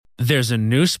There's a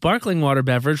new sparkling water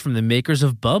beverage from the makers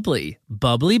of Bubbly,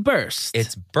 Bubbly Burst.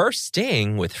 It's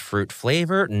bursting with fruit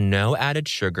flavor, no added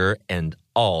sugar, and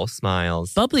all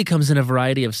smiles. Bubbly comes in a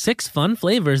variety of 6 fun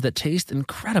flavors that taste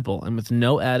incredible, and with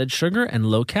no added sugar and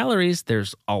low calories,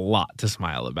 there's a lot to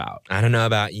smile about. I don't know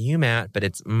about you, Matt, but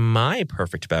it's my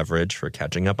perfect beverage for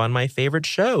catching up on my favorite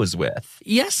shows with.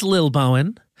 Yes, Lil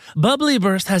Bowen. Bubbly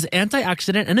Burst has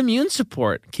antioxidant and immune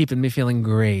support, keeping me feeling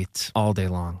great all day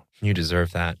long. You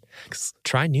deserve that.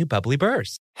 Try new Bubbly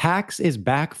Burst. Hacks is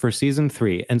back for season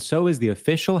 3, and so is the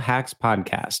official Hacks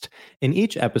podcast. In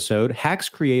each episode, Hacks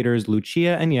creators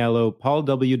Lucia Aniello, Paul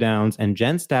W. Downs, and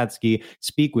Jen Statsky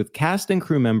speak with cast and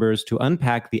crew members to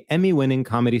unpack the Emmy-winning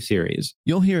comedy series.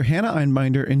 You'll hear Hannah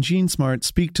Einbinder and Jean Smart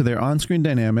speak to their on-screen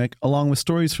dynamic, along with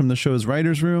stories from the show's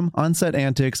writer's room, on-set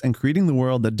antics, and creating the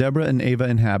world that Deborah and Ava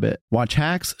inhabit. Watch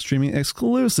Hacks, streaming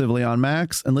exclusively on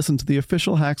Max, and listen to the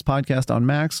official Hacks podcast on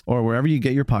Max or wherever you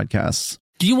get your podcasts.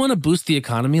 Do you want to boost the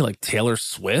economy like Taylor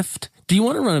Swift? Do you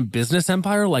want to run a business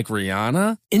empire like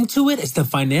Rihanna? Intuit is the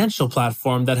financial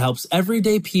platform that helps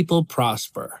everyday people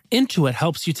prosper. Intuit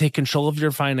helps you take control of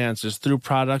your finances through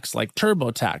products like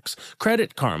TurboTax,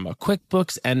 Credit Karma,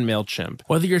 QuickBooks, and MailChimp.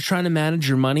 Whether you're trying to manage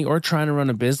your money or trying to run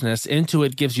a business,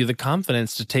 Intuit gives you the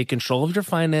confidence to take control of your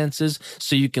finances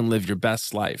so you can live your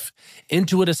best life.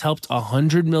 Intuit has helped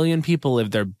 100 million people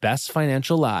live their best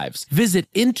financial lives.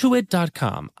 Visit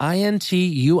Intuit.com,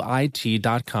 INTUIT.com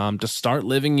to start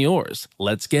living yours.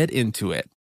 Let's get into it.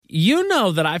 You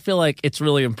know that I feel like it's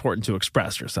really important to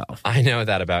express yourself. I know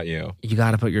that about you. You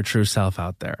got to put your true self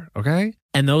out there, okay?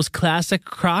 And those classic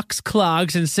Crocs,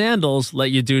 clogs, and sandals let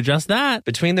you do just that.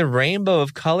 Between the rainbow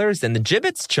of colors and the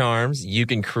Jibbitz charms, you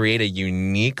can create a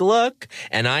unique look.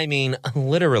 And I mean,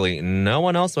 literally, no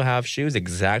one else will have shoes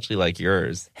exactly like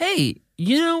yours. Hey,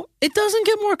 you know, it doesn't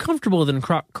get more comfortable than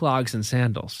clogs and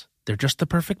sandals. They're just the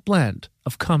perfect blend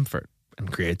of comfort and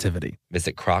creativity.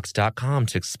 Visit Crocs.com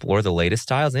to explore the latest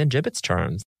styles and Jibbitz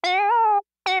charms.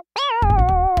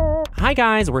 Hi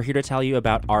guys, we're here to tell you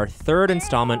about our 3rd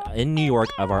installment in New York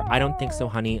of our I Don't Think So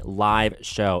Honey live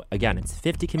show. Again, it's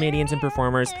 50 comedians and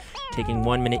performers taking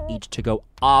 1 minute each to go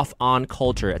off on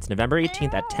culture. It's November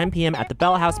 18th at 10 p.m. at the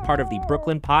Bell House, part of the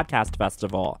Brooklyn Podcast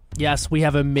Festival. Yes, we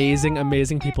have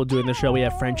amazing people doing the show. We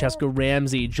have Francesca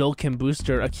Ramsey, Joel Kim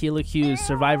Booster, Akilah Hughes,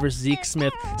 Survivor Zeke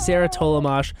Smith, Sarah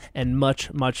Tolomash, and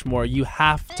much, much more. You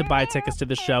have to buy tickets to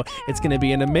the show. It's going to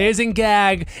be an amazing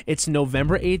gag. It's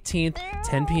November 18th,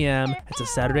 10 p.m. It's a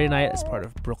Saturday night as part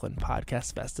of Brooklyn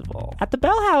Podcast Festival. At the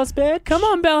Bell House, bitch. Come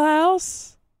on, Bell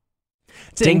House.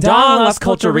 Ding dong, Las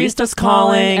Culturistas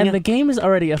calling. And the game is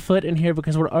already afoot in here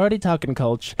because we're already talking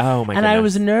coach. Oh, my And goodness. I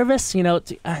was nervous, you know,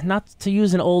 not to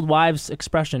use an old wives'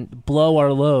 expression, blow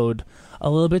our load a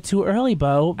little bit too early,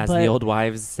 Bo. As but the old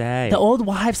wives say. the old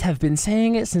wives have been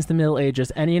saying it since the Middle Ages.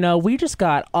 And, you know, we just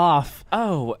got off,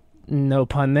 no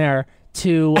pun there,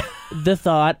 to the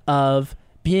thought of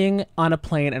being on a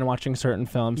plane and watching certain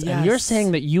films. Yes. And you're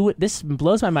saying that you would, this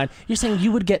blows my mind, you're saying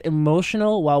you would get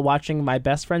emotional while watching My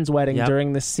Best Friend's Wedding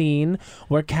during the scene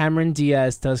where Cameron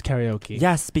Diaz does karaoke.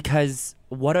 Yes, because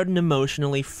what an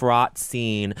emotionally fraught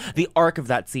scene. The arc of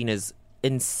that scene is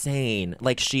insane.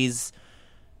 Like, she's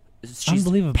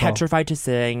unbelievable, petrified to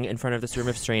sing in front of this room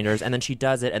of strangers, and then she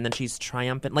does it, and then she's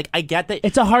triumphant. Like, I get that.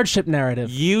 It's a hardship narrative.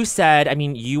 You said, I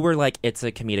mean, you were like, it's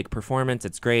a comedic performance,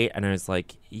 it's great, and I was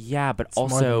like, yeah, but It's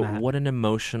more also, than that. what an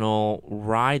emotional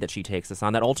ride that she takes us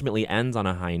on that ultimately ends on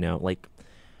a high note. Like,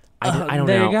 I don't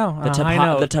there know. you go, a high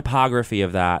note. The topography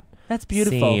of that. That's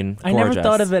beautiful. Scene, I never gorgeous.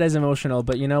 thought of it as emotional,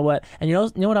 but you know what? And you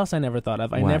know what else I never thought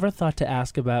of? I What? never thought to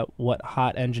ask about what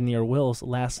hot engineer Will's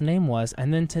last name was.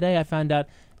 And then today I found out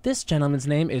this gentleman's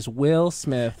name is Will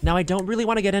Smith. Now, I don't really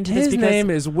want to get into this His because name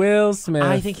is Will Smith.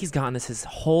 I think he's gotten this his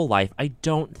whole life. I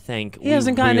don't think he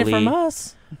hasn't gotten it from really-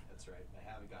 us. That's right. I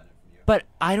haven't gotten it from you. But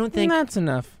I don't think That's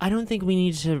enough. I don't think we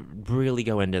need to really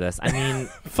go into this. I mean,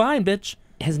 Fine, bitch.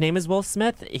 his name is Will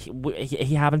Smith.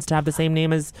 He happens to have the same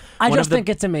name as I one just of the- think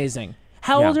it's amazing.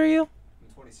 How Yeah. old are you?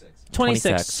 I'm 26.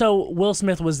 26. So Will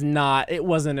Smith was not, it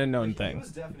wasn't a known He thing.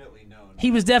 was definitely known.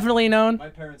 He was definitely known? My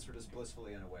parents were just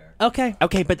blissfully unaware. Okay.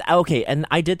 Okay, and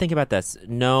I did think about this.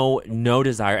 No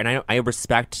desire, and I would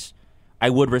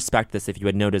respect this if you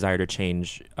had no desire to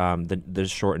change the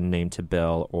shortened name to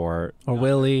Bill or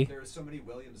Willie. There are so many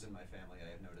Williams in my family,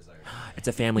 I have no desire. it's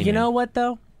a family You name. know what,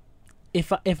 though?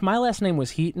 If my last name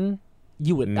was Heaton,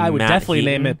 I would Matt definitely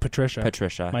name Heaton? it Patricia.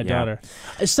 Patricia, my yeah. daughter.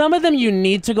 Some of them you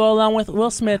need to go along with. Will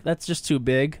Smith, that's just too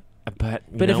big. But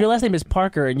if your last name is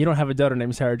Parker and you don't have a daughter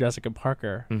named Sarah Jessica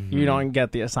Parker, you don't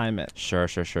get the assignment. Sure.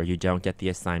 You don't get the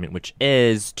assignment, which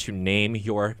is to name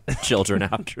your children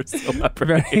after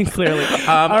celebrities. Very clearly.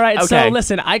 All right, okay. so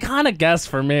listen, I kind of guess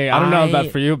for me. I don't know about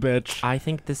for you, bitch. I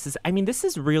think this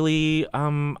is really,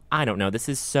 I don't know. This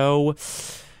is so,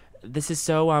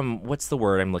 what's the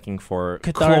word I'm looking for?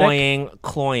 Cathartic?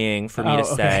 Cloying for me to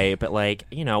say. But like,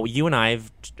 you and I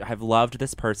have loved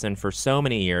this person for so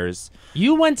many years.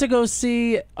 You went to go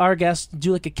see our guest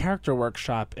do like a character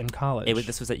workshop in college.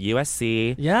 This was at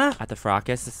USC. Yeah. At the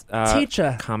Fracas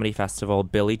Teacher. Comedy Festival.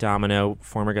 Billy Domino,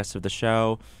 former guest of the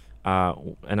show,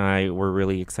 and I were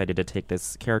really excited to take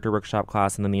this character workshop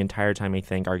class. And then the entire time, I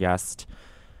think our guest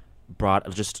brought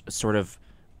just sort of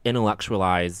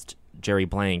intellectualized Jerry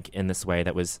Blank in this way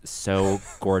that was so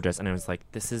gorgeous, and I was like,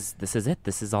 "This is it.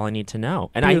 This is all I need to know."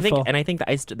 And Beautiful. I think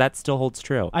that still holds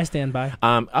true. I stand by.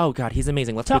 Oh God, he's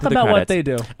amazing. Let's Talk go through about the what credits. they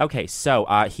do. Okay, so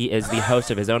he is the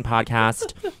host of his own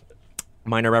podcast,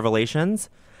 Minor Revelations,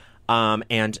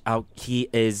 and he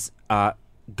is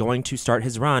going to start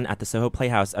his run at the Soho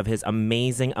Playhouse of his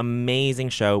amazing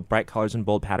show, Bright Colors and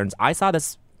Bold Patterns. I saw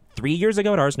this 3 years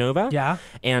ago at Ars Nova. Yeah.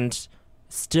 And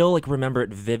still remember it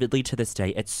vividly to this day.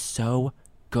 It's so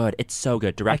good. It's so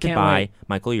good. Directed by wait.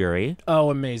 Michael Urie. Oh,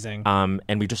 amazing. And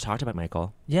we just talked about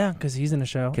Michael. Yeah, because he's in a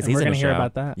show. Because and he's we're in gonna a hear show.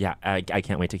 about that. Yeah, I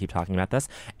can't wait to keep talking about this.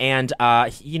 And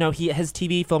his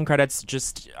TV film credits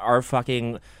just are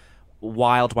fucking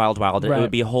wild. It Right. would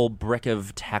be a whole brick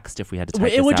of text if we had to type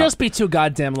It this would out. just be too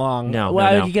goddamn long. No,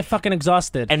 well, no. you get fucking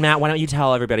exhausted. And Matt, why don't you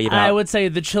tell everybody about? I would say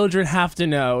the children have to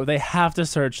know. They have to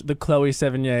search the Chloe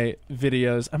Sevigny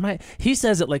videos. He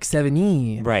says it like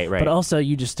Sevigny. Right. But also,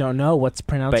 you just don't know what's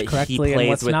pronounced But he correctly and plays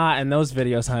what's with- not in those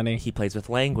videos, honey. He plays with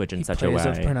language in such a plays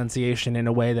way. with pronunciation in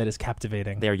a way that is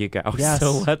captivating. There you go. Yes.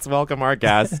 So let's welcome our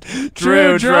guest,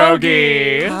 Drew Drew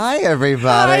Droege. Hi,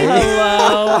 everybody.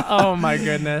 Hello. Oh my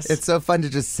goodness. It's so fun to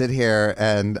just sit here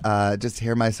and just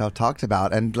hear myself talked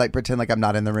about and pretend like I'm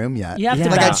not in the room yet. You have to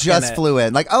like I bask in just it. flew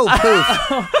in. Like, oh,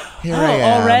 poof. Here I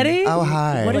am. already? Oh,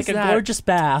 hi. What is like a that? gorgeous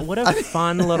bath. What a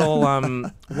fun little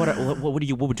what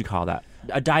would you call that?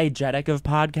 A diegetic of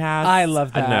podcasts? I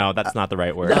love that. No, that's not the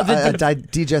right word.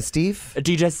 Digestif? A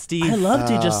digestive. I love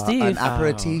Digestive. An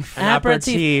aperitif. An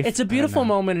aperitif. It's a beautiful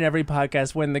moment in every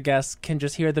podcast when the guests can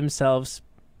just hear themselves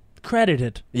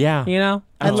credited. Yeah. You know?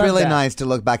 I It's love really that. nice to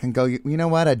look back and go, you know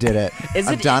what? I did it.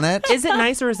 I've done it. Is it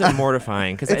nice or is it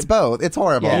mortifying? Because It's both. It's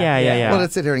horrible. Yeah. Well,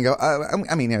 let's sit here and go,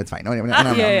 I mean, it's fine. No,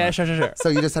 Yeah, sure. So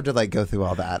you just have to go through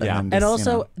all that. Yeah. And, then And just,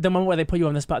 also the moment where they put you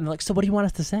on the spot and they're like, so what do you want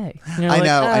us to say? And you're I like,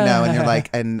 know, and you're "Ah."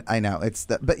 like, and I know it's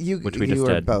but Which we just you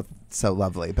are did. both so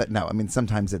lovely. But no, I mean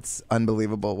sometimes it's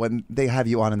unbelievable when they have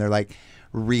you on and they're like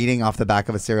reading off the back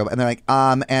of a cereal and they're like,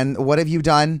 and what have you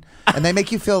done? And they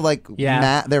make you feel like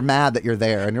they're mad that you're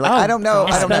there, and you're like, I don't know,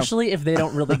 I don't know. Especially if they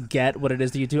don't really get what it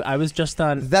is that you do. I was just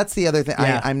on. That's the other thing.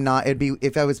 Yeah. I'm not. It'd be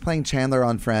if I was playing Chandler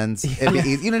on Friends. It'd be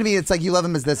easy. You know what I mean? It's like you love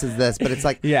him as this, but it's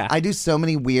like Yeah. I do so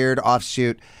many weird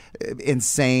offshoot,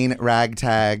 insane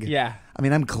ragtag. Yeah. I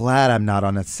mean, I'm glad I'm not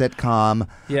on a sitcom.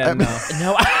 Yeah, no.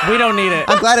 No. We don't need it.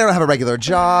 I'm glad I don't have a regular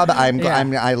job.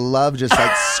 Yeah. I love just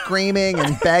screaming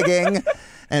and begging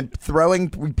and throwing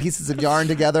pieces of yarn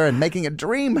together and making a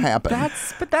dream happen.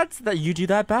 You do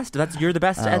that best. You're the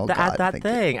best Oh, at God, that thank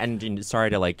thing. And sorry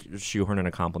to shoehorn in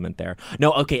a compliment there.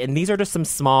 No, okay. And these are just some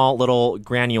small little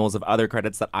granules of other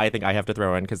credits that I think I have to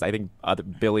throw in because I think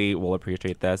Billy will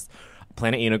appreciate this.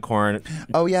 Planet Unicorn.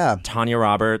 Oh yeah, Tanya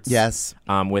Roberts. Yes.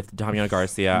 With Damiano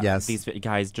Garcia. Yes. These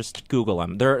guys, just Google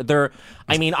them. They're.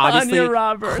 I mean, obviously, Tanya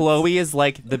Roberts. Chloe is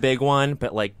the big one,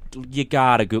 but you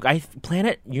gotta Google.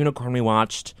 Planet Unicorn.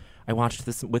 I watched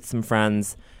this with some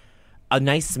friends. A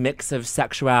nice mix of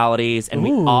sexualities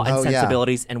and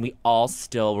sensibilities, and we all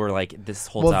still were like, this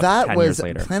holds up. That 10 was years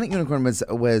later. Planet Unicorn was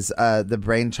the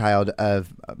brainchild of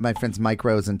my friends Mike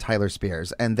Rose and Tyler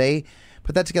Spears, and they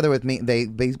put that together with me.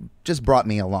 They just brought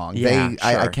me along. Yeah,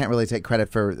 I sure. can't really take credit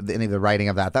for any of the writing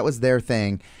of that. That was their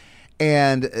thing,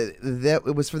 and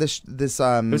it was for this It was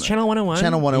Channel 101.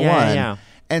 Channel 101. Yeah.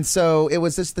 And so it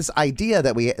was this idea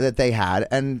that they had,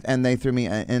 and they threw me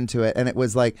into it, and it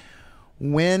was like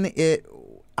when it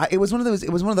was one of those.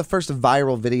 It was one of the first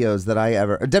viral videos that I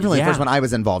ever, definitely the first one I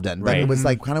was involved in. But Right. it was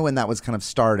kind of when that was kind of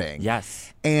starting.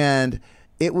 Yes. And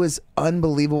it was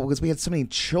unbelievable because we had so many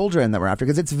children that were after.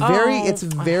 Because it's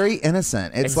very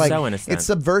innocent. It's like so innocent. It's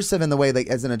subversive in the way that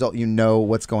as an adult you know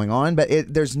what's going on, but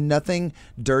there's nothing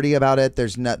dirty about it.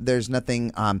 There's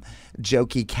nothing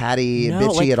jokey, catty,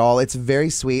 bitchy at all. It's very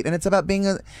sweet, and it's about being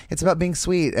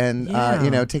sweet and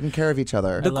taking care of each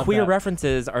other. The queer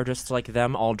references are just like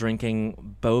them all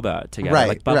drinking boba together,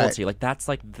 like bubble tea. Like that's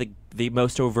like the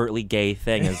most overtly gay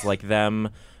thing is like them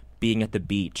being at the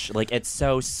beach. Like, it's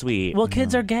so sweet. Well,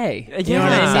 kids are gay. You Yeah. know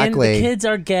what I mean? Exactly. The kids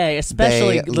are gay,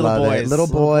 especially They little love boys. it. Little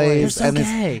boys. They're so and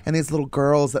gay. these little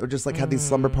girls that would just like have these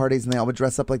slumber parties, and they all would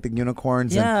dress up like the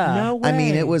unicorns. Yeah. No way. I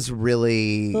mean, it was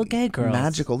really Little gay girls.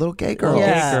 magical. Little gay girls. Little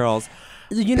Yeah. gay girls.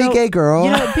 You Be know, gay girl.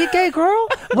 You know, be gay girl.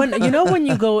 When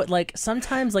you go like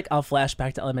sometimes like I'll flash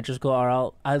back to elementary school,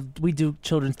 or we do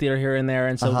children's theater here and there,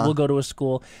 and so we'll go to a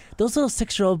school. Those little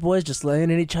 6-year-old boys just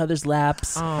laying in each other's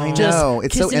laps, I just know.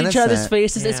 It's so kissing each other's innocent.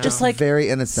 faces. It's just like very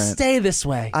innocent. Stay this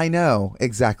way. I know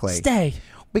exactly. Stay.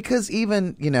 Because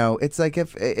even it's like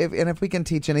if we can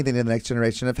teach anything to the next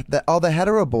generation, if all the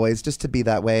hetero boys just to be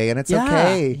that way, and it's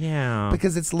okay,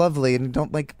 because it's lovely, and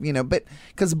don't but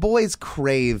because boys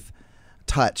crave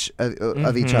touch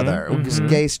of each other,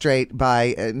 gay, straight,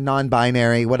 bi,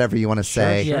 non-binary, whatever you want to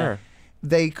say. Sure.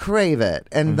 They crave it,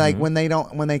 and like when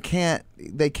they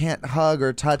can't hug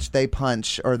or touch, they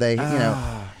punch, or they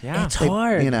It's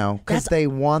hard. because they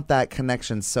want that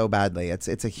connection so badly.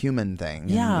 It's a human thing.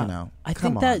 Yeah, and, I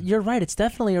come think that on. you're right. It's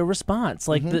definitely a response.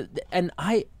 Like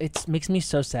it makes me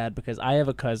so sad because I have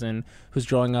a cousin who's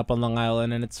growing up on Long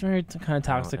Island, and it's very kind of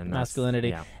toxic and that's- masculinity.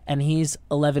 yeah. And he's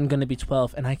 11, going to be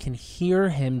 12, and I can hear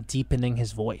him deepening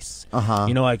his voice. Uh-huh.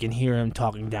 I can hear him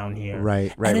talking down here.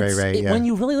 Right. And it's- Yeah. When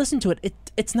you really listen to it,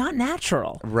 it's not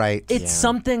natural. Right. It's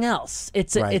something else.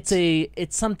 It's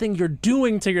something you're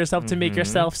doing to yourself to make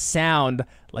yourself sound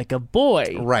like a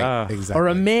boy, Right. Exactly. or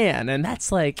a man, and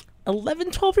that's like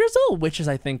 11, 12 years old, which is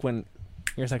I think when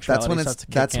your sexuality starts to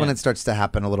kick in. when it starts to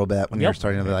happen a little bit, when you're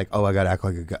starting to be like, oh, I gotta act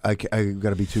like I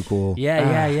gotta be too cool.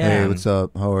 Yeah. Hey, what's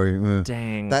up? How are you?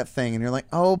 Dang. That thing, and you're like,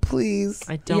 oh, please,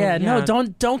 I don't. Yeah, no,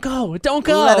 don't go. Don't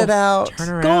go. let it out. Turn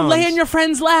around. Go lay in your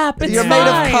friend's lap. It's You're fine.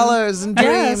 made of colors and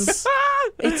dreams. Yes.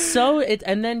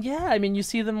 And then I mean, you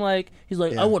see them like he's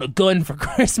like, I want a gun for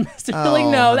Christmas. And you're like,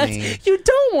 Oh, no, honey. you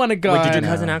don't want a gun. Wait, did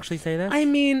your cousin actually say this? I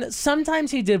mean,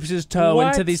 sometimes he dips his toe What?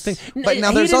 into these things. But now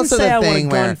He there's didn't also say, the I want a thing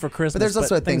gun where, for Christmas, but there's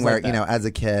also a thing things where like that. as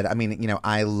a kid, I mean,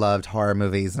 I loved horror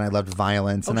movies and I loved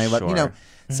violence and I loved sure.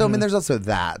 So I mean, there's also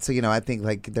that. So I think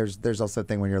like there's also a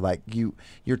thing where you're like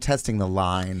you're testing the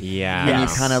line. Yeah. And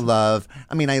Yes. you kind of love.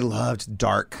 I mean, I loved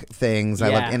dark things. I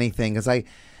Yeah. loved anything because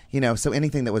so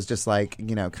anything that was just like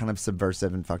kind of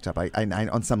subversive and fucked up. I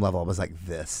on some level I was like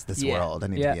this Yeah. world. I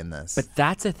need to be in this. But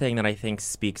that's a thing that I think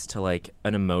speaks to like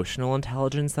an emotional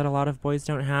intelligence that a lot of boys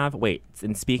don't have. Wait,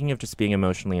 and speaking of just being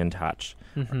emotionally in touch,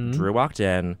 Drew walked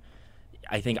in.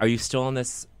 I think, are you still in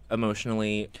this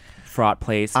emotionally fraught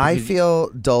place? I Because- feel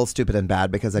dull, stupid, and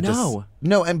bad because I No.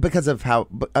 and because of how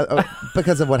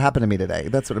because of what happened to me today.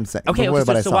 That's what I'm saying. Okay, What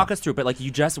I so saw. walk us through. But like, you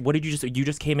just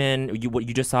came in.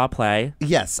 You just saw a play.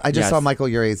 Yes, I just Yes. saw Michael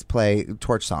Urie's play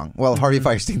Torch Song. Well, Harvey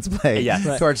Firestein's play Yes.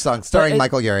 Right. Torch Song, starring But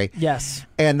Michael Urie. Yes.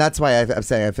 And that's why I'm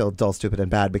saying I feel dull, stupid, and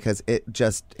bad because it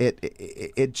just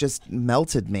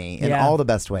melted me in Yeah. all the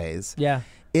best ways. Yeah.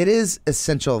 It is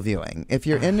essential viewing. If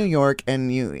you're in New York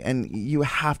and you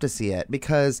have to see it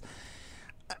because,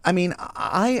 I mean,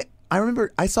 I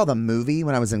remember I saw the movie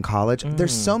when I was in college.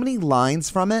 There's so many lines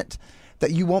from it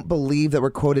that you won't believe that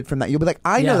were quoted from that. You'll be like,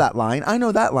 I know that line. I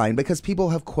know that line because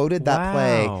people have quoted that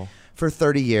play Wow. for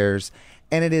 30 years.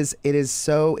 And it is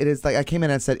like I came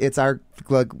in and said it's our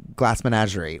Glass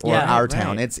Menagerie or Yeah, our right.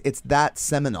 town. It's that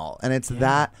seminal and it's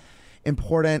that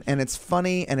important and it's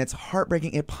funny and it's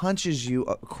heartbreaking. It punches you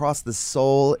across the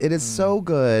soul. It is so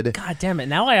good. God damn it!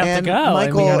 Now I have And to go.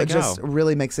 Michael gotta just go.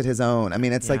 really makes it his own. I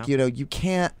mean, it's like Yeah.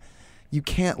 you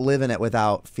can't live in it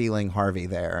without feeling Harvey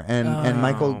there. And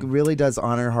Michael really does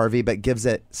honor Harvey, but gives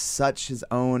it such his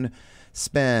own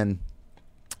spin.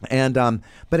 And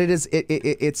but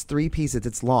it's 3 pieces.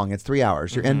 It's long. It's 3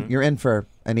 hours. You're in for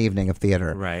an evening of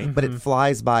theater, Right. But it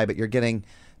flies by. But you're getting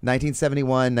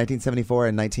 1971, 1974,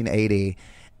 and 1980,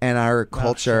 and our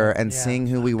culture and seeing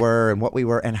who we were and what we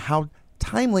were and how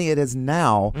timely it is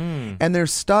now. And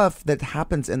there's stuff that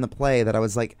happens in the play that I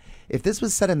was like, if this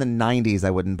was set in the 90s,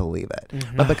 I wouldn't believe it.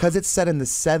 But because it's set in the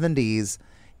 70s,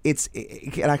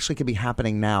 it actually could be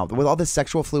happening now with all this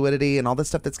sexual fluidity and all this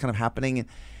stuff that's kind of happening.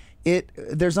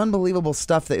 There's unbelievable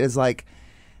stuff that is like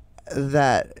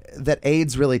that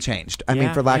AIDS really changed. I mean,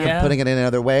 Yeah. for lack Yeah. of putting it in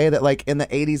another way, that like in the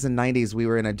 80s and 90s we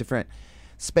were in a different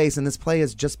space, and this play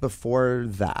is just before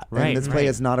that. Right, and this play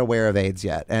is not aware of AIDS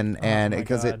yet, and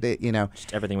because it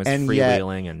just everything was and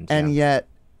freewheeling, and yet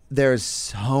there's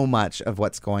so much of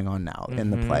what's going on now in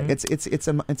the play.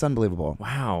 It's unbelievable.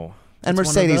 Wow. And It's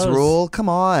one of Mercedes those. Rule, come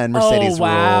on, Mercedes Oh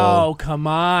wow, Rule. come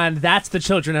on! That's the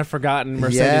children have forgotten.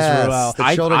 Mercedes Yes, Rule.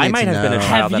 the children I need might to have been a know.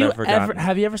 child that I've forgotten.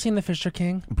 Have you ever seen The Fisher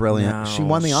King? Brilliant. No. She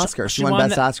won the Oscar. She She won won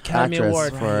Best the Actress Academy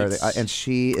Award. for, Right. and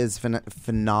she is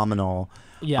phenomenal.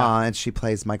 Yeah. And she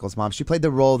plays Michael's mom. She played the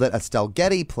role that Estelle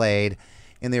Getty played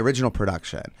in the original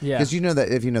production. Yeah. Because you know that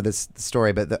if you know this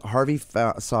story, but that Harvey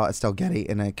saw Estelle Getty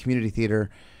in a community theater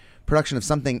production of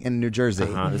something in New Jersey.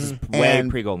 This is way And-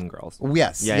 pre-Golden Girls.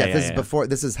 Yes, Yeah, yes. yeah, This yeah. is before.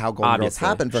 This is how Golden Obviously, Girls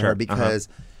happened for sure. her because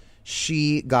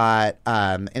she got.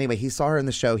 Anyway, he saw her in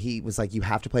the show. He was like, "You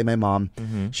have to play my mom."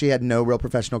 She had no real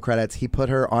professional credits. He put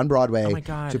her on Broadway Oh my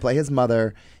God. to play his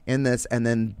mother in this, and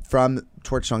then from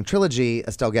Torch Song Trilogy,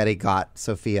 Estelle Getty got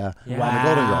Sophia on the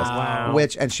Golden Girls, Wow.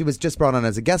 and she was just brought on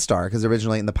as a guest star because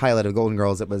originally in the pilot of Golden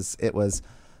Girls it was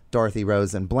Dorothy,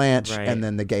 Rose, and Blanche, Right. and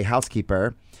then the gay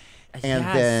housekeeper. And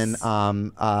Yes.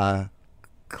 then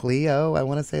Cleo, I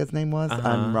want to say his name was. Uh-huh.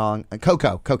 I'm wrong.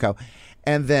 Coco.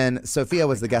 And then Sophia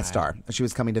was the guest star. She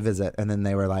was coming to visit, and then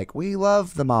they were like, "We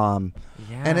love the mom,"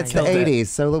 Yeah, and it's the Killed it. '80s,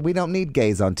 so we don't need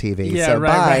gays on TV. Yeah, so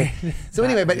right, bye. So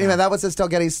anyway, but that was Estelle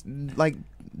Getty's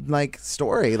like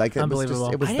story. Like it was Unbelievable.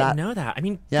 just, it was I that. didn't know that. I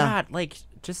mean, Yeah. God, like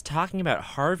just talking about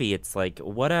Harvey, it's like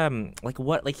what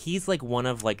he's like one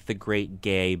of like the great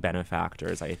gay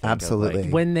benefactors. I think. Absolutely.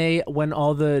 Of, like, when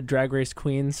all the Drag Race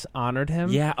queens honored him.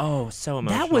 yeah. Oh, so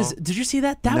emotional. That was. Did you see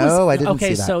that? That No, was I didn't okay.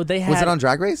 see that. So they had. Was it on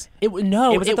Drag Race? It was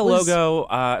at the logo.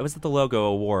 It was at the Logo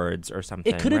Awards or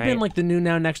something. It could have been right? like the New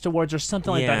Now Next Awards or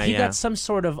something like Yeah, that. He yeah. got some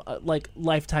sort of like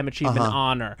lifetime achievement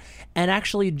honor, and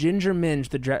actually Ginger Minge,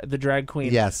 the drag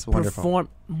queen, Yes,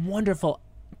 wonderful.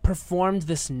 performed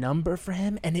this number for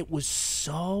him, and it was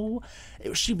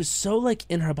she was so like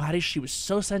in her body. She was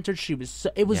so centered.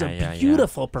 It was a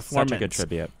beautiful performance. Such a good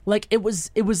tribute. Like it was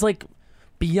like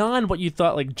beyond what you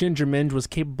thought like Ginger Minge was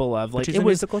capable of. Like She's it a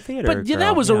was musical theater but yeah, that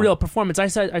girl, was a yeah. real performance. I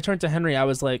turned to Henry. I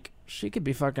was like, she could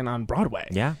be fucking on Broadway.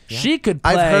 Yeah. She could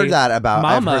play. I've heard that about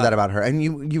Mama. her, and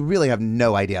you really have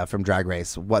no idea from Drag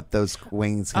Race what those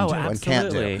queens can Oh, do and can't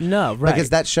absolutely. do. No, right.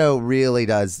 Because that show really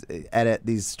does edit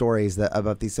these stories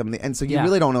about these and so you Yeah.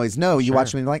 really don't always know. You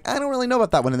watch them and you're like, I don't really know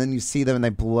about that one, and then you see them and they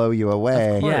blow you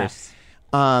away. Of course.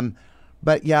 Yeah.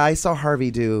 But yeah, I saw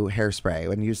Harvey do Hairspray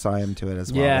when you saw him do it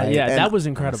as well. Yeah, right? yeah, And that was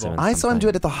incredible. Awesome. I saw him do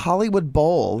it at the Hollywood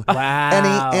Bowl.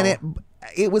 Wow. And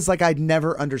it was like I'd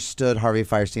never understood Harvey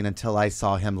Fierstein until I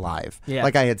saw him live. Yeah.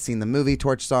 Like I had seen the movie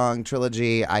Torch Song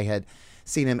Trilogy. I had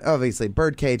seen him, obviously,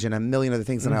 Birdcage and a million other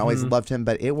things, and I always loved him.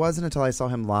 But it wasn't until I saw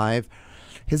him live.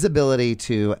 His ability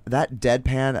to, that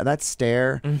deadpan, that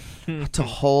stare, to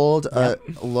hold a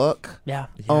look. Yeah.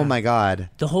 Oh my God.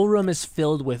 The whole room is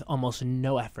filled with almost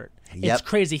no effort. Yep. It's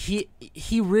crazy.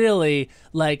 He really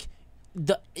like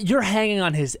you're hanging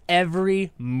on his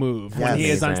every move when he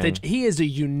is on Amazing. stage. He is a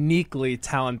uniquely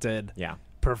talented Yeah.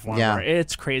 performer. Yeah.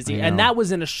 It's crazy. I And know. that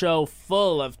was in a show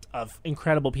full of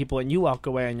incredible people, and you walk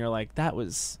away and you're like, that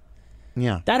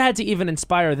had to even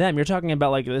inspire them. You're talking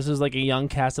about like this is like a young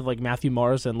cast of like Matthew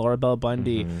Morrison, Laura Bell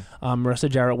Bundy, Marissa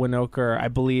Jarrett Winokur, I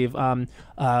believe.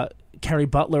 Carrie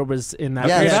Butler was in that.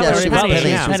 Yeah, Carrie yeah, Butler, she was Penny, Penny.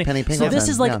 yeah. She was Penny So this Pingleton,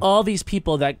 is like yeah. all these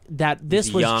people that this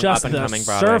These was young, just the up-and-coming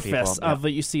Broadway surface people. of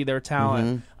you see their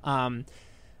talent.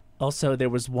 Also, there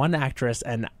was one actress,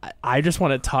 and I just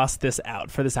want to toss this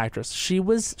out for this actress.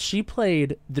 She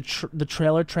played the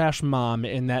trailer trash mom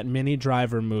in that Minnie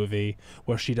Driver movie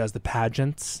where she does the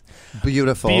pageants.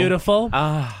 Beautiful. Beautiful.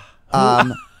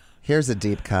 Here's a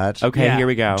deep cut. Okay, Yeah. here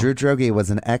we go. Drew Droege was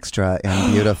an extra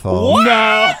in Beautiful.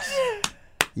 No.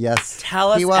 Yes.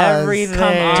 Tell us he was. everything.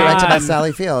 Come on. Directed by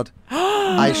Sally Field.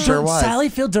 I sure was. Sally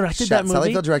Field directed that movie.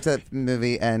 Sally Field directed that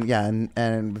movie, and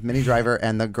with Minnie Driver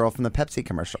and the girl from the Pepsi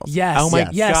commercials. Yes. Oh my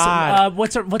yes. God.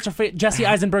 What's her Jesse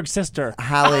Eisenberg's sister?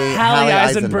 Hallie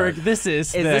Eisenberg. This is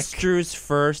Is thick. this Drew's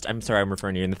first? I'm sorry, I'm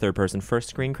referring to you in the third person. First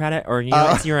screen credit, or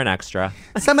you're an extra?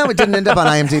 Somehow it didn't end up on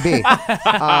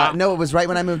IMDb. No, it was right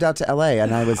when I moved out to LA,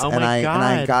 and I was Oh and my I and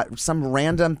I God. got some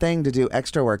random thing to do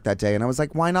extra work that day, and I was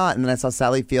like, why not? And then I saw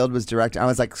Sally Field was directing. I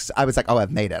was like, oh,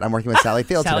 I've made it. I'm working with Sally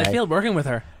Field Sally today. Field working with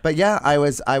her. But yeah, I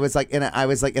was like in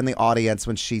the audience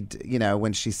when she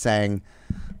sang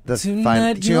the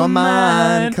Tonight you're you're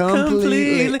mine mine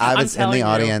completely. I I'm was in telling the you.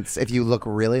 audience. If you look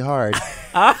really hard,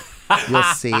 you'll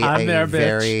see I'm a there, bitch.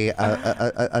 very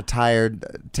a tired,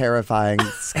 terrifying,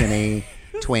 skinny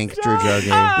twink Drew Droege.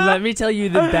 Let me tell you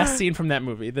the best scene from that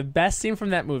movie. The best scene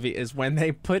from that movie is when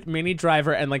they put Minnie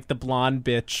Driver and like the blonde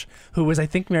bitch who was, I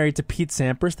think, married to Pete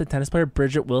Sampras, the tennis player,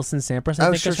 Bridget Wilson Sampras.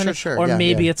 I think that's her name. Or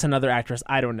maybe it's another actress.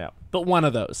 I don't know. But one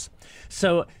of those.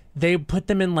 So they put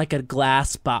them in like a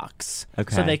glass box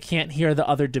so they can't hear the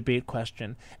other debate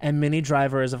question. And Minnie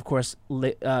Driver is, of course,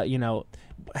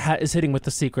 is hitting with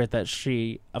the secret that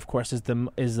she, of course, is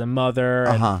the mother,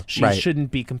 and she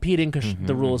shouldn't be competing because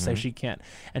the rules say she can't.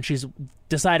 And she's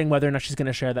deciding whether or not she's going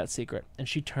to share that secret. And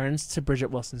she turns to Bridget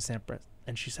Wilson Sampras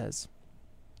and she says,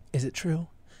 "Is it true?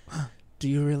 Do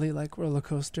you really like roller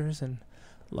coasters and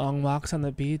long walks on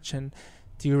the beach? And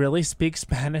do you really speak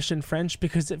Spanish and French?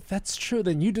 Because if that's true,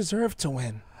 then you deserve to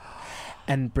win."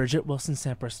 And Bridget Wilson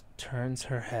Sampras turns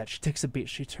her head. She takes a beat.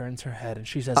 She turns her head, and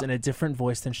she says in a different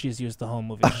voice than she's used the whole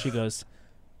movie. She goes,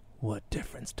 "What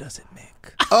difference does it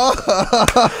make?"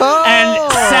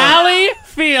 And Sally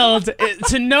Field,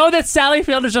 to know that Sally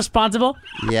Field is responsible,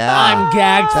 I'm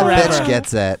gagged that forever. Bitch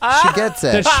gets it. She gets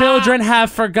it. The children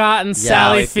have forgotten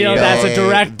Sally Field as a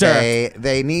director.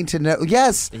 They need to know.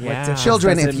 Yes,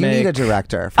 children, if you need a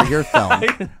director for your film,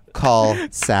 call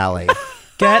Sally.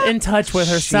 Get in touch with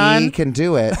her son. She can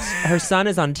do it. Her son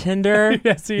is on Tinder.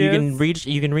 Yes, he is.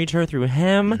 You can reach her through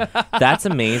him. That's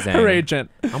amazing. Her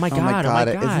agent. Oh my god!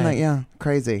 Isn't that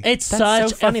crazy? It's so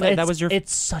funny that was your.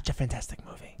 It's such a fantastic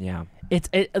movie. Yeah. It's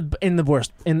in the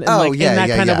worst in that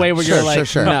kind of way where you're like,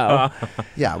 sure. No.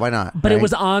 Yeah, why not? But it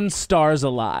was on Stars a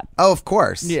lot. Oh, of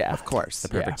course. Yeah, of course. The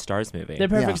Perfect Stars movie. The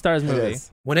Perfect Stars movie.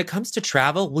 When it comes to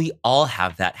travel, we all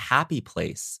have that happy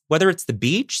place. Whether it's the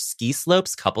beach, ski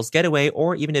slopes, couples getaway,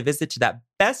 or even a visit to that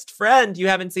best friend you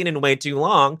haven't seen in way too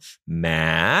long,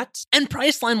 Matt. And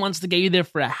Priceline wants to get you there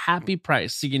for a happy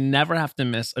price so you never have to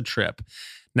miss a trip.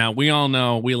 Now, we all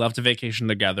know we love to vacation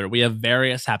together. We have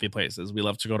various happy places. We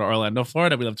love to go to Orlando,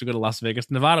 Florida. We love to go to Las Vegas,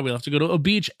 Nevada. We love to go to a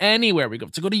beach anywhere. We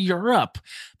love to go to Europe.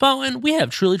 But we have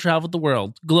truly traveled the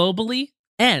world globally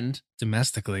and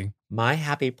domestically. My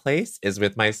happy place is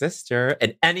with my sister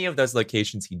in any of those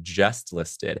locations he just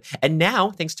listed. And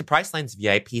now, thanks to Priceline's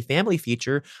VIP family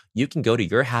feature, you can go to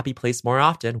your happy place more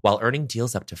often while earning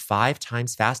deals up to 5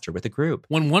 times faster with a group.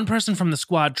 When one person from the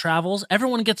squad travels,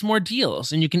 everyone gets more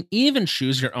deals, and you can even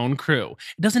choose your own crew.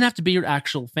 It doesn't have to be your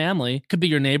actual family. It could be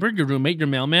your neighbor, your roommate, your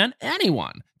mailman,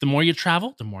 anyone. The more you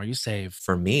travel, the more you save.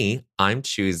 For me, I'm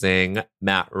choosing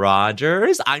Matt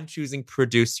Rogers. I'm choosing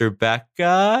producer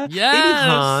Becca. Yes! Maybe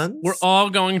Hans. We're all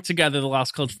going together, the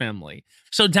Lost Coach family.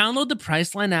 So download the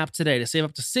Priceline app today to save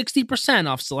up to 60%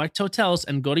 off select hotels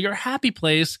and go to your happy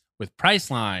place with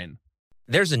Priceline.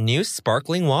 There's a new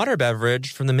sparkling water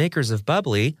beverage from the makers of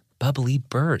Bubbly, Bubbly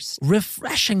Burst.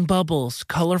 Refreshing bubbles,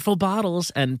 colorful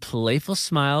bottles, and playful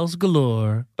smiles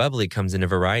galore. Bubbly comes in a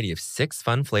variety of 6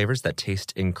 fun flavors that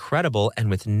taste incredible, and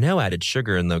with no added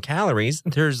sugar and low calories,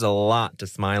 there's a lot to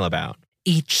smile about.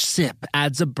 Each sip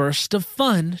adds a burst of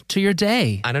fun to your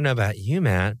day. I don't know about you,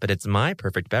 Matt, but it's my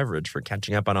perfect beverage for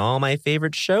catching up on all my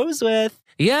favorite shows with.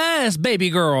 Yes,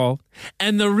 baby girl.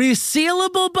 And the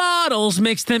resealable bottles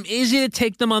makes them easy to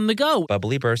take them on the go.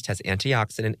 Bubbly Burst has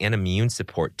antioxidant and immune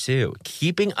support, too,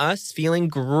 keeping us feeling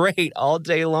great all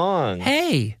day long.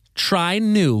 Hey, try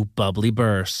new Bubbly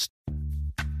Burst.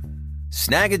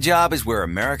 Snag a Job is where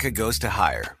America goes to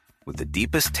hire, with the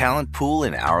deepest talent pool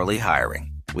in hourly hiring.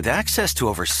 With access to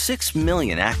over 6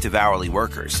 million active hourly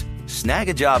workers, Snag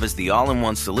a Job is the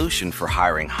all-in-one solution for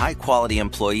hiring high-quality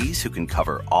employees who can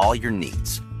cover all your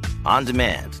needs. On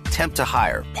demand, temp to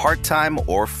hire, part-time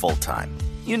or full-time.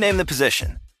 You name the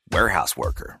position. Warehouse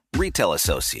worker, retail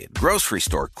associate, grocery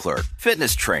store clerk,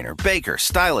 fitness trainer, baker,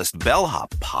 stylist,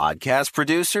 bellhop, podcast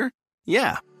producer.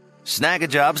 Yeah, Snag a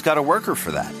Job's got a worker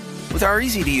for that. With our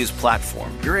easy-to-use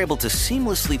platform, you're able to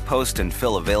seamlessly post and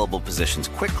fill available positions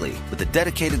quickly with a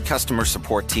dedicated customer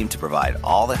support team to provide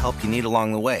all the help you need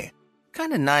along the way.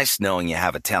 Kind of nice knowing you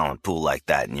have a talent pool like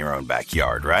that in your own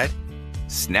backyard, right?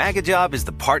 Snag a Job is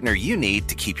the partner you need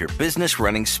to keep your business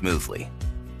running smoothly.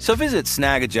 So visit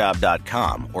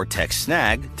snagajob.com or text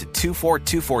SNAG to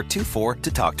 242424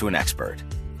 to talk to an expert.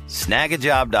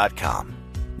 Snagajob.com,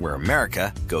 where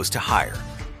America goes to hire.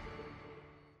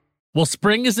 Well,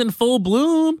 spring is in full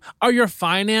bloom. Are your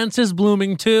finances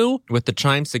blooming too? With the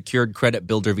Chime Secured Credit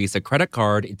Builder Visa credit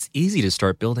card, it's easy to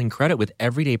start building credit with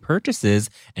everyday purchases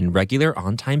and regular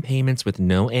on-time payments with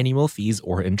no annual fees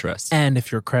or interest. And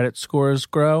if your credit scores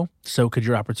grow, so could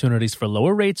your opportunities for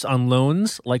lower rates on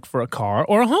loans, like for a car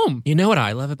or a home. You know what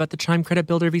I love about the Chime Credit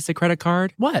Builder Visa credit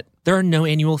card? What? There are no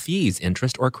annual fees,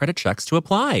 interest, or credit checks to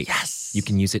apply. Yes! You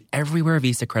can use it everywhere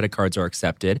Visa credit cards are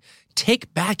accepted.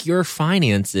 Take back your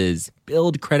finances,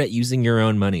 build credit using your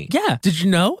own money. Yeah. Did you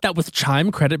know that with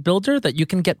Chime Credit Builder that you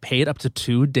can get paid up to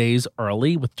 2 days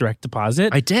early with direct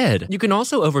deposit? I did. You can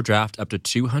also overdraft up to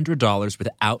 $200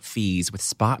 without fees with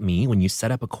SpotMe when you set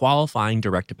up a qualifying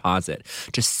direct deposit.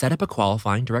 Just set up a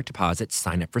qualifying direct deposit,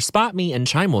 sign up for SpotMe, and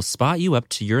Chime will spot you up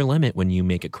to your limit when you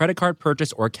make a credit card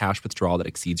purchase or cash withdrawal that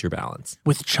exceeds your balance.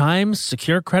 With Chime's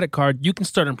secure credit card, you can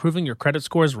start improving your credit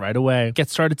scores right away. Get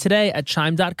started today at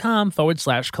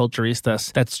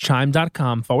chime.com/culturistas. That's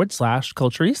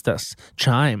chime.com/culturistas.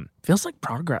 Chime. Feels like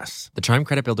progress. The Chime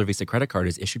Credit Builder Visa credit card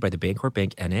is issued by the Bancorp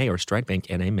Bank N.A. or Stride Bank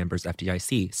N.A. members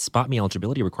FDIC. SpotMe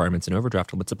eligibility requirements and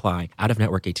overdraft limits apply.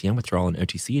 Out-of-network ATM withdrawal and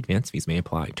OTC advance fees may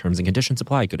apply. Terms and conditions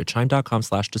apply. Go to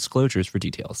chime.com/disclosures for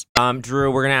details.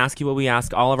 Drew, we're going to ask you what we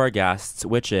ask all of our guests,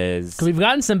 which is... We've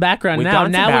gotten some background We've now.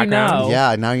 gotten some Now we background. know.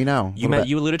 Yeah, now you know.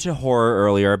 You alluded to horror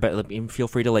earlier, but feel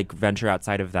free to venture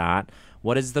outside of that.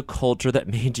 What is the culture that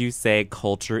made you say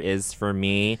culture is for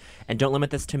me? And don't limit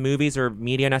this to movies or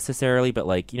media necessarily, but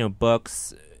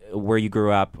books, where you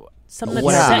grew up. Something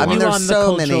that set you there's on the so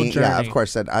cultural many. journey. Yeah, of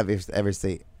course. And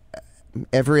obviously,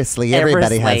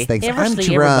 everybody has things. I'm Eversley,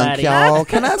 drunk, everybody. y'all.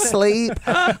 Can I sleep?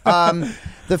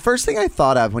 The first thing I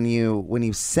thought of when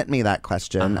you sent me that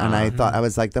question, and I thought, I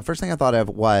was like, the first thing I thought of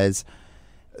was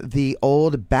the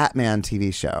old Batman TV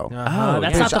show.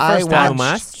 That's Which not the I first time.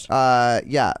 watched.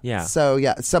 Yeah. So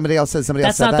somebody else said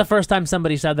That's not the first time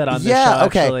somebody said that on this yeah, show.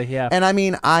 okay. Actually. Yeah. And I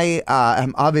mean, I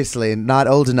am obviously not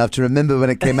old enough to remember when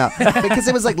it came out because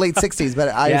it was like late 60s, but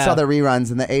I saw the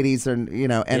reruns in the 80s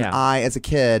and I, as a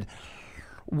kid,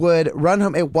 would run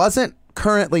home. It wasn't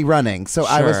currently running. So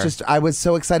I was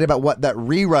so excited about what that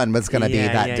rerun was going to be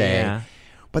that day. Yeah.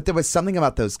 But there was something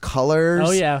about those colors.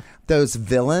 Oh, yeah. Those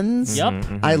villains. Yep.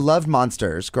 I loved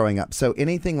monsters growing up. So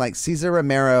anything like Cesar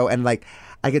Romero and I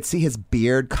could see his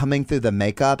beard coming through the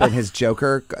makeup and his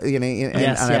Joker,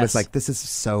 and I was like, this is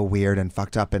so weird and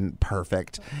fucked up and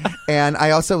perfect. And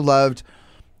I also loved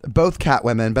both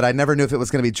Catwomen, but I never knew if it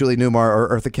was going to be Julie Newmar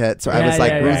or Eartha Kitt. So I was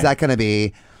like, who's that going to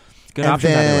be? Good and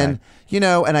options then,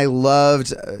 either way. and I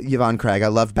loved Yvonne Craig. I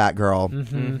loved Batgirl.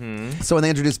 Mm-hmm. So when they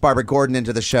introduced Barbara Gordon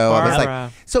into the show, I was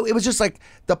like, so it was just like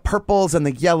the purples and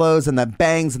the yellows and the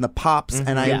bangs and the pops.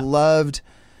 And I loved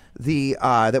the,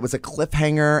 that was a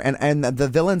cliffhanger and the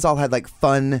villains all had like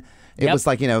fun. It was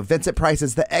like, Vincent Price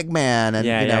is the Eggman and,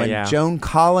 and Joan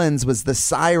Collins was the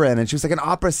siren and she was like an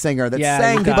opera singer that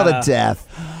sang people to death.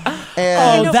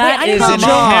 And that is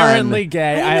inherently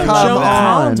gay. Joan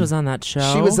Collins was on that show.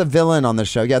 She was a villain on the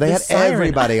show. Yeah, they had siren.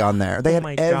 everybody on there. They had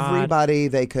everybody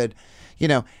they could,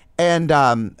 and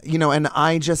I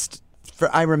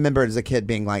remember as a kid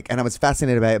being like, and I was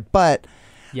fascinated by it, but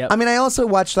I mean, I also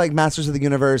watched like Masters of the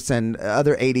Universe and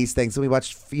other 80s things. And we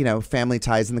watched, Family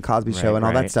Ties and The Cosby Show and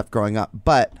all that stuff growing up.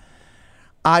 But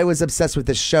I was obsessed with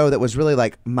this show that was really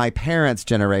like my parents'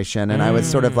 generation. And I was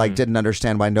sort of like, didn't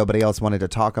understand why nobody else wanted to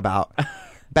talk about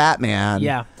Batman.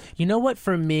 Yeah. You know what,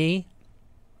 for me,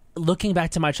 looking back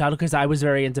to my childhood, because I was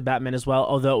very into Batman as well,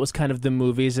 although it was kind of the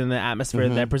movies and the atmosphere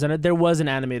that presented, there was an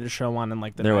animated show on in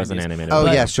like the 90s. There was an animated Oh,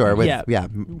 one. yeah, sure. With, Yeah.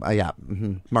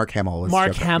 Mark Hamill was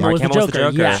Mark Joker. Hamill was the Hamill was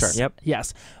Joker. the Joker. Yes. Sure. Yep.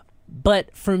 Yes.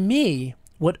 But for me,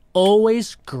 what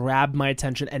always grabbed my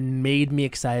attention and made me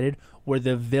excited were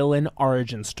the villain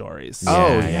origin stories.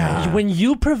 When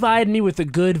you provide me with a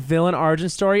good villain origin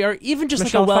story, or even just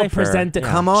Michelle like a well Pfeiffer. presented,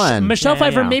 Come on. Michelle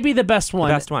Pfeiffer, yeah. maybe the best one.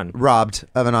 The best one. Robbed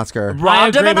of an Oscar.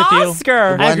 Robbed of agree an with you.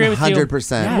 Oscar. I agree with you.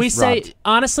 100%. We say, robbed.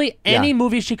 honestly, any Yeah.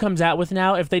 movie she comes out with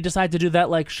now, if they decide to do that,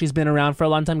 like she's been around for a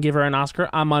long time, give her an Oscar,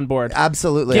 I'm on board.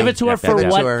 Absolutely. Give it to her for Give it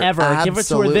to her. whatever. Give it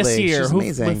to her this Absolutely. year. She's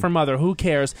amazing. With her mother. Who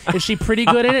cares? Is she pretty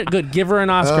good in it? Good. Give her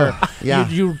an Oscar. yeah.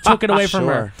 You took it away from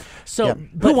her. Sure. So, Yep.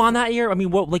 Who won that year? I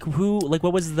mean, what was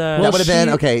the... That would have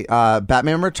been,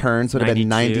 Batman Returns would have been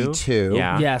 92.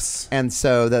 Yeah. yes. And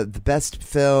so the best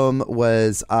film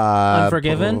was...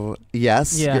 Unforgiven?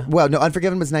 Yes. Yeah. Well, no,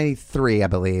 Unforgiven was 93, I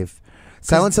believe.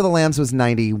 Silence of the Lambs was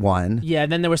 91. Yeah,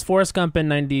 then there was Forrest Gump in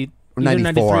 90...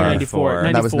 94. 94.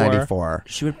 That was 94.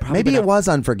 She would probably Maybe been it was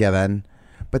Unforgiven.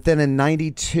 But then in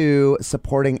 92,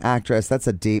 supporting actress, that's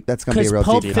going to be a Because real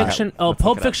Pulp deep Fiction... cut. Oh,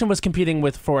 Pulp Fiction was competing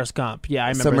with Forrest Gump. Yeah, I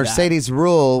remember So Mercedes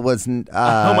Rule was oh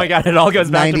my God, it all goes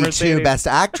back to 92 Mercedes. Best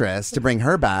Actress to bring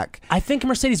her back. I think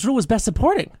Mercedes Rule was Best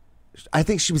Supporting. I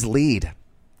think she was lead.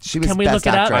 She was Can we best look it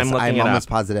up? actress. I'm looking it almost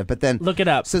up. positive. But then Look it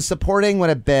up. So supporting would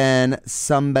have been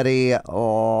somebody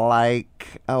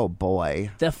like, oh boy.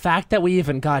 The fact that we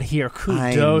even got here, I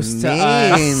kudos mean, to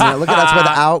us. look at us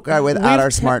without our We've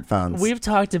smartphones. We've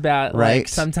talked about Right. like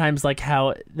sometimes like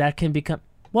how that can become.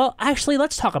 Well, actually,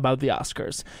 let's talk about the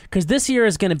Oscars, because this year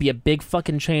is going to be a big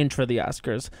fucking change for the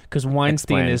Oscars, because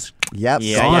Weinstein is Yep.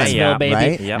 Scarsville, baby.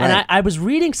 Right? Yep. And I was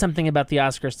reading something about the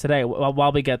Oscars today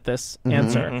while we get this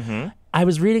answer. I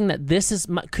was reading that this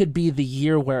could be the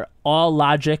year where all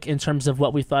logic in terms of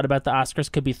what we thought about the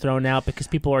Oscars could be thrown out because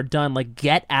people are done. Like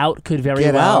Get Out could very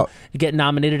well get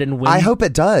nominated and win. I hope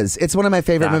it does. It's one of my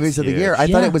favorite movies of the year. I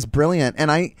thought Yeah. it was brilliant,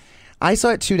 and I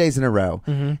saw it 2 days in a row,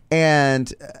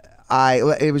 and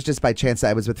it was just by chance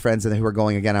that I was with friends and who were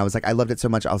going again. I was like, I loved it so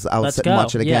much, I'll sit and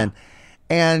watch it again.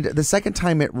 And the second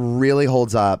time, it really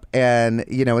holds up, and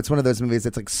it's one of those movies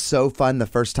that's like so fun the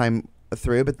first time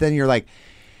through, but then you're like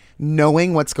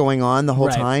knowing what's going on the whole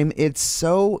time. It's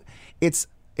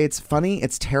funny,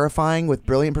 it's terrifying with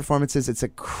brilliant performances. It's a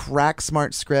crack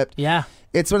smart script. Yeah.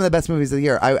 It's one of the best movies of the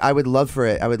year. I would love for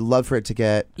it. I would love for it to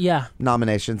get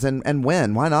nominations and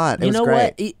win. Why not? It was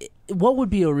great. What would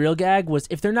be a real gag was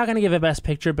if they're not going to give it Best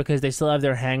Picture because they still have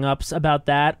their hang-ups about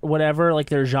that, whatever, like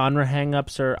their genre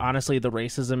hang-ups, or honestly the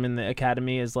racism in the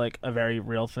Academy is like a very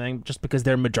real thing just because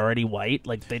they're majority white.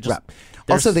 Like they just...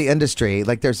 Also the industry,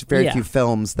 like there's very few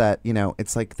films that,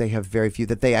 it's like they have very few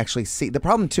that they actually see. The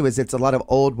problem too is it's a lot of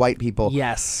old white people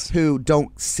who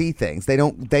don't see things. They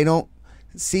don't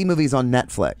see movies on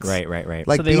Netflix. Right.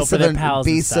 Like so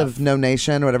Beasts of No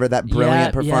Nation, whatever, that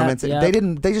brilliant performance.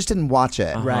 They just didn't watch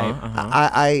it. Right.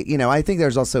 I think there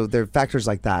are factors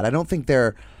like that. I don't think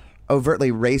they're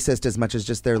overtly racist as much as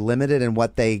just they're limited in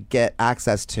what they get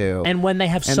access to. And when they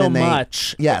have so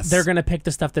much, they're going to pick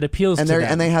the stuff that appeals to them.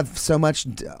 And they have so much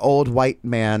old white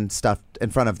man stuff in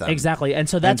front of them. Exactly. And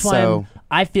so that's why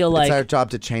I feel like it's our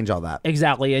job to change all that.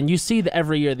 Exactly. And you see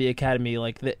every year the Academy,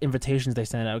 like the invitations they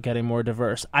send out getting more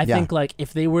diverse. I think like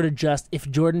if they were to if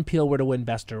Jordan Peele were to win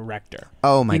Best Director.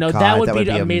 Oh my God. That would be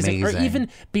amazing. Or even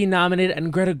be nominated,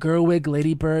 and Greta Gerwig,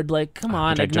 Lady Bird, like come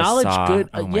on, acknowledge good.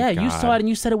 You saw it and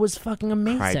you said it was fucking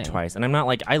amazing. Cried twice. And I'm not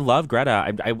like, I love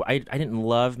Greta. I didn't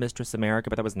love Mistress America,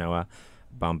 but that was Noah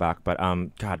Baumbach. But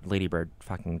God, Lady Bird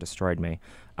fucking destroyed me.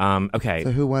 Okay.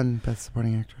 So who won Best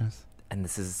Supporting Actress? And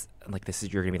this is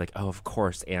you're gonna be like, oh, of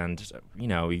course, and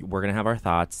we're gonna have our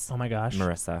thoughts. Oh my gosh,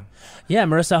 Marissa. Yeah,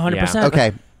 Marissa, 100%.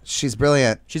 Okay, she's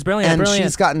brilliant. And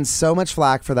she's gotten so much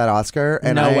flack for that Oscar,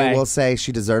 and I will say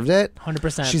she deserved it.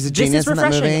 100%. She's a genius in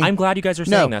that movie. I'm glad you guys are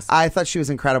saying this. I thought she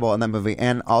was incredible in that movie,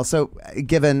 and also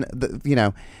given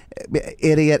the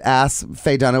idiot ass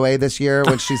Faye Dunaway this year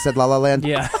when she said La La Land.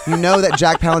 You know that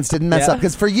Jack Palance didn't mess up,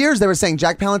 because for years they were saying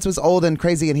Jack Palance was old and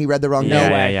crazy and he read the wrong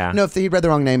name. No, if he'd read the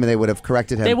wrong name, they would have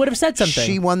corrected him. They would have said something.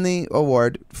 She won the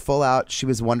award full out. She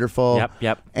was wonderful.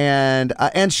 Yep. And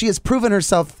she has proven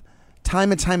herself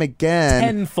time and time again.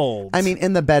 Tenfold. I mean,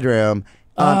 in the bedroom.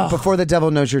 Before the Devil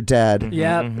Knows You're Dead.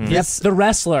 Yes, the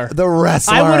wrestler.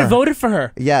 I would have voted for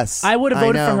her. Yes, I would have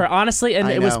voted for her, honestly. And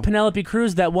it was Penelope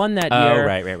Cruz that won that year.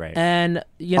 Right. And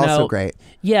also great.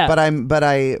 Yeah, but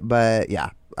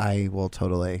I will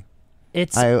totally.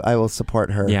 I will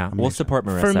support her. Yeah, we'll support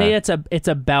Marissa. For me, it's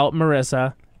about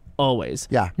Marissa always.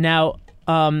 Yeah. Now,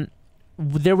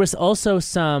 there was also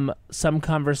some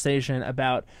conversation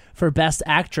about for Best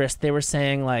Actress. They were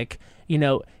saying like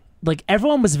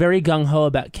everyone was very gung-ho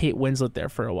about Kate Winslet there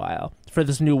for a while for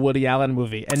this new Woody Allen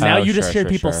movie. And now you just hear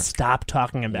people stop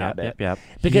talking about it. Yep.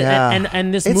 Because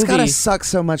and this movie... It's gotta suck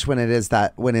so much when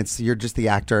you're just the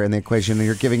actor in the equation and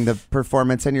you're giving the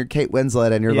performance and you're Kate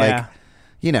Winslet and you're like,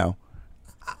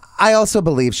 I also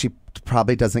believe she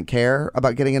probably doesn't care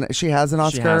about getting she has an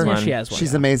Oscar. She has one.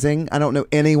 She's amazing. I don't know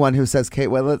anyone who says Kate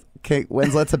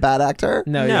Winslet's a bad actor.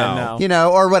 No.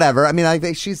 Or whatever. I mean, I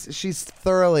think she's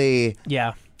thoroughly...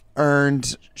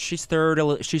 earned. She's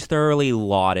thoroughly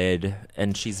lauded,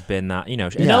 and she's been that.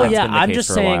 I'm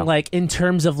just saying, like in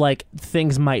terms of like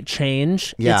things might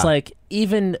change. It's like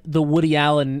even the Woody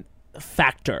Allen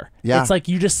factor. It's like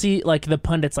you just see like the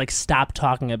pundits like stop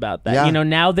talking about that.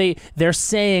 Now they're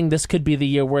saying this could be the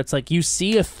year where it's like you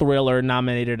see a thriller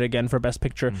nominated again for Best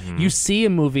Picture. You see a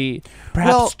movie,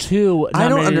 perhaps two. I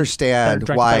don't understand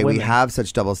why we have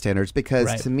such double standards,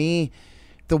 because to me,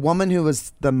 the woman who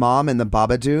was the mom in The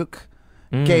Babadook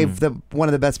gave one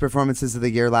of the best performances of the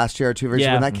year last year or 2 years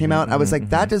ago when that came out. I was like,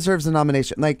 that deserves a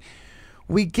nomination. Like,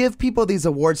 we give people these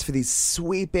awards for these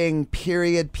sweeping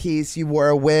period piece. You wore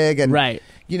a wig and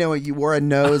you wore a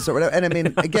nose or whatever. And I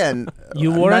mean, again,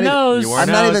 you wore a nose. I'm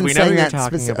not even saying that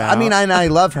specifically. I mean, I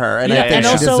love her, and I think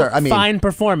she deserves. I mean, fine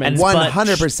performance,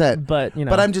 100%. But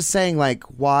but I'm just saying, like,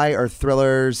 why are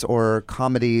thrillers or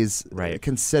comedies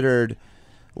considered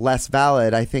less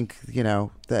valid? I think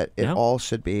that it all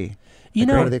should be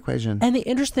part of the equation. And the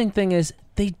interesting thing is,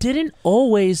 they didn't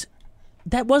always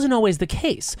that wasn't always the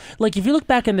case. Like if you look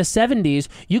back in the 70s,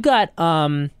 you got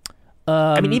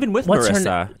I mean, even with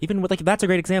Marissa, even with that's a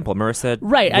great example. Marissa,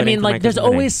 right? I mean, like there's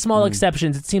always small Mm-hmm.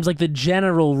 exceptions. It seems like the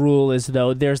general rule is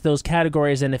though there's those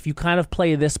categories, and if you kind of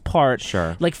play this part,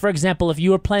 sure. Like for example, if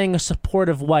you were playing a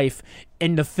supportive wife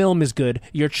and the film is good,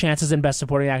 your chances in Best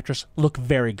Supporting Actress look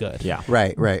very good. Yeah,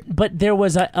 right. But there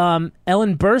was a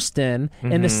Ellen Burstyn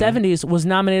in the 70s was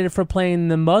nominated for playing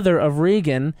the mother of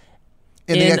Regan.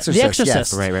 In The Exorcist,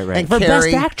 yes. Right. And for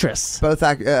Carrie, Best Actress. Both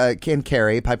and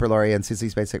Carrie, Piper Laurie, and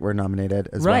Sissy Spacek were nominated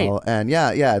as well. And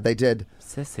yeah, they did.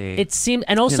 Sissy. It seemed,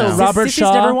 and also Robert Sissy's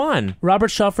Shaw never won. Robert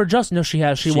Shaw for Just. No, she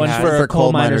has. She won has. for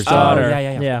Coal Miner's Daughter. Oh,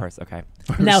 yeah. Of course. Okay.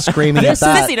 Now screaming at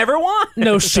that. Sissy never won.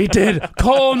 No, she did.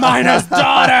 Coal Miner's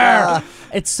Daughter.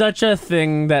 It's such a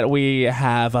thing that we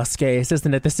have us gays,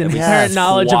 isn't it? This inherent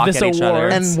knowledge of this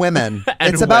award and women.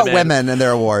 And it's about women. women and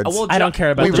their awards. I don't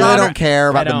care about. We really don't care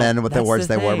about the men with the That's awards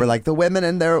the they won. thing. We're like the women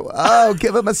and their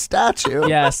give them a statue.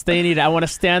 Yes, they need it. I want to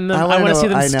stand them. I I want to know, see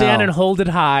them I stand know. and hold it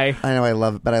high. I know, I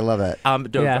love it, but I love it.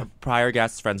 Yeah. Prior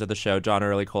guests, friends of the show, John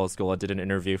Early, Cole School, did an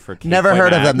interview for Kate Never Boy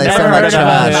heard of Mag. them. They Never sound heard like of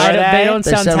them. trash. They don't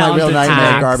They sound sound like real talented.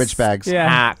 nightmare Hacks. garbage bags. Yeah.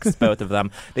 Hacks, both of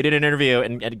them. They did an interview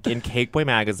in Cake Boy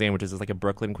Magazine, which is like a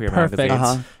Brooklyn queer Perfect.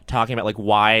 magazine, talking about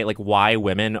why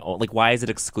women, why is it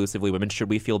exclusively women? Should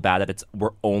we feel bad that we're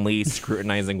only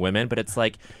scrutinizing women? But it's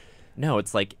like, no,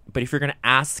 it's like, but if you're going to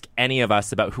ask any of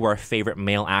us about who our favorite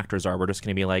male actors are, we're just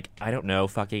going to be like, I don't know,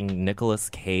 fucking Nicolas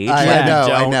Cage. I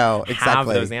don't know, have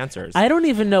exactly. those answers. I don't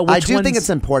even know which I do think ones- it's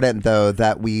important, though,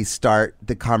 that we start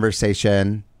the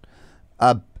conversation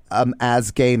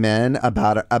as gay men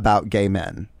about gay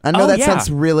men. I know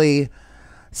sounds really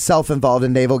self-involved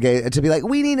and navel gay to be like,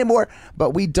 we need it more, but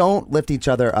we don't lift each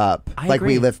other up like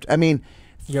we lift. I mean,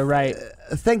 you're right.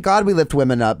 Thank God we lift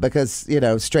women up because,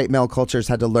 straight male cultures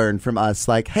had to learn from us,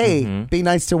 like, hey, be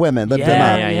nice to women, lift them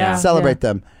up, celebrate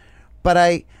them. But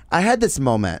I had this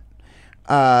moment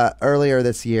earlier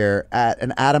this year at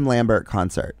an Adam Lambert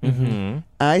concert. Mm-hmm.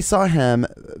 I saw him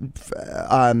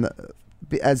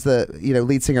as the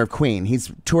lead singer of Queen. He's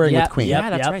touring with Queen. Yeah,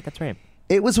 that's right.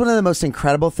 It was one of the most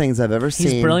incredible things I've ever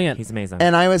seen. He's brilliant. He's amazing.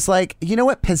 And I was like, you know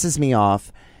what pisses me off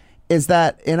is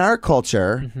that in our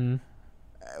culture,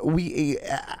 we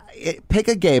pick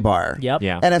a gay bar. Yep.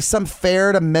 Yeah. And if some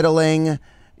fair to middling,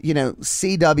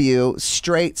 CW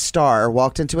straight star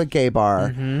walked into a gay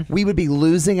bar, we would be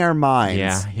losing our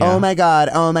minds. Yeah. Oh my God,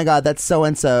 that's so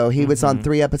and so. He was on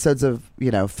 3 episodes of,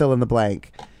 fill in the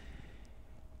blank.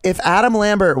 If Adam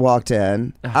Lambert walked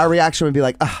in, our reaction would be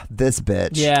like, this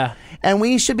bitch. Yeah. And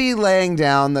we should be laying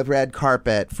down the red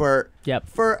carpet for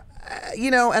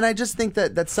and I just think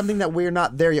that that's something that we're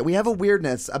not there yet. We have a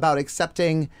weirdness about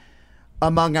accepting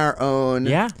among our own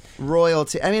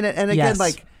royalty. I mean, and again,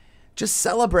 just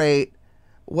celebrate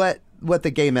what the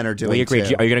gay men are doing. We agree.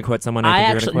 Too. Are you going to quote someone?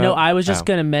 I was just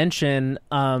going to mention,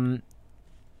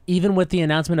 even with the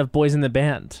announcement of Boys in the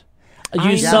Band,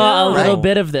 you saw a little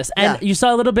bit of this, and you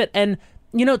saw a little bit, and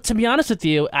to be honest with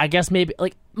you, I guess maybe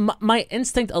like my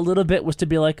instinct a little bit was to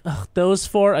be like, those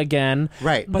 4 again,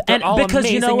 right? But they're all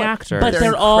amazing actors. But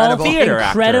they're all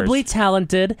incredibly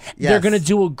talented. Yes. They're gonna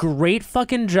do a great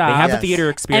fucking job. They have the theater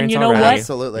experience. And you know already. what?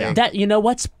 Absolutely. That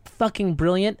what's fucking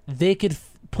brilliant? They could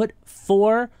put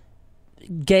 4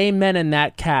 gay men in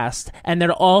that cast, and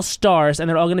they're all stars, and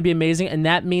they're all going to be amazing, and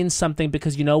that means something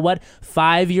because you know what?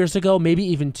 5 years ago, maybe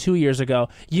even 2 years ago,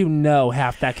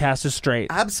 half that cast is straight.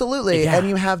 Absolutely. Yeah. And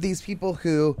you have these people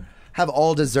who have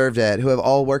all deserved it, who have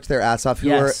all worked their ass off,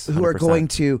 who are 100%. going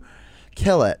to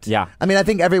kill it. Yeah. I mean, I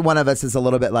think every one of us is a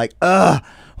little bit like,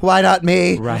 why not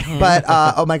me? Right. But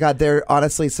oh my God, they're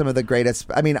honestly some of the greatest.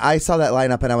 I mean, I saw that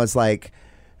lineup and I was like,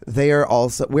 we're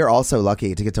also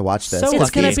lucky to get to watch this. So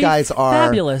It's going to These be guys are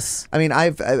fabulous. I mean,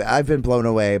 I've been blown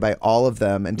away by all of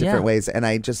them in different ways, and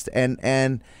I just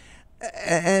and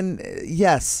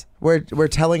yes, we're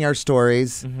telling our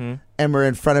stories, and we're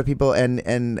in front of people,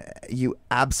 and you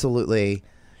absolutely,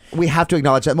 we have to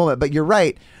acknowledge that moment. But you're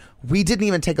right, we didn't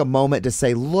even take a moment to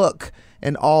say, look,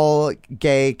 an all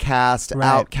gay cast,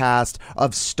 outcast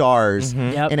of stars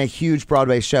in a huge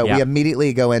Broadway show. Yep. We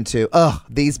immediately go into,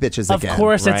 these bitches again. Of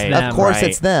course it's them. Of course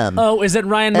it's them. Oh, is it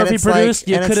Ryan Murphy it's produced?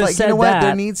 Like, you could have said you know what? that.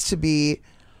 There needs to be,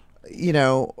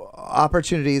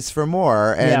 opportunities for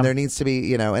more, and there needs to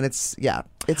be, and it's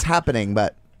happening,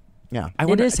 but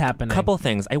It is happening. A couple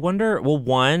things. I wonder. Well,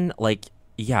 one,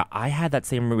 I had that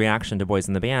same reaction to Boys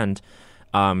in the Band.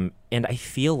 And I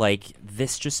feel like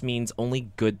this just means only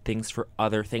good things for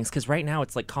other things. Because right now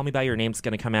it's like Call Me By Your Name's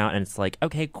going to come out and it's like,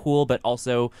 okay, cool. But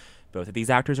also both of these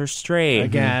actors are straight.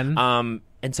 Again.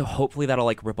 And so hopefully that'll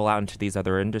like ripple out into these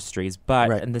other industries.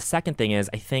 But and the second thing is,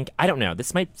 I don't know,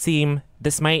 this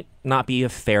might not be a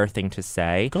fair thing to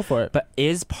say. Go for it. But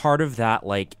is part of that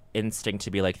like instinct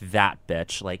to be like that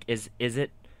bitch? Like is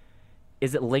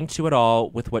it linked to it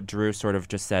all with what Drew sort of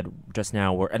just said just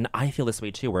now? And I feel this way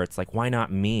too, where it's like, why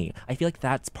not me? I feel like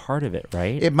that's part of it,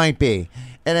 right? It might be.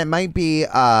 And it might be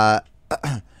I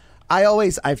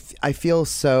feel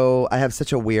so I have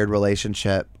such a weird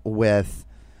relationship with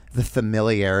the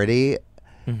familiarity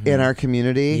in our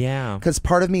community. Yeah. Because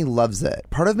part of me loves it.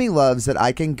 Part of me loves that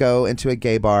I can go into a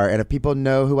gay bar, and if people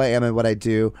know who I am and what I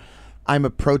do, I'm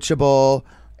approachable.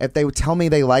 If they tell me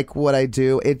they like what I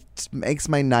do, it makes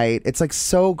my night. It's like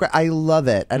so great. I love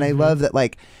it. And I love that,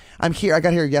 like, I'm here. I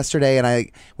got here yesterday and I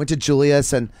went to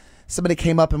Julius and somebody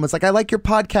came up and was like, I like your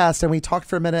podcast. And we talked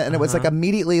for a minute and it was like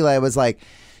immediately I was like,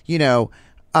 you know,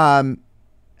 and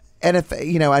if,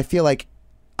 you know, I feel like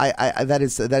that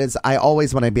is I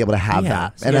always want to be able to have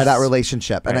that and that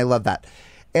relationship. And I love that.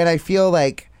 And I feel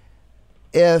like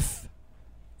if,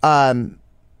 I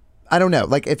don't know,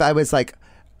 like if I was like,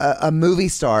 a movie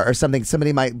star or something,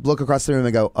 somebody might look across the room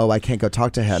and go, oh, I can't go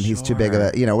talk to him. He's too big of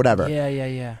a, you know, whatever.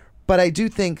 Yeah. But I do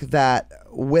think that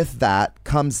with that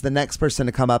comes the next person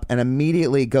to come up and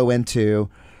immediately go into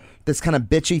this kind of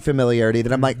bitchy familiarity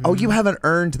that I'm like, oh, you haven't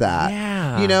earned that.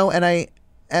 Yeah. You know, and I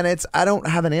don't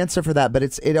have an answer for that,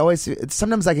 but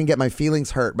sometimes I can get my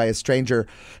feelings hurt by a stranger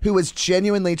who is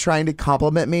genuinely trying to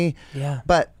compliment me. Yeah.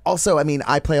 But also, I mean,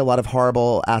 I play a lot of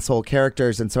horrible asshole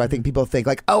characters, and so I think people think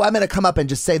like, oh, I'm going to come up and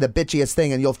just say the bitchiest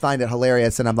thing and you'll find it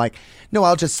hilarious. And I'm like, no,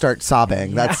 I'll just start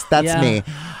sobbing. That's me.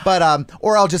 But,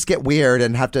 or I'll just get weird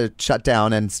and have to shut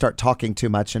down and start talking too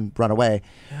much and run away.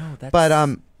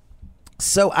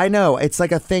 So I know it's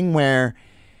like a thing where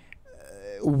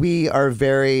we are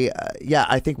very,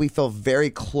 I think we feel very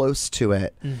close to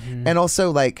it. And also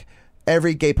like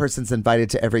every gay person's invited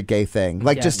to every gay thing,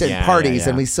 like just in parties.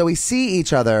 And we see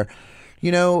each other,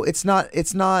 you know, it's not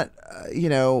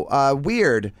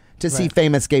weird to see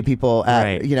famous gay people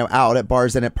at, you know, out at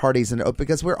bars and at parties and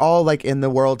because we're all like in the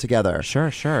world together.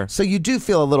 Sure. So you do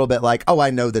feel a little bit like, oh,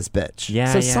 I know this bitch.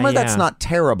 So some of that's not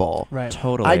terrible. Right.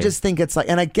 Totally. I just think it's like,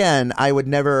 and again, I would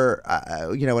never,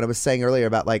 you know, what I was saying earlier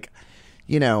about like,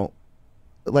 you know,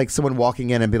 like someone walking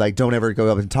in and be like, don't ever go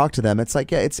up and talk to them. It's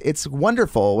like, it's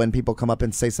wonderful when people come up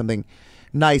and say something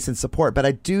nice and support. But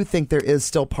I do think there is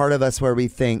still part of us where we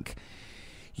think,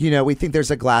 you know, we think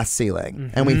there's a glass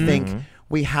ceiling and we think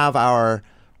we have our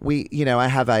gay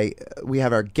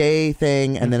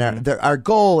thing. And then our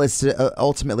goal is to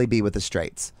ultimately be with the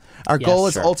straights. Our goal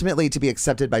is ultimately to be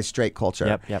accepted by straight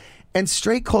culture. Yep. And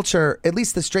straight culture, at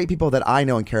least the straight people that I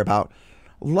know and care about,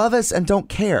 love us and don't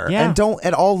care and don't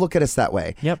at all look at us that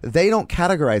way. They don't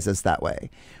categorize us that way.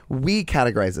 We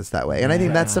categorize us that way. And I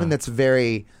think that's something that's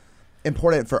very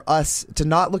important for us to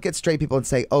not look at straight people and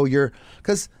say, oh, you're,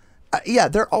 because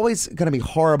they're always going to be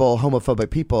horrible homophobic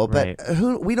people, but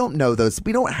we don't know those.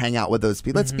 We don't hang out with those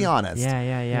people. Let's be honest.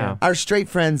 Yeah. Our straight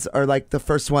friends are like the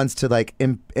first ones to like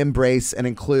embrace and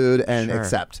include and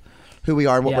accept who we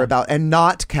are and what we're about and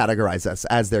not categorize us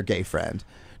as their gay friend.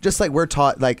 Just like we're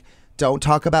taught, like, don't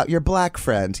talk about your black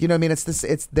friend. You know what I mean?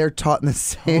 They're taught in the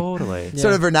same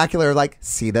sort of vernacular, like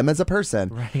see them as a person.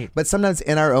 Right. But sometimes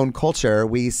in our own culture,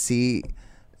 we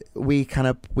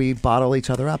bottle each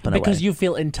other up in a way. Because you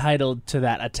feel entitled to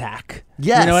that attack.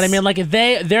 Yes. You know what I mean? Like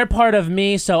they're part of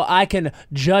me, so I can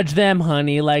judge them,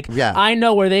 honey. Like I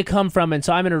know where they come from, and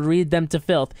so I'm gonna read them to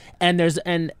filth. And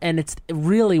and it's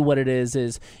really what it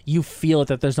is you feel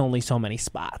that there's only so many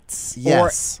spots.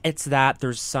 Yes. Or it's that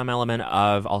there's some element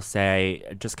of, I'll say,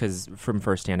 just because from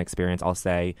firsthand experience, I'll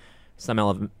say some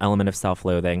element of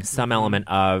self-loathing, some element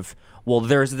of, well,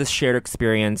 there's this shared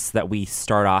experience that we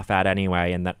start off at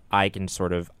anyway, and that I can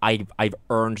sort of, I've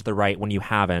earned the right when you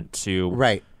haven't to.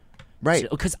 Right.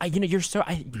 Because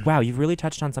wow, you've really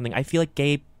touched on something. I feel like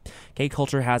gay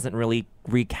culture hasn't really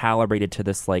recalibrated to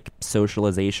this like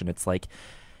socialization. It's like,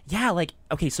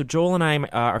 okay, so Joel and I,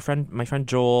 my friend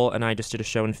Joel and I just did a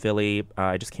show in Philly.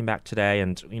 I just came back today,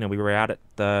 and you know we were out at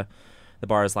the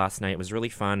bars last night. It was really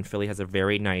fun. Philly has a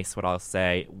very nice, what I'll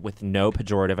say, with no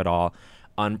pejorative at all,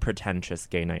 unpretentious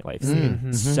gay nightlife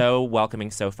scene. So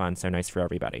welcoming, so fun, so nice for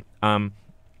everybody.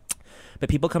 But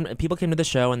people came to the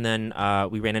show, and then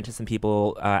we ran into some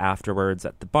people afterwards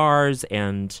at the bars,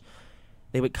 and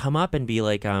they would come up and be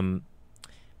like,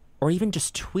 or even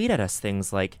just tweet at us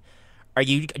things like,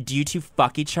 do you two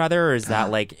fuck each other, or is that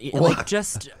like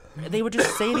just they would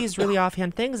just say these really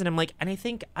offhand things, and I'm like, and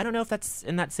I don't know if that's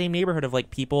in that same neighborhood of like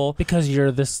people because you're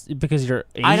Asian,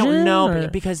 I don't know or?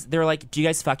 because they're like, do you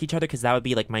guys fuck each other? Because that would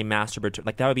be like my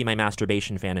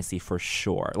masturbation fantasy for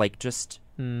sure. Like just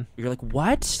you're like,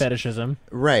 what? Fetishism,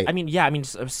 right? I mean, yeah, I mean,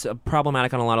 it's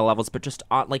problematic on a lot of levels, but just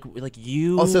like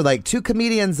you also like two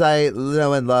comedians I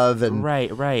know and love, and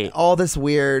right, all this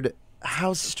weird.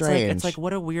 How strange! It's like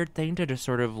what a weird thing to just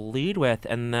sort of lead with,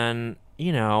 and then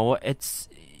it's.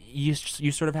 You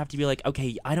sort of have to be like,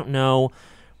 okay, I don't know.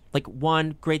 Like,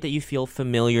 one, great that you feel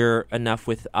familiar enough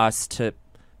with us to,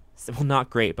 well, not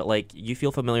great, but like you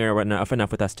feel familiar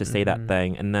enough with us to say that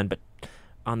thing, and then, but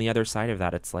on the other side of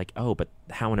that, it's like, oh, but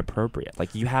how inappropriate.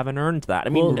 Like, you haven't earned that. I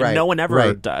mean, no one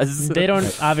ever does. They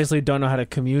obviously don't know how to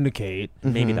communicate.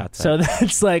 Maybe that's so. it.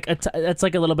 That's like that's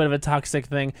like a little bit of a toxic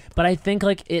thing. But I think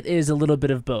like it is a little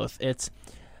bit of both. It's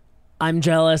I'm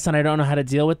jealous and I don't know how to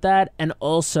deal with that, and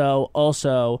also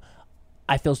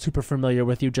I feel super familiar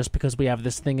with you just because we have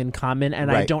this thing in common, and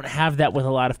I don't have that with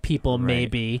a lot of people,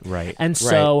 maybe. Right. And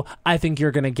so I think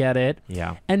you're going to get it.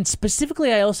 Yeah. And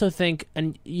specifically, I also think,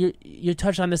 and you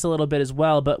touched on this a little bit as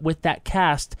well, but with that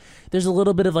cast, there's a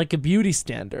little bit of like a beauty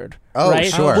standard, right?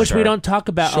 Sure. Which we don't talk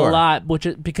about a lot, which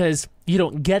is because you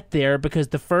don't get there because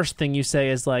the first thing you say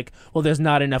is like, well, there's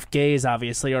not enough gays,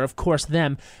 obviously, or of course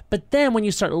them. But then when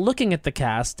you start looking at the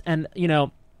cast, and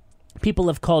people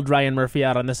have called Ryan Murphy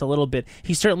out on this a little bit.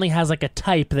 He certainly has like a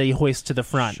type that he hoists to the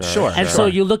front. Sure. And so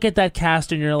you look at that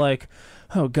cast and you're like,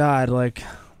 oh God, like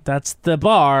that's the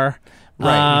bar.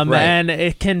 And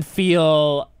it can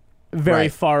feel very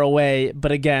far away.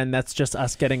 But again, that's just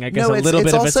us getting, I guess, a little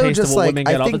bit of a taste of what women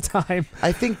get all the time.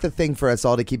 I think the thing for us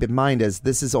all to keep in mind is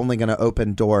this is only going to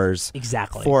open doors.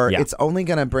 Exactly. It's only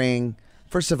going to bring,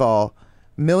 first of all,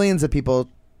 millions of people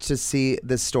to see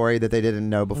this story that they didn't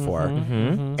know before.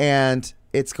 And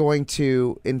it's going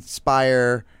to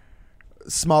inspire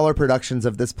smaller productions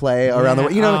of this play around the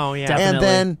world. And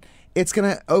then it's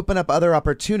going to open up other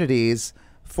opportunities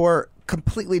for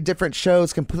completely different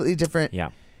shows, completely different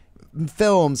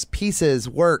films, pieces,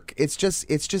 work. It's just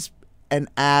an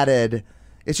added.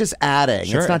 It's just adding.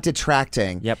 It's not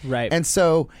detracting. Yep. Right. And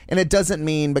so, and it doesn't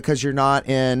mean because you're not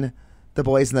in The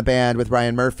Boys in the Band with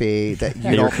Ryan Murphy that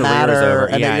you don't matter.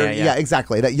 And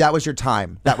exactly. That was your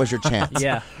time. That was your chance.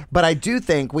 But I do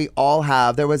think we all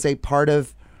have. There was a part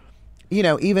of,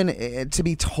 even to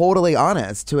be totally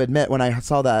honest, to admit when I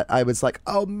saw that, I was like,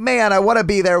 oh man, I want to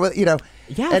be there with,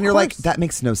 and you're like, that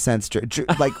makes no sense.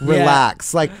 Like,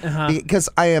 relax. Like, because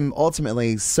I am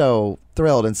ultimately so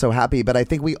thrilled and so happy, but I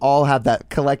think we all have that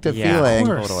collective feeling.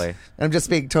 Totally. And I'm just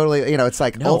being totally, it's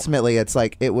like, ultimately, it's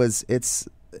like,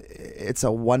 it's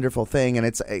a wonderful thing, and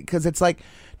it's because it's like,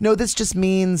 no, this just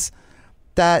means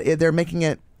that they're making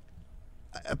it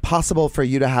possible for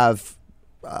you to have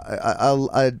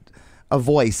a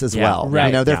voice as well.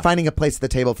 Right. They're finding a place at the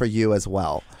table for you as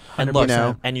well. And look,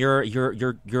 and you're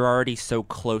already so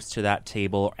close to that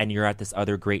table, and you're at this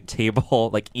other great table,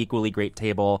 like equally great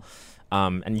table.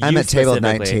 And I'm at table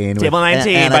 19. Table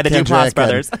 19 Anna by the Duplass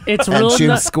brothers. It's and rule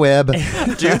June Squibb.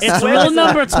 It's rule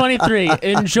number 23.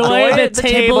 Enjoy the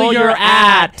table you're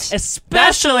at,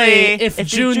 especially if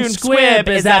June Squibb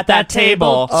is at that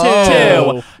table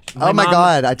too. Oh my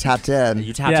God, I tapped in.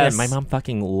 You tapped in. My mom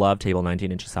fucking loved Table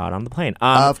 19, and she saw it on the plane.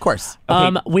 Of course.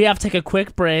 Okay. We have to take a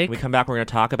quick break. We come back, we're going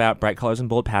to talk about Bright Colors and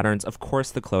Bold Patterns. Of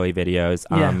course, the Chloe videos.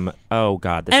 Yeah. Oh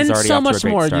God, this and is already so off to a much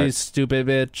great more, start. you stupid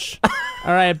bitch.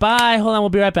 All right, bye. Hold on, we'll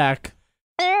be right back.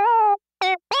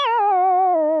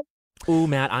 Ooh,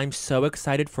 Matt, I'm so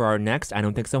excited for our next I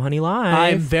Don't Think So Honey Live.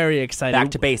 I'm very excited.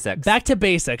 Back to basics. Back to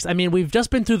basics. I mean, we've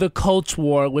just been through the Culture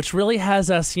War, which really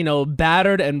has us,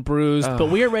 battered and bruised,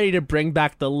 but we are ready to bring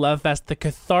back the love fest, the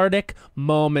cathartic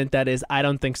moment that is I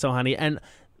Don't Think So Honey. And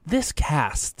this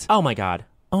cast. Oh, my God.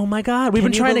 Oh, my God. We've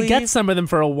been trying to get some of them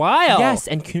for a while. Yes,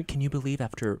 and can you believe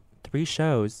after 3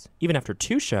 shows, even after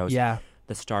 2 shows, yeah,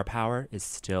 the star power is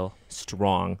still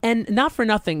strong. And not for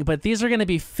nothing, but these are going to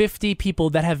be 50 people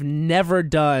that have never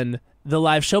done the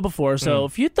live show before. So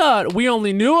if you thought we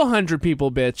only knew 100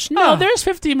 people, bitch, no, there's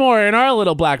 50 more in our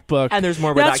little black book. And there's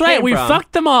more where That's that right. came We from.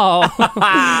 fucked them all.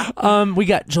 We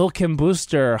got Joel Kim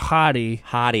Booster,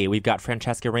 hottie. We've got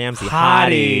Francesca Ramsey,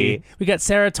 hottie. We got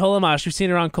Sarah Tolomash. We've seen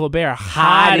her on Colbert,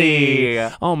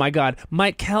 hottie. Oh my God,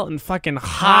 Mike Kelton, fucking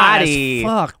hottie.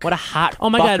 Fuck, what a hot. Oh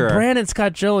my fucker. God, Brandon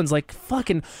Scott Jones, like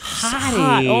fucking hottie.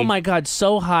 Hot. Oh my God,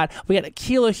 so hot. We got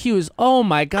Akilah Hughes. Oh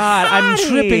my God, I'm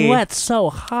dripping wet. So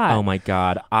hot. Oh my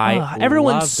God,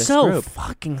 everyone's love this so group.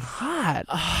 fucking hot.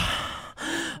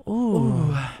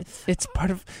 Ooh. It's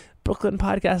part of Brooklyn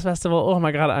Podcast Festival. Oh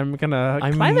my God, I'm gonna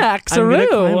climax.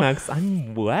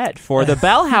 I'm wet for the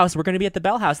Bell House. We're gonna be at the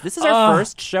Bell House. This is our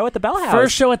first show at the Bell House.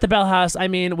 First show at the Bell House. I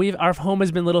mean, our home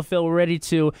has been Little Phil. We're ready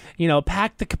to,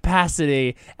 pack the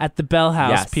capacity at the Bell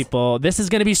House, Yes. people. This is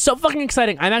gonna be so fucking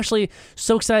exciting. I'm actually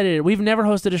so excited. We've never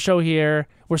hosted a show here.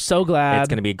 We're so glad. It's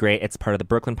going to be great. It's part of the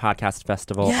Brooklyn Podcast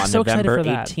Festival on so excited November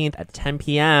for that. 18th at 10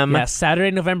 p.m. Yes, Saturday,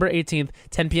 November 18th,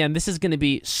 10 p.m. This is going to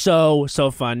be so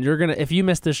fun. If you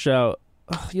miss this show,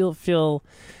 you'll feel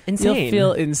insane. You'll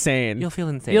feel insane. You'll feel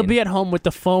insane. You'll be at home with the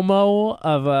FOMO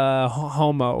of a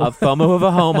homo. Of FOMO of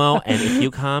a homo. And if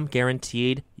you come,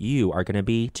 guaranteed, you are going to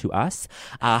be, to us,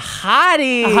 a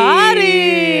hottie.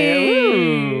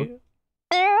 Ooh.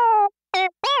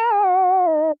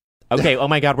 Okay, oh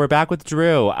my God, we're back with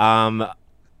Drew.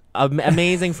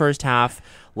 Amazing first half.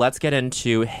 Let's get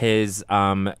into his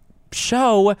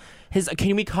show.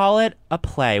 Can we call it a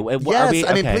play? Yes,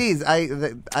 I mean, please.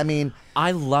 I mean,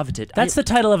 I loved it. That's the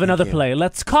title of another play.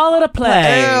 Let's call it a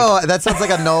play. Ew, that sounds like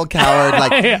a Noel Coward.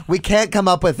 Like we can't come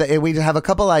up with it. We have a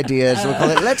couple ideas. We'll call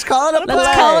it, let's call it a play.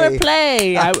 Let's call it a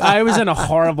play. I was in a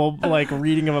horrible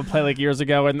reading of a play years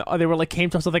ago, and they were came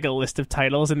to us with a list of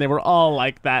titles, and they were all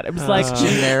like that. It was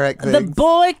generic. The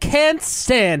boy can't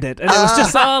stand it, and it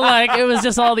was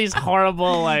just all these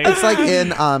horrible It's like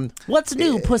in What's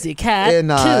New, Pussycat?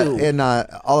 in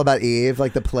All About Eve,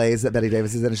 like the plays that Betty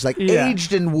Davis is in. She's like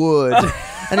Aged in Wood.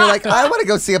 And you're like, I want to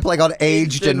go see a play called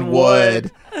Aged in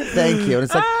Wood. Thank you. And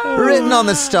it's like Written on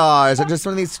the Stars, or just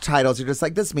one of these titles. You're just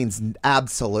like, this means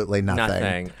absolutely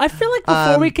nothing. I feel like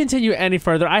before we continue any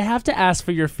further, I have to ask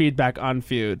for your feedback on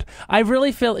Feud. I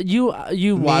really feel you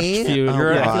watched Feud. Oh,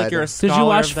 I feel like you're a scholar. Did you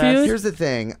watch of this. Feud? Here's the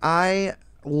thing. I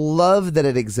love that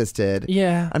it existed.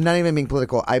 Yeah. I'm not even being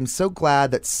political. I'm so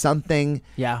glad that something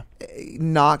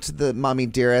knocked the Mommy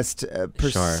Dearest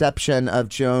perception of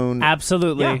Joan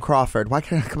Absolutely. Crawford. Why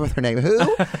can't I come up with her name?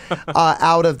 Who?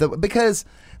 Out of the... Because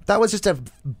that was just a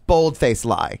bold-faced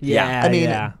lie. Yeah. I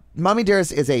mean... Mommy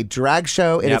Dearest is a drag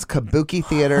show. It is kabuki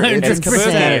theater. It's 100%.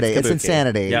 insanity. It's It's kabuki.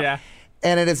 insanity. Yep. Yeah.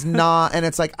 And it is not. And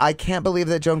it's like, I can't believe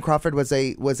that Joan Crawford was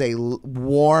a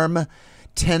warm,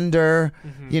 tender,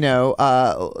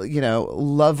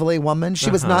 lovely woman. She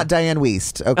was not Diane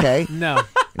Wiest. Okay. No.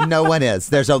 No one is.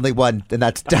 There's only one, and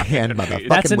that's Diane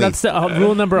motherfucking Wiest. That's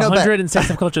rule number No, but- 106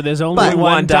 of culture. There's only but-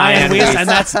 one Diane Wiest. Wiest, and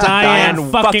that's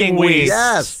Diane fucking Wiest.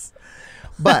 Yes.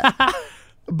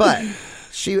 But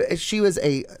she was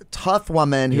a tough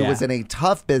woman who was in a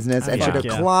tough business and she had to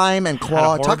climb and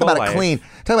claw. Talk about horrible it clean.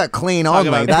 Talk about clean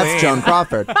only. That's Joan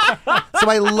Crawford. So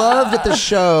I loved that the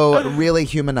show really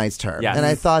humanized her. Yes. And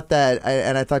I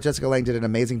thought Jessica Lange did an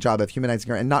amazing job of humanizing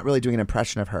her and not really doing an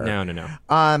impression of her.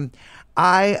 No.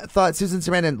 I thought Susan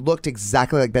Sarandon looked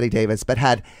exactly like Betty Davis, but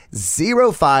had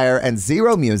zero fire and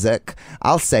zero music.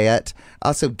 I'll say it.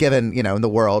 Also, given, in the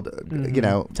world,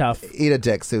 Tough. Eat a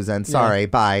dick, Susan. Sorry,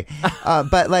 bye.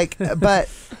 But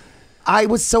I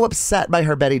was so upset by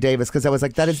her Betty Davis because I was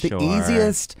like, that is the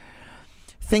easiest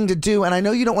thing to do. And I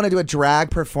know you don't want to do a drag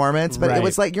performance, but it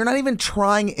was like, you're not even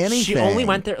trying anything. She only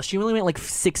went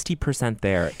 60%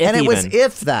 there. And it was even.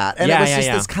 that. And it was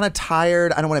just this kind of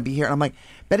tired, I don't want to be here. And I'm like,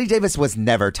 Betty Davis was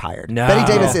never tired. No. Betty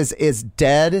Davis is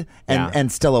dead and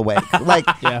still awake. Like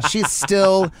she's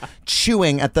still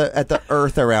chewing at the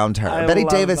earth around her. Betty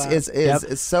Davis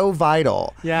is so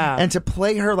vital. Yeah. And to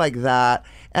play her like that,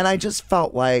 and I just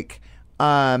felt like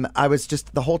I was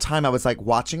just the whole time I was like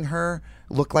watching her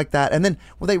look like that. And then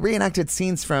they reenacted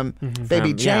scenes from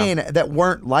Baby Jane that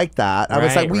weren't like that. I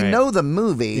was like, we know the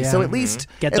movie, so at least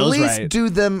do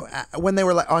them when they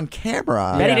were on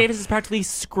camera. Betty Davis is practically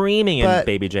screaming in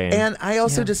Baby Jane. And I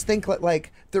also just think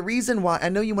like the reason why I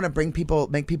know you want to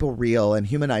make people real and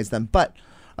humanize them, but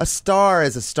a star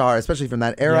is a star, especially from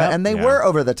that era, and they were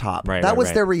over the top. That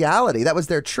was their reality. That was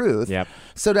their truth. Yep.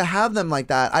 So to have them like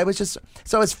that, I was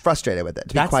frustrated with it,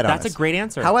 to be quite honest. That's a great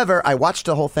answer. However, I watched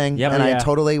the whole thing, and I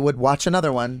totally would watch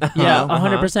another one.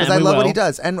 100%. Because I love what he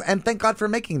does, and thank God for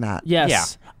making that. Yes. Yeah.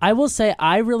 I will say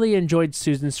I really enjoyed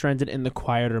Susan Sarandon in the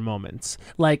quieter moments,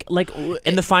 like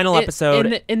in the final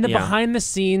episode, in the behind the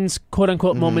scenes quote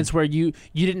unquote moments where you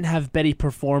didn't have Betty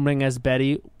performing as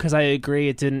Betty, because I agree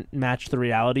it didn't match the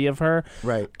reality of her.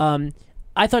 Right.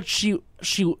 I thought she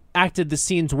acted the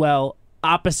scenes well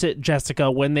opposite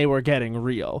Jessica when they were getting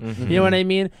real. You know what I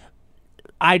mean?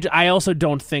 I also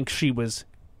don't think she was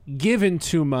given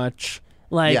too much.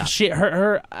 Like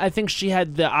I think she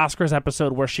had the Oscars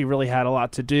episode where she really had a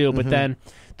lot to do, but then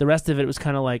the rest of it was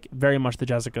kind of like very much the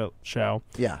Jessica show.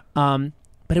 Yeah.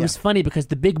 But But it was funny because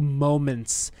the big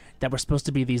moments that were supposed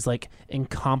to be these like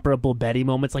incomparable Betty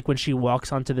moments, like when she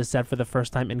walks onto the set for the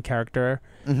first time in character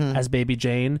as Baby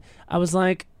Jane, I was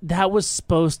like, that was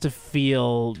supposed to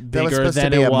feel bigger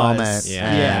than it was. Moment.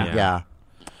 Yeah.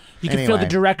 You can feel the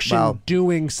direction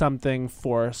doing something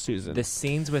for Susan. The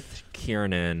scenes with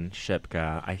Kiernan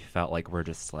Shipka, I felt like were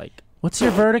just like. What's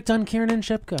your verdict on Kiernan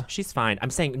Shipka? She's fine.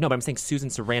 I'm saying Susan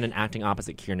Sarandon acting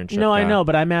opposite Kiernan Shipka. No, I know,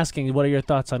 but I'm asking, what are your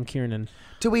thoughts on Kiernan?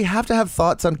 Do we have to have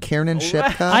thoughts on Kiernan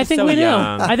Shipka? I think we do.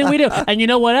 I think we do. And you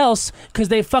know what else? Because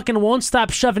they fucking won't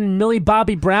stop shoving Millie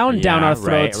Bobby Brown down our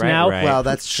throats now. Right. Well,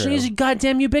 that's true. She's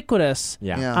goddamn ubiquitous.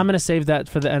 Yeah. I'm gonna save that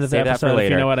for the end of the episode,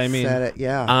 if you know what I mean. Said it,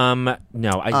 yeah.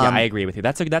 I agree with you.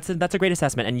 That's a great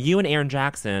assessment. And you and Aaron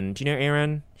Jackson, do you know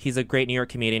Aaron? He's a great New York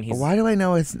comedian. Why do I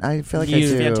know his? I feel like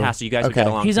he's I do. fantastic. You guys would get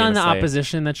along. He's on the famously.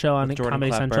 Opposition, that show on Comedy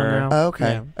Klepper. Central now. Oh,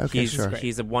 okay. Yeah. Okay, sure.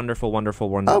 He's a wonderful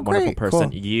person.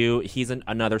 Cool. He's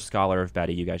another scholar of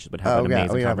Betty. You guys would have an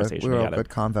amazing conversation we were together. a good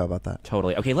convo about that.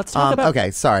 Totally. Okay, let's talk about. Okay,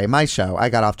 sorry, my show. I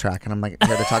got off track, and I'm like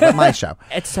here to talk about my show.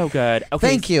 It's so good. Okay.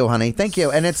 Thank you, honey. Thank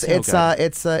you. And it's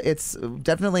So it's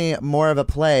definitely more of a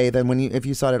play than if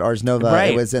you saw it at Ars Nova.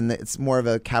 Right. It was it's more of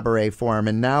a cabaret form,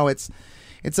 and now it's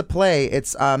a play.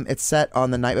 It's set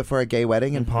on the night before a gay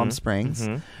wedding in Palm Springs.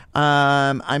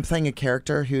 I'm playing a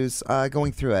character who's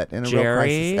going through it in a real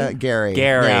crisis. Gary.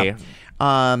 Gary.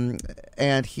 Yeah.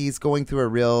 And he's going through a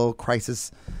real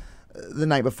crisis. The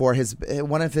night before,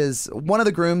 one of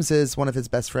the grooms is one of his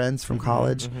best friends from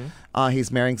college.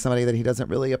 He's marrying somebody that he doesn't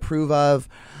really approve of,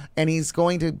 and he's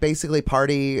going to basically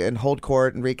party and hold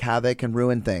court and wreak havoc and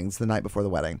ruin things the night before the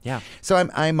wedding. Yeah. So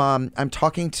I'm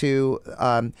talking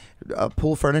to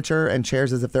pool furniture and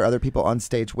chairs as if there are other people on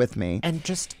stage with me. And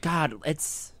just God,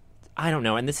 I don't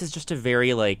know, and this is just a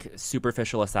very like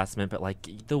superficial assessment, but like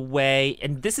the way,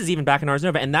 and this is even back in Ars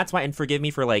Nova, and that's why, and forgive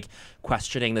me for like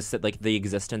questioning this, like the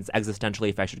existence existentially,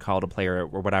 if I should call it a play or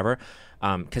whatever,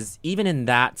 because even in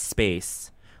that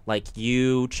space, like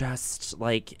you just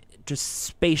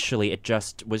spatially, it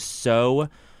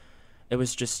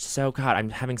was just so God, I'm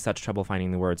having such trouble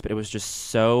finding the words, but it was just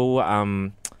so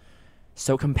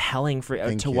compelling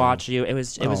to watch you. It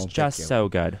was just so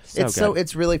good.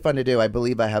 It's really fun to do. I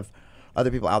believe I have other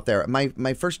people out there.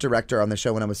 My first director on the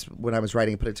show when I was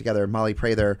writing and put it together, Molly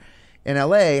Prather in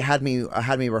LA, had me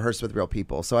rehearse with real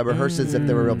people. So I rehearsed as if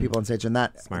there were real people on stage, and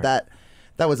that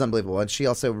was unbelievable. And she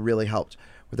also really helped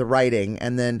with the writing.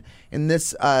 And then in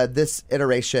this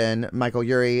iteration, Michael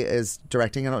Urie is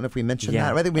directing. I don't know if we mentioned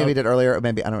that. I think maybe we did earlier, or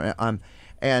maybe I don't know.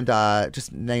 And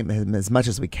just name him as much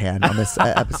as we can on this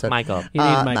episode. Michael. You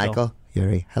need Michael.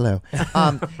 Yuri, hello.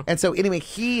 And so anyway,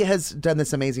 he has done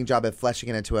this amazing job of fleshing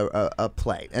it into a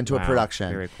play, into a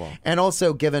production. Very cool. And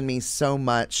also given me so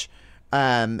much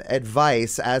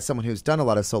advice as someone who's done a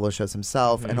lot of solo shows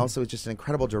himself, and also is just an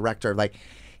incredible director. Like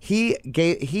he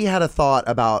had a thought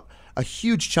about a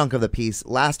huge chunk of the piece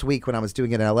last week when I was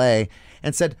doing it in LA,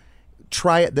 and said,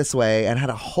 try it this way, and had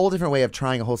a whole different way of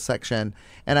trying a whole section,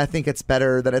 and I think it's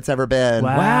better than it's ever been.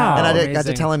 Wow. And I got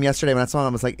to tell him yesterday when I saw him, I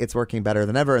was like, it's working better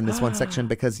than ever in this one section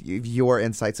because of your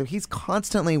insight. So he's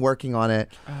constantly working on it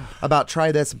about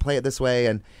try this and play it this way,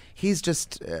 and he's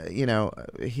just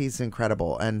he's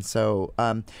incredible. And so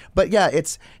but yeah,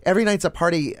 it's every night's a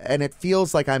party, and it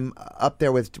feels like I'm up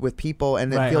there with people,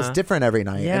 and it feels different every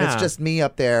night. And it's just me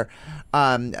up there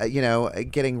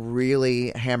getting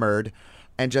really hammered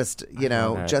and just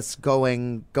just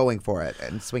going for it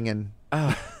and swinging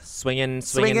swinging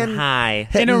high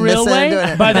in a real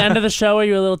way. By the end of the show, are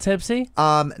you a little tipsy?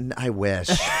 I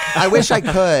wish I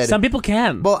could. Some people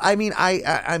can. Well, I mean,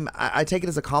 I take it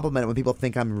as a compliment when people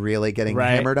think I'm really getting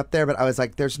hammered up there, but I was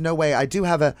like, there's no way. I do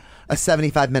have a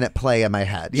 75-minute play in my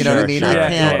head. You know what I mean? I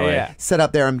can't sit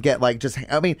up there and get like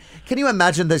can you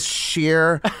imagine the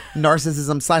sheer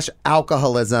narcissism /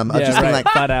 alcoholism of just being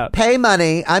like, pay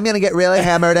money, I'm going to get really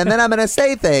hammered, and then I'm going to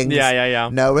say things. Yeah.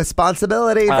 No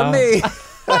responsibility from me.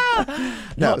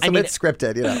 It's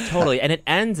scripted, Totally, and it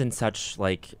ends in such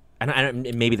like, and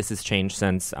maybe this has changed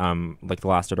since like the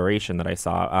last iteration that I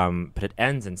saw, but it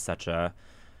ends in such a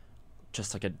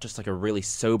just like a really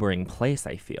sobering place.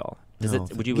 I feel.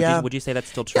 Would you say that's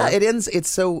still true? Yeah, it ends.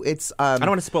 It's I don't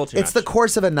want to spoil too much. It's the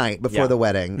course of a night before the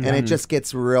wedding, and it just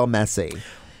gets real messy.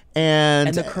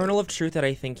 And the kernel of truth that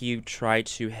I think you try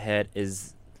to hit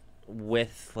is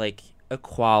with like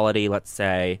equality, let's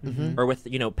say, or with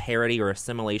parity or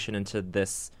assimilation into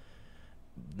this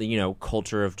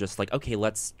culture of just like, okay,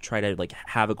 let's try to like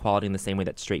have equality in the same way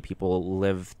that straight people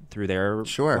live through their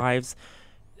lives.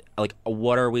 Like,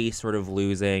 what are we sort of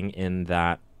losing in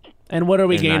that And what are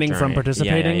we in that gaining from journey.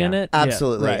 participating in it?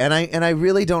 Absolutely. Yeah, right. And I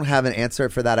really don't have an answer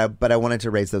for that, but I wanted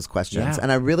to raise those questions. Yeah.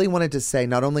 And I really wanted to say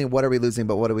not only what are we losing,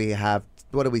 but what do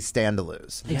we stand to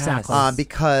lose? Exactly.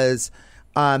 Because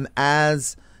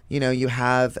as you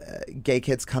have gay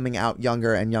kids coming out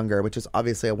younger and younger, which is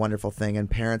obviously a wonderful thing, and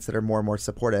parents that are more and more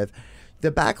supportive.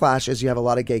 The backlash is you have a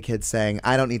lot of gay kids saying,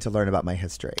 I don't need to learn about my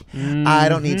history. I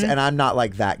don't need to, and I'm not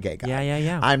like that gay guy.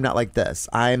 Yeah. I'm not like this.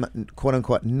 I'm quote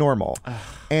unquote normal.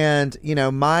 And,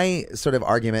 my sort of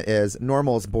argument is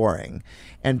normal is boring,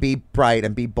 and be bright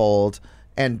and be bold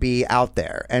and be out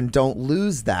there and don't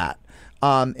lose that.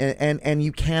 And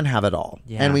you can have it all,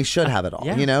 and we should have it all.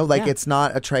 It's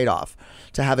not a trade-off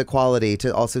to have equality.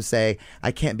 To also say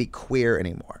I can't be queer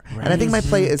anymore. Right. And I think my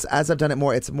play is, as I've done it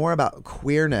more, it's more about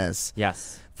queerness.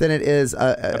 Yes. Than it is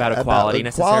about equality.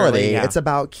 Necessarily. It's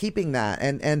about keeping that,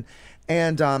 and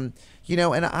I'm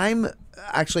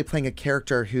actually playing a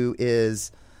character who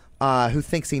is. Who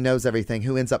thinks he knows everything?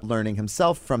 Who ends up learning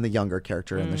himself from the younger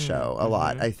character in the show a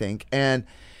lot, I think, and.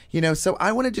 So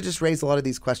I wanted to just raise a lot of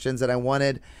these questions, and I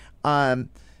wanted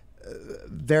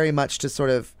very much to sort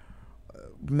of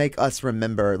make us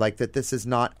remember, that this is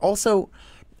not. Also,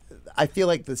 I feel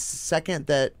like the second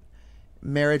that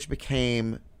marriage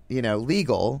became,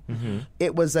 legal,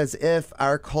 it was as if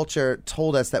our culture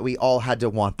told us that we all had to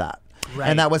want that. Right.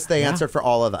 And that was the answer for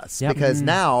all of us, because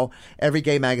now every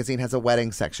gay magazine has a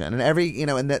wedding section, and every,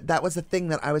 and that was the thing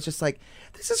that I was just like,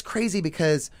 this is crazy,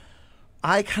 because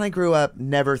I kind of grew up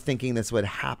never thinking this would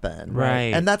happen.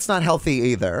 Right. And that's not healthy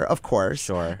either, of course.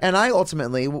 Sure. And I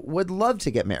ultimately would love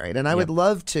to get married, and I would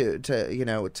love to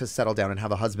settle down and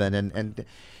have a husband, and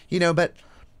but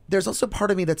there's also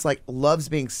part of me that's like loves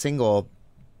being single,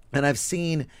 and I've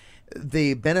seen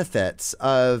the benefits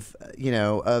of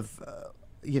on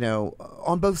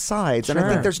both sides. Sure. And I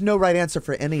think there's no right answer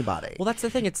for anybody. Well, that's the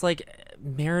thing. It's like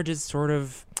marriage is sort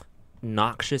of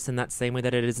noxious in that same way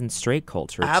that it is in straight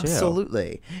culture.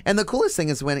 Absolutely. And the coolest thing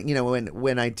is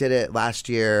when I did it last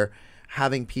year,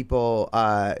 having people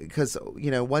because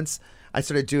once I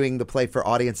started doing the play for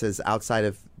audiences outside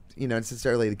of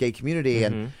necessarily the gay community,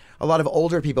 and a lot of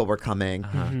older people were coming,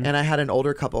 and I had an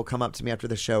older couple come up to me after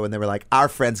the show, and they were like, our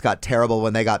friends got terrible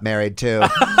when they got married too.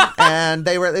 And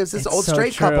it was this old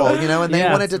straight couple, and they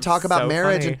wanted to talk about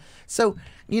marriage. Funny. And so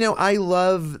I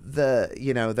love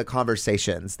the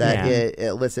conversations that it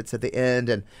elicits at the end,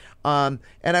 and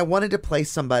I wanted to play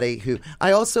somebody who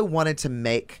I also wanted to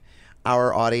make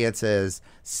our audiences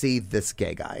see this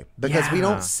gay guy, because we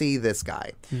don't see this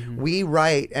guy. We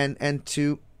write and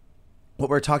to what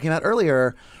we were talking about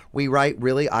earlier, we write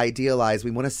really idealized.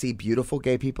 We want to see beautiful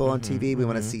gay people on TV. We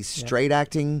want to see straight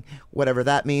acting, whatever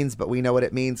that means, but we know what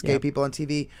it means. Gay people on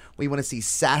TV. We want to see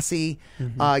sassy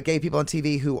gay people on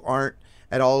TV who aren't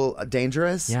at all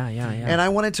dangerous. Yeah. And I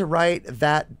wanted to write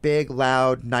that big,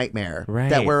 loud nightmare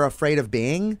that we're afraid of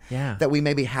being, that we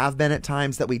maybe have been at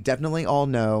times, that we definitely all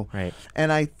know. Right.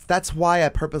 And that's why I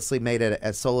purposely made it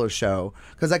a solo show,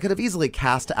 because I could have easily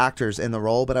cast actors in the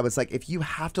role, but I was like, if you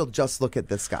have to just look at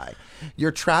this guy,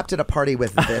 you're trapped at a party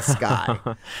with this guy,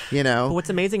 But what's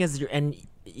amazing is, and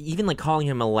even like calling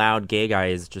him a loud gay guy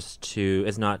is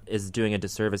doing a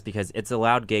disservice, because it's a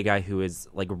loud gay guy who is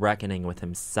like reckoning with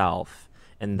himself.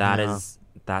 And that's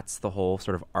the whole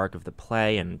sort of arc of the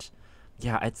play, and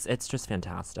it's just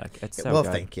fantastic. It's so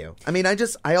good. Thank you. I mean, I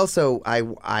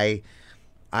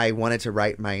wanted to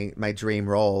write my dream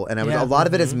role, and a lot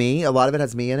of it is me. A lot of it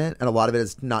has me in it, and a lot of it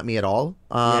is not me at all.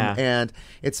 And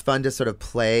it's fun to sort of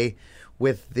play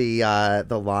with the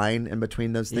line in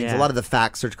between those things. A lot of the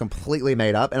facts are completely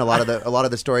made up, and a lot of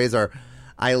the stories are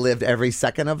I lived every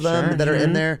second of them that are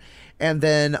in there. And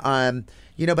then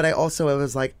but I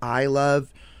was like, I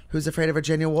love Who's Afraid of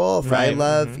Virginia Woolf. Right. I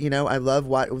love I love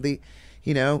what the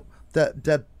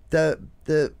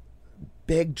the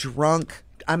big drunk,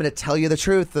 I'm going to tell you the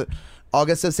truth,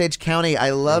 August Osage County. I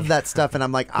love that stuff, and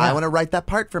I'm like, I want to write that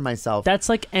part for myself. That's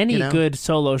like any good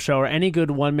solo show or any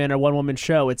good one-man or one-woman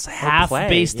show. It's half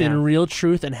based in real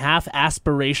truth and half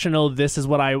aspirational. This is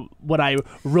what I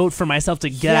wrote for myself to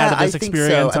get out of this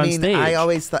experience on stage. I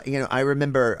always thought, I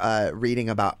remember reading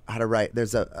about how to write.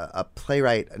 There's a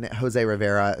playwright, Jose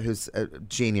Rivera, who's a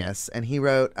genius, and he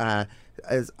wrote... I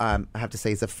have to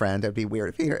say he's a friend. It'd be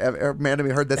weird if Amanda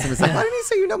heard this and was like, why didn't he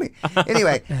say you know me?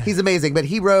 Anyway, he's amazing. But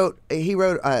he wrote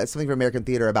something for American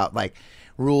Theater about like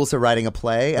rules of writing a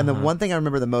play. And the one thing I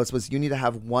remember the most was you need to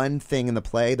have one thing in the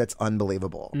play that's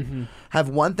unbelievable. Have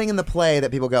one thing in the play that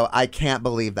people go, I can't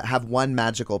believe that. Have one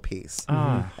magical piece.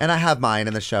 And I have mine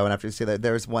in the show. And after you see that,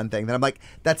 there's one thing that I'm like,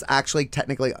 that's actually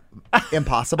technically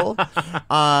impossible. But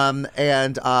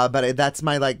that's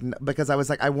my because I was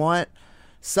like, I want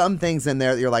some things in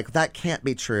there that you're like, that can't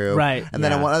be true. Right. And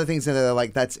then I want other things in there that are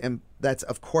like, that's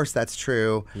of course that's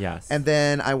true. Yes. And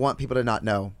then I want people to not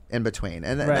know in between.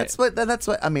 And Right. that's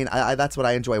what I mean, I that's what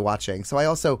I enjoy watching. So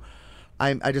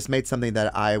I just made something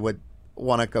that I would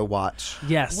want to go watch.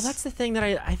 Yes. Well, that's the thing that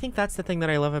I think that's the thing that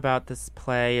I love about this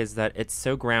play is that it's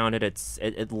so grounded.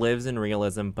 It lives in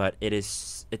realism, but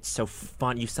it's so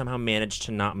fun. You somehow managed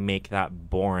to not make that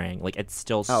boring. Like it's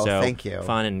still so thank you.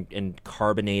 fun and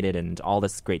carbonated and all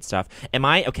this great stuff. Am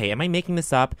I making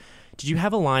this up? Did you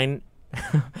have a line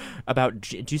about?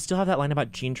 Do you still have that line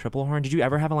about Jeanne Tripplehorn? Did you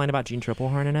ever have a line about Jeanne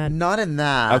Tripplehorn in it? Not in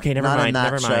that. Okay, never Not mind. In that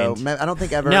Never show. mind. I don't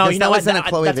think ever. No, I guess you know that what? was in a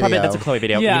Chloe that's video. Probably, that's a Chloe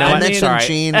video. Yeah, you know I what? I mean- mentioned Sorry.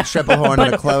 Jeanne Tripplehorn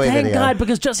in a Chloe thank video. God,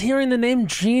 because just hearing the name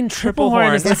Jeanne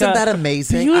Tripplehorn is like Isn't a that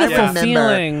amazing? beautiful I remember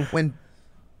feeling.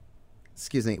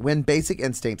 when Basic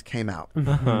Instinct came out,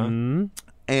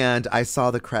 and I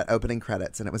saw the opening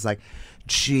credits, and it was like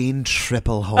Jeanne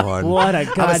Tripplehorn. What a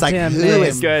I was like, goddamn who name.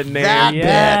 is Good name. that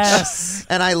Yes. bitch?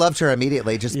 And I loved her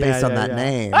immediately just based on that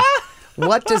name.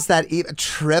 What does that even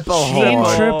Tripplehorn? Jeanne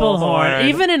Tripplehorn. Tripplehorn.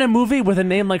 Even in a movie with a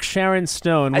name like Sharon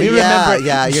Stone, we yeah, remember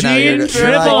yeah, you know, Jeanne you're like,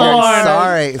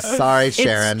 Tripplehorn. sorry,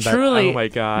 Sharon. It's but truly. Oh my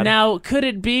God. Now, could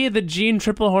it be the Jeanne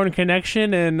Tripplehorn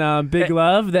connection in Big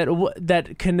Love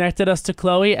that connected us to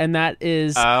Chloe? And that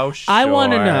is, Oh, I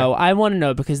want to sure. know. I want to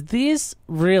know because these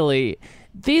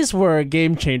were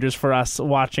game changers for us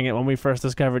watching it when we first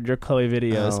discovered your Chloe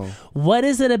videos. Oh. What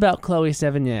is it about Chloe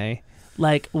Sevigny?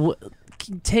 Like,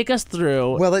 take us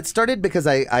through. Well, it started because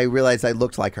I realized I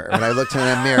looked like her. When I looked in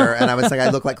a mirror and I was like, I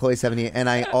look like Chloe Sevigny. And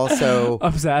I also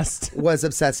Obsessed. was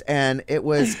obsessed. And it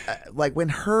was like when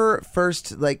her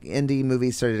first like indie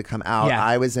movies started to come out, Yeah.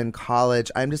 I was in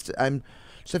college. I'm just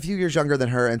a few years younger than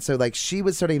her. And so like she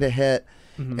was starting to hit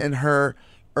in her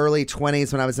early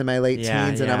 20s when I was in my late Yeah,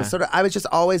 teens. And yeah. I was just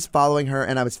always following her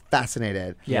and I was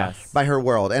fascinated Yes. by her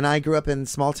world. And I grew up in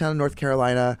small town North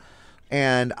Carolina.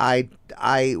 And I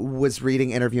was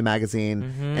reading Interview Magazine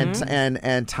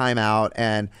and Time Out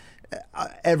and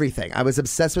everything. I was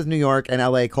obsessed with New York and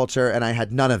LA culture, and I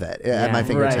had none of it at my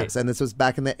fingertips. right. And this was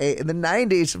back in the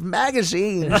 90s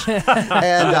magazine.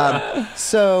 And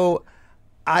so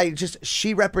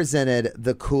she represented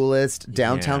the coolest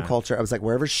downtown Yeah. culture. I was like,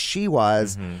 wherever she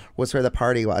was where the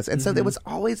party was. And so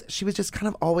she was just kind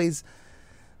of always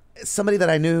somebody that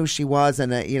I knew who she was.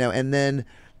 And, and then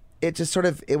it just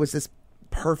it was this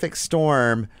perfect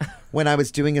storm when I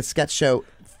was doing a sketch show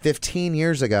 15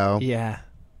 years ago. Yeah.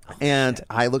 And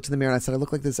I looked in the mirror and I said, I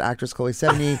look like this actress, Chloe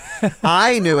Sevigny.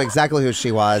 I knew exactly who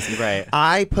she was. Right.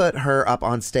 I put her up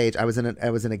on stage. I was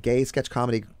in a gay sketch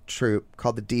comedy troupe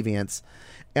called The Deviants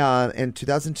in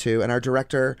 2002. And our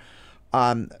director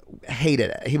hated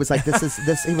it. He was like,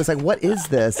 he was like, what is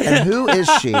this? And who is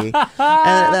she? And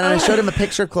then I showed him a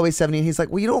picture of Chloe Sevigny and he's like,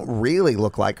 well, you don't really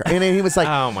look like her. And he was like,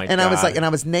 Oh my and I was God. like, and I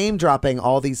was name dropping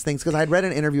all these things because I'd read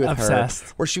an interview with Obsessed.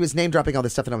 her where she was name dropping all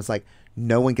this stuff. And I was like,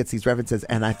 no one gets these references.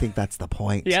 And I think that's the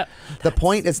point. Yep. The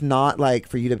point is not like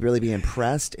for you to really be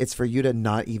impressed. It's for you to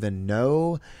not even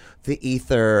know the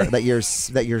ether that you're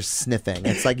sniffing.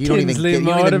 It's like you don't even Kingsley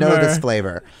know this Mortimer.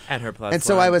 flavor. And her plus And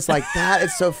so one. I was like, that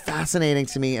is so fascinating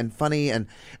to me and funny. And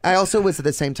I also was at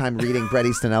the same time reading Bret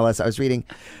Easton Ellis. I was reading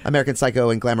American Psycho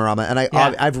and Glamorama, and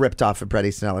I've ripped off of Bret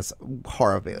Easton Ellis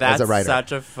horribly That's as a writer.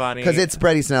 such a funny Because it's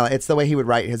Bret Easton Ellis. It's the way he would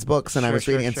write his books, and I Sure, was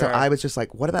reading. And sure. so I was just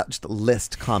like, what about just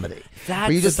list comedy? That's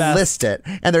where you the just best. list it,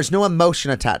 and there's no emotion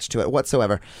attached to it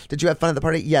whatsoever. Did you have fun at the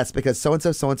party? Yes, because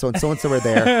so-and-so, so-and-so, and so-and-so were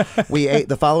there. We ate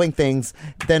the following things.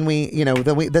 Then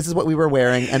this is what we were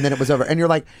wearing, and then it was over. And you're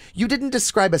like, you didn't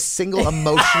describe a single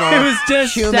emotional It was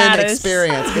just human status.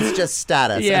 experience. It's just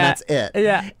status, Yeah. and that's it.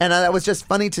 Yeah. And that was just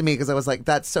funny to me because I was like,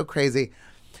 that's so crazy.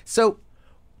 So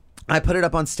I put it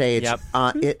up on stage. Yep.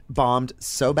 It bombed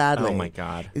so badly. Oh my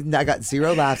God. I got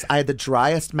 0 laughs. I had the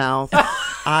driest mouth.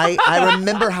 I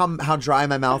remember how dry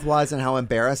my mouth was and how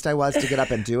embarrassed I was to get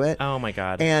up and do it. Oh my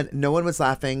God. And no one was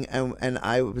laughing, and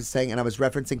I was saying, and I was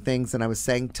referencing things, and I was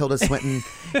saying Tilda Swinton,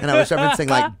 and I was referencing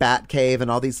like Bat Cave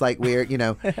and all these like weird,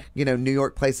 New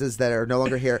York places that are no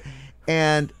longer here,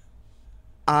 and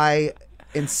I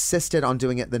insisted on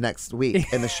doing it the next week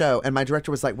in the show, and my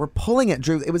director was like, we're pulling it,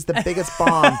 Drew. It was the biggest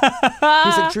bomb.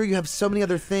 He's like, Drew, you have so many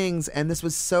other things, and this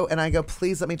was so, and I go,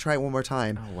 please let me try it one more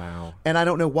time. Oh, wow. And I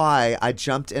don't know why I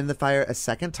jumped in the fire a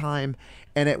second time,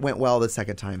 and it went well the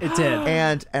second time. It did.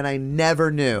 And I never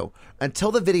knew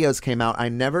until the videos came out. I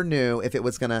never knew if it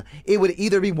was gonna. It would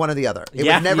either be one or the other. It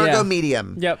Yeah. would never Yeah. go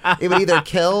medium. Yep. It would either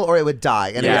kill or it would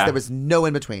die, and Yeah. there was no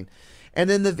in between. And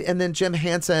then Jim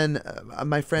Hansen,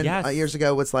 my friend Yes. years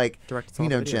ago, was like, Directed all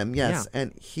the videos. Jim, yes, Yeah.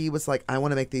 and he was like, I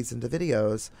want to make these into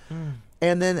videos.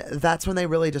 And then that's when they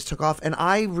really just took off. And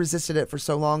I resisted it for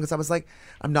so long because I was like,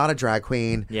 I'm not a drag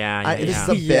queen. This is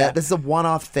a bit. This is a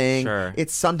one-off thing. Sure. It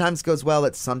sometimes goes well.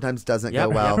 It sometimes doesn't go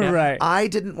well. Right. I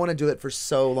didn't want to do it for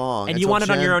so long. And you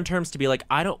wanted on your own terms to be like,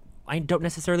 I don't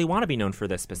necessarily want to be known for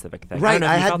this specific thing. Right.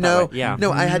 I had no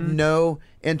I had no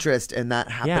interest in that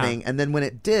happening. And then when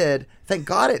it did, thank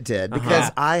God it did,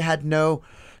 because I had no.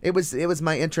 It was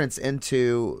my entrance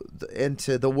into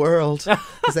the world,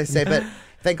 as I say. But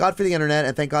thank God for the internet,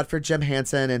 and thank God for Jim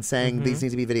Hansen and saying these need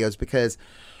to be videos, because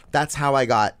that's how I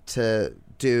got to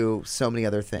do so many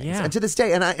other things. Yeah. And to this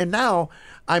day, and now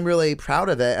I'm really proud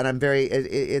of it, and I'm very.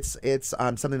 It's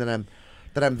something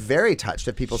that I'm very touched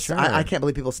if people. Sure. I can't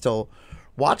believe people still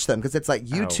watch them, because it's like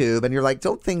YouTube, and you're like,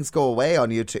 don't things go away on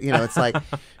YouTube? You know, it's like,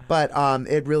 but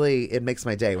it makes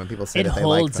my day when people say that they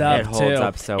like them. It holds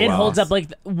up so well. It holds up.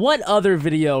 Like, what other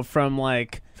video from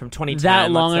 2010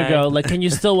 that long let's say? ago, like, can you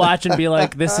still watch and be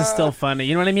like, this is still funny?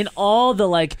 You know what I mean? All the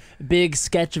like big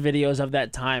sketch videos of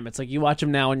that time, it's like you watch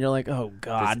them now and you're like, oh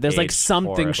God, there's like aged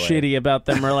something horribly. shitty about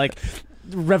them, or like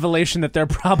revelation that they're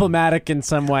problematic in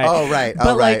some way. Oh right,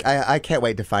 But, right. like, I can't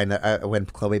wait to find that when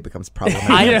Chloe becomes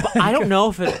problematic. I don't know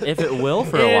if it will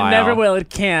for a it while. never will.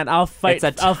 It can't. I'll fight.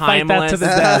 It's a I'll fight that to the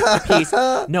timeless death.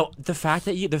 piece. No, the fact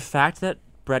that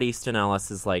Bret Easton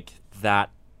Ellis is like that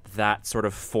sort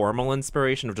of formal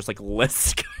inspiration of just like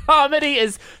list comedy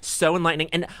is so enlightening.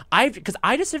 And I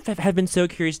just have been so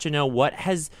curious to know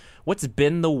what's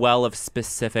been the well of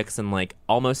specifics and like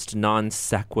almost non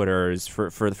sequiturs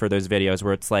for those videos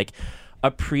where it's like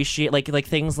appreciate like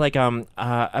things like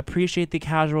appreciate the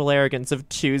casual arrogance of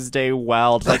Tuesday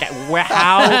Weld. Like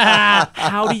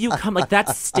how do you come, like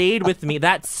that stayed with me,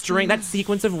 that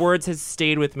sequence of words has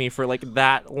stayed with me for like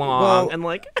that long. Well, and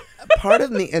like part of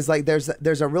me is like there's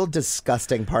a real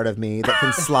disgusting part of me that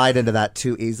can slide into that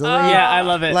too easily. Yeah, I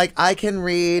love it. Like I can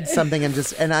read something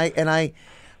and I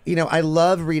you know, I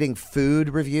love reading food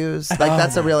reviews. Like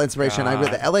that's a real inspiration. I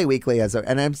read the LA Weekly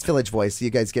and I'm Village Voice. So you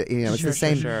guys get, you know, it's the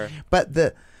same. Sure. But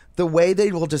the way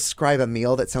they will describe a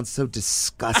meal that sounds so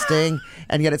disgusting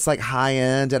and yet it's like high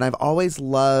end. And I've always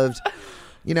loved,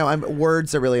 you know,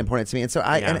 words are really important to me. And so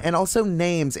and also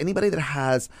names. Anybody that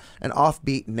has an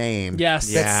offbeat name that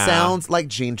sounds like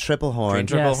Jean Triplehorn.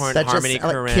 That Harmony just,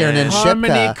 Korine. like Kiernan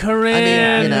Shipka. Korine.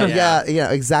 I mean, you know,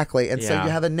 yeah, exactly. And so you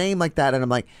have a name like that, and I'm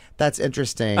like, that's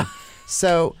interesting.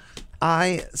 So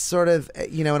I sort of,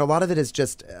 you know, and a lot of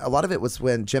it was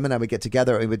when Jim and I would get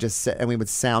together and we would just sit and we would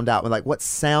sound out. We're like, what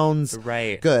sounds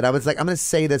good? I was like, I'm going to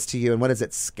say this to you, and what is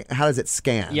it? How does it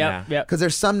scan? Yep. Because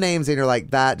there's some names and you're like,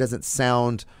 that doesn't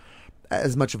sound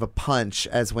as much of a punch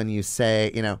as when you say,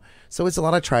 you know. So it's a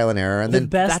lot of trial and error. And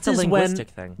that's a linguistic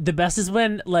thing. The best is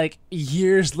when, like,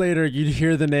 years later, you'd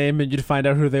hear the name and you'd find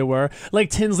out who they were. Like,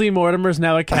 Tinsley Mortimer's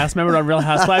now a cast member on Real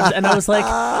Housewives, and I was like,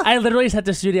 I literally sat at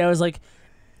the studio, I was like,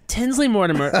 Tinsley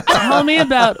Mortimer, tell me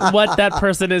about what that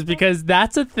person is, because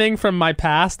that's a thing from my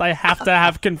past I have to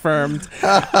have confirmed.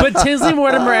 But Tinsley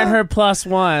Mortimer and her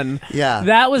 +1,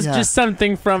 that was just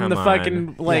something from the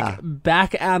fucking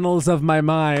back annals of my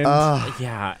mind.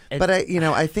 But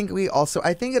I think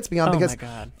it's beyond, because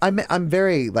I'm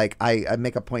very like I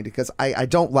make a point, because I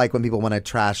don't like when people want to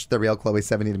trash the real Chloe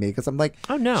Sevigny to me, because I'm like,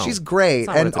 oh no, she's great,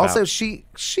 and also she's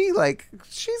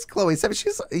Chloe Sevigny,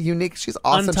 she's unique, she's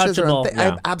awesome, untouchable. She has her own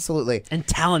thing. Absolutely, and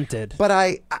talented.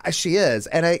 But she is,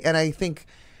 and I think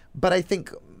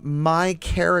my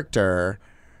character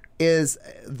is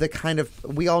the kind of,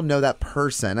 we all know that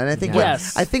person, and I think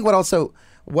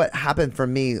what happened for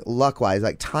me, luck-wise,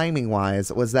 like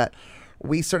timing-wise, was that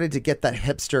we started to get that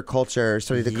hipster culture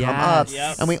started to come up,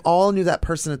 and we all knew that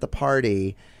person at the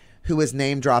party who was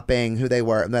name dropping who they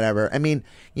were and whatever. I mean,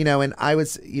 you know, and I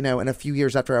was, you know, and a few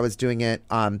years after I was doing it,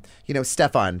 you know,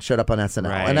 Stefan showed up on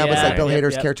SNL, and that was like Bill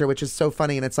Hader's character, which is so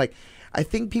funny. And it's like, I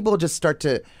think people just start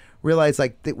to realize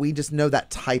like that we just know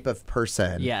that type of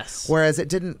person. Yes. Whereas it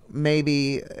didn't,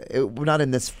 not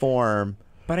in this form.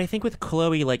 But I think with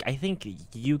Chloe, like, I think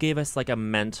you gave us like a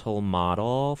mental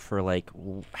model for like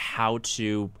how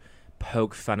to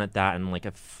poke fun at that in like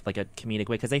a comedic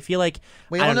way, because I feel like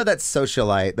we all know that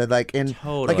socialite that like in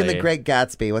The Great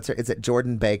Gatsby, is it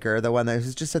Jordan Baker, the one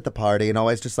who's just at the party and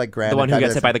always just like grand, the one who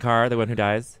gets hit by the car, the one who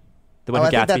dies, the one who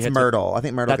I think Gatsby that's Myrtle. I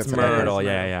think Myrtle. That's Myrtle.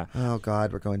 Yeah. Oh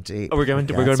God, we're going deep. We're going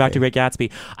back to Great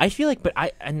Gatsby. I feel like, but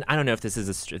I don't know if this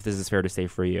is fair to say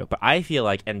for you, but I feel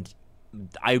like, and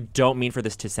I don't mean for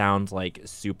this to sound like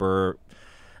super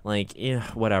like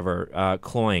whatever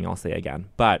cloying, I'll say again,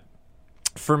 but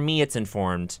for me, it's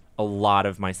informed a lot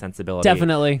of my sensibility.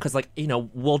 Definitely. Because, like, you know,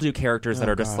 we'll do characters that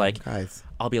are just like, guys.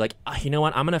 I'll be like, you know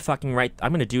what? I'm going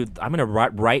to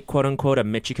write, quote unquote, a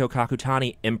Michiko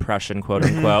Kakutani impression, quote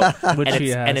unquote.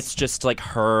 And it's just like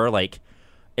her, like,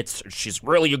 she's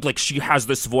really like, she has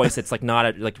this voice. It's like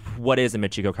not like, what is a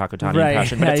Michiko Kakutani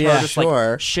impression? But it's her just like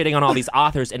shitting on all these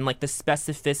authors, and like the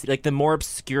specificity, like the more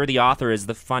obscure the author is,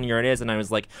 the funnier it is. And I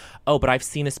was like, oh, but I've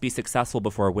seen this be successful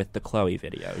before with the Chloe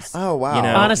videos. Oh wow! You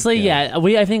know? Honestly,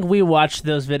 I think we watched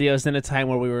those videos in a time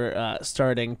where we were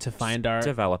starting to find our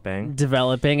developing,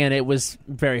 and it was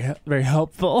very, very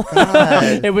helpful.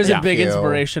 It was a big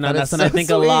inspiration on us, and I think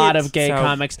a lot of gay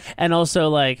comics, and also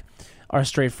like our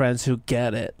straight friends who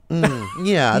get it.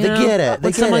 Yeah, they get it.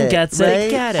 When someone gets it, right?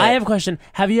 get it. I have a question.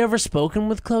 Have you ever spoken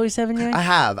with Chloe Sevigny? I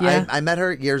have. Yeah? I met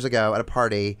her years ago at a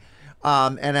party,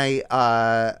 and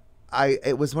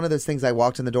it was one of those things. I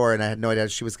walked in the door and I had no idea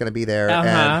she was going to be there.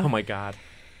 And, oh my god!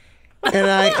 and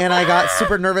I got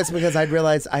super nervous because I'd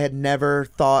realized I had never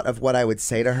thought of what I would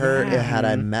say to her had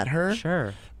I met her.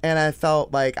 Sure. And I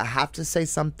felt like I have to say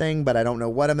something, but I don't know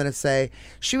what I'm going to say.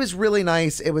 She was really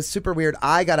nice. It was super weird.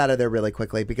 I got out of there really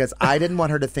quickly because I didn't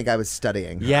want her to think I was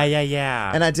studying her.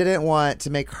 Yeah. And I didn't want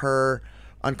to make her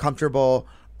uncomfortable.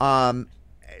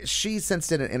 She since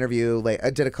did an interview. Like I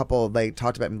did a couple. Like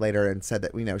talked about me later and said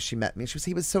that she met me.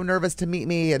 He was so nervous to meet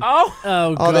me and all this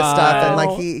stuff. And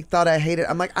like he thought I hated.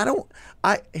 I'm like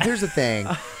here's the thing.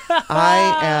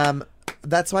 I am.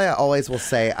 That's why I always will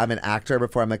say I'm an actor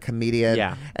before I'm a comedian.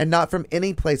 Yeah. And not from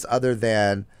any place other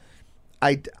than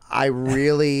I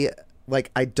really like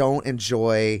I don't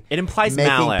enjoy it implies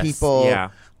making malice. People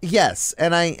yes,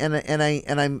 and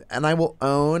I will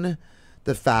own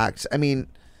the fact. I mean,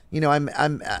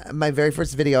 I'm my very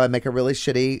first video I make a really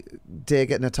shitty dig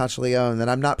at Natasha Lyonne that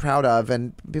I'm not proud of,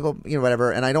 and people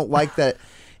whatever, and I don't like that.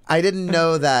 I didn't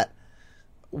know that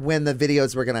when the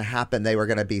videos were going to happen, they were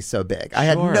going to be so big. I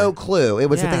had no clue. It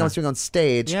was the thing I was doing on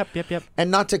stage. Yep. And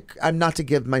not to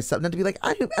give myself, not to be like,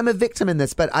 I'm a victim in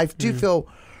this, but I do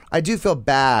feel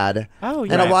bad. Oh,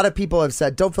 yeah. And a lot of people have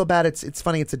said, don't feel bad. It's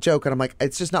funny. It's a joke. And I'm like,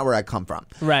 it's just not where I come from.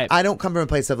 Right. I don't come from a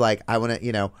place of like, I want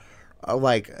to,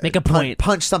 like make a point,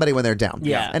 punch somebody when they're down.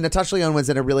 Yeah. And Natasha Lyonne was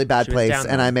in a really bad place,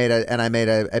 and I made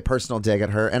a personal dig at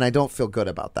her, and I don't feel good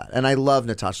about that. And I love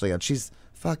Natasha Lyonne. She's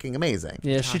fucking amazing.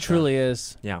 Yeah, she truly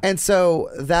is. Yeah. And so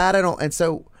that I don't. And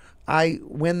so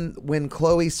when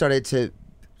Chloe started to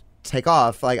take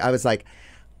off, like I was like,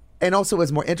 and also it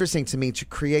was more interesting to me to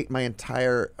create my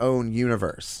entire own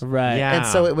universe. Right. Yeah. And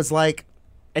so it was like.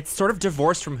 It's sort of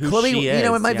divorced from who Chloe, she is.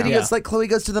 In my videos, like Chloe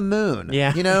goes to the moon.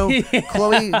 Yeah.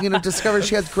 Chloe, discovers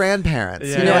she has grandparents.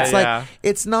 It's like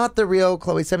it's not the real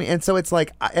Chloe Sevigny, and so it's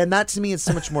like, and that to me is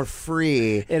so much more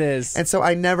free. It is, and so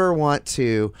I never want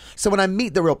to. So when I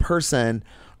meet the real person,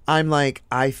 I'm like,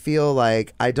 I feel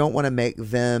like I don't want to make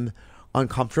them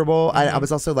uncomfortable. Mm-hmm. I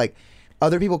was also like.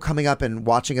 Other people coming up and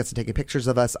watching us and taking pictures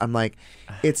of us, I'm like,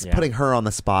 it's putting her on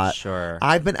the spot. Sure.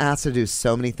 I've been asked to do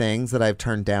so many things that I've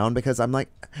turned down because I'm like,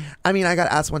 I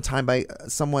got asked one time by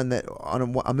someone that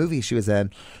on a movie she was in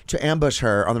to ambush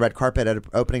her on the red carpet at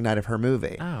opening night of her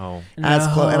movie. Oh.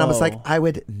 Chloe, and I was like, I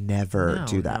would never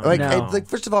do that. Like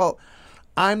first of all,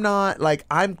 I'm not like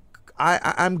I'm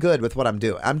good with what I'm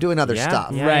doing. I'm doing other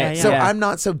stuff. Right. So I'm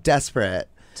not so desperate.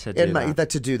 To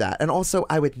do that. And also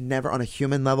I would never, on a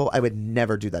human level, I would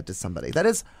never do that to somebody. That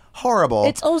is horrible.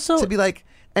 It's also to be like,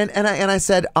 and I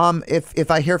said,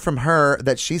 if I hear from her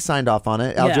that she signed off on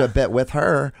it, I'll do a bit with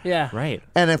her. Yeah. Right.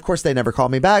 And of course they never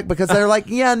called me back because they're like,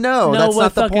 yeah, no, that's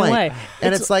not the point. Way.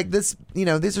 And it's like this,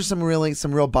 these are some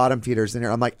real bottom feeders in here.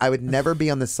 I'm like, I would never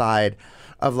be on the side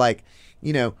of like,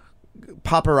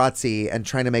 paparazzi and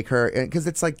trying to make her, because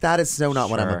it's like, that is so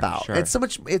not what I'm about. Sure.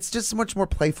 It's just so much more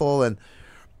playful and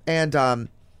and I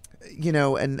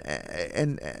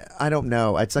don't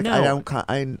know. It's like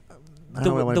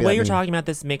the way you're talking about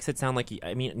this makes it sound like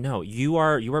no, you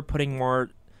are putting more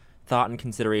thought and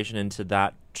consideration into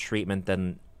that treatment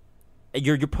than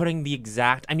you're putting the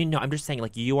exact. No, I'm just saying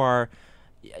like you are.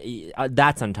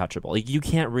 That's untouchable. Like you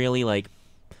can't really like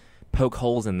poke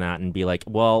holes in that and be like,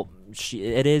 well,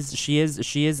 it is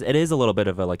a little bit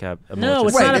of a no,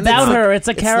 it's not about her, it's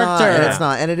a character. It's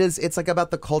not, and it's like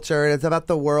about the culture, and it's about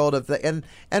the world of the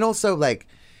and also like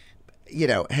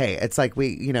hey, it's like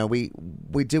we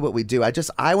do what we do.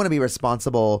 I want to be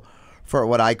responsible for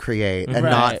what I create and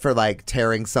not for like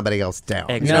tearing somebody else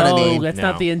down. Exactly. You know what I mean? That's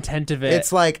not the intent of it.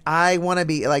 It's like I want to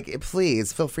be like,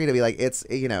 please feel free to be like, it's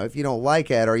if you don't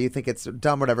like it or you think it's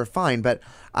dumb or whatever, fine, but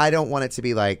I don't want it to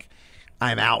be like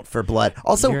I'm out for blood.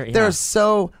 Also, Yeah. there are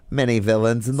so many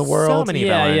villains in the world. So many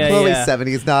villains. Chloe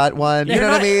 70's not one. You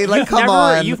know what I mean? Like, You've come never,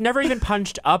 on. You've never even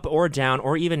punched up or down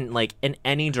or even like in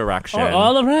any direction. Or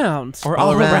all around. Or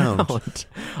all around.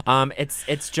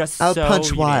 It's just I'll so punch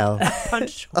unique. wild.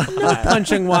 Punch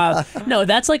Punching wild. No,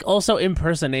 that's like also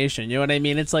impersonation. You know what I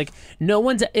mean? It's like no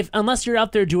one's unless you're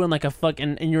out there doing like a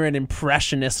fucking and you're an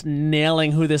impressionist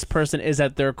nailing who this person is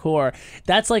at their core.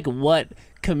 That's like what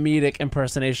comedic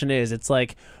impersonation is. It's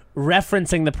like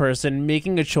referencing the person,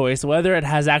 making a choice, whether it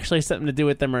has actually something to do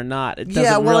with them or not. It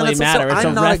doesn't really matter. It's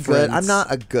I'm a not reference. I'm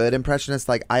not a good impressionist.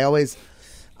 Like I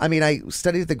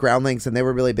studied the Groundlings, and they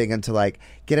were really big into like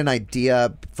get an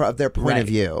idea of their point of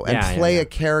view and play a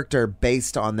character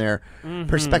based on their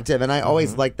perspective. And I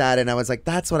always liked that, and I was like,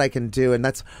 that's what I can do, and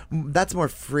that's more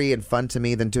free and fun to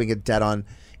me than doing a dead-on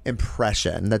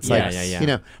impression. That's you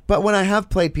know. But when I have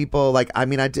played people, like I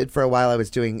did for a while. I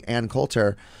was doing Ann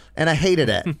Coulter, and I hated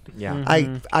it.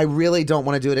 I really don't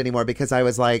want to do it anymore because I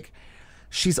was like,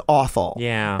 she's awful.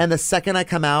 Yeah. And the second I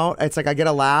come out, it's like I get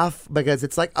a laugh because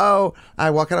it's like, oh, I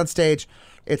walk out on stage.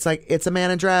 It's like, it's a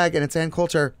man in drag and it's Ann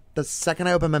Coulter. The second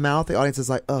I open my mouth, the audience is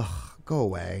like, ugh, go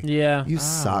away. Yeah. You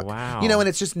suck. Wow. You know, and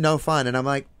it's just no fun. And I'm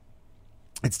like,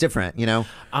 it's different, you know?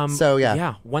 So, yeah.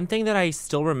 Yeah. One thing that I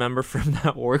still remember from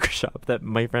that workshop that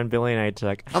my friend Billy and I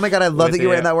took. Oh my God, I love that you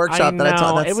were in that workshop. I that I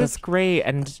taught. know. It was great.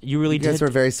 And you really did. You guys were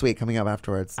very sweet coming up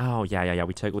afterwards. Oh, yeah.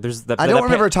 We took. I don't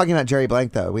remember talking about Jerry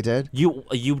Blank, though. We did?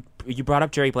 You brought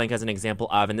up Jerry Blank as an example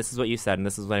of, and this is what you said, and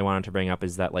this is what I wanted to bring up,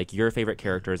 is that like your favorite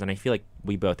characters, and I feel like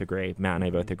we both agree, Matt and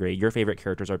I both agree, your favorite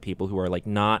characters are people who are like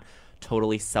not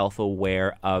totally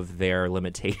self-aware of their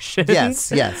limitations.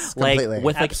 Yes, like completely.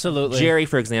 with like Absolutely. Jerry,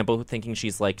 for example, thinking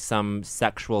she's like some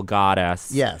sexual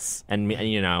goddess. Yes. And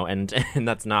you know, and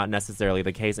that's not necessarily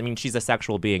the case. I mean, she's a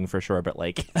sexual being for sure, but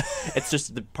like it's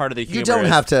just the part of the humor. You don't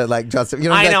have to like justify. You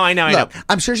know, I know. Look,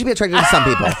 I'm sure she'd be attracted to some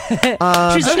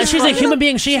people. She's a human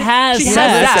being. She has She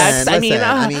sex. has sex. Listen,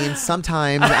 I I mean, mean,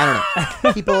 sometimes I don't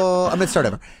know. People. I'm gonna start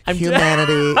over.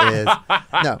 Humanity is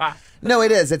no.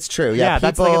 It is. It's true. Yeah. Yeah, People.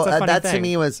 that's like, it's a funny that to thing.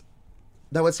 me was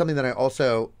something that I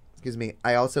also. Excuse me.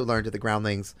 I also learned at the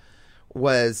Groundlings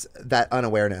was that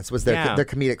unawareness was their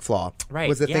comedic flaw. Right,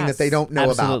 Was the thing that they don't know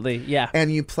Absolutely, about. yeah.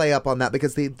 And you play up on that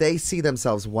because they see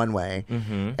themselves one way,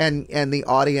 and the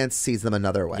audience sees them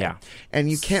another way. Yeah. And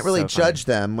you can't really So judge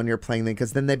them when you're playing them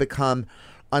because then they become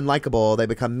unlikable, they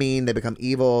become mean, they become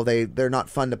evil, they're not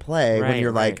fun to play when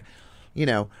you're like, you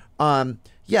know,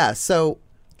 so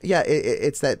yeah,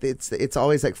 it's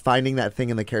always like finding that thing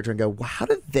in the character and go, well, how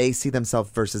do they see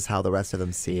themselves versus how the rest of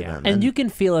them see them? And you can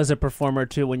feel as a performer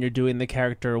too when you're doing the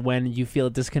character when you feel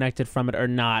disconnected from it or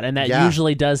not, and that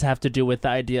usually does have to do with the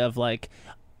idea of like,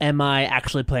 am I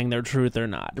actually playing their truth or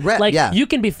not? Like you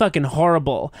can be fucking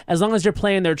horrible as long as you're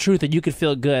playing their truth and you could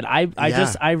feel good. I've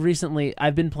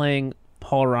been playing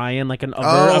Paul Ryan, like a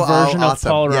version of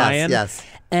Paul Ryan. Yes.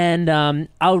 And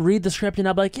I'll read the script and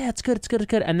I'll be like, yeah, it's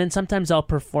good. And then sometimes I'll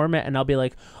perform it and I'll be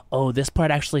like, oh, this part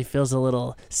actually feels a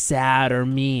little sad or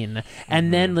mean.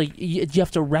 And then like you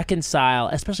have to reconcile,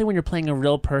 especially when you're playing a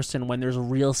real person, when there's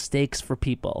real stakes for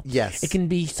people. Yes. It can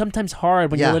be sometimes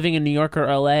hard when you're living in New York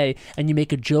or LA and you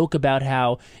make a joke about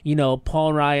how, you know,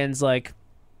 Paul Ryan's like,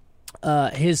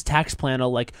 his tax plan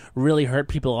will like really hurt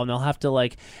people and they'll have to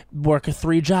like work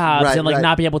 3 jobs and like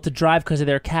not be able to drive because of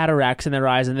their cataracts in their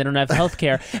eyes and they don't have health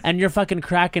care and you're fucking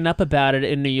cracking up about it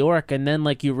in New York and then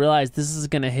like you realize this is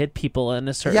going to hit people in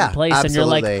a certain place and you're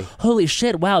like, holy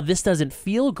shit, wow, this doesn't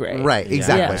feel great. Right,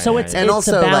 exactly. So it's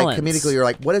also a balance. like comedically you're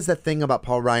like, what is the thing about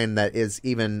Paul Ryan that is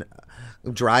even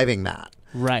driving that?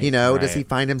 Right. You know, does he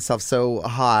find himself so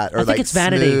hot or I think like it's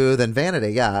vanity. smooth and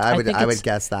vanity? Yeah, I would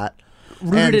guess that.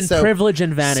 Rooted in privilege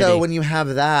and vanity. So when you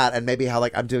have that, and maybe how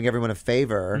like I'm doing everyone a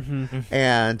favor,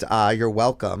 and you're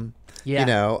welcome, you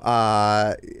know,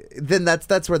 then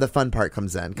that's where the fun part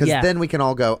comes in because then we can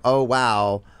all go, oh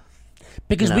wow,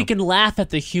 because we can laugh at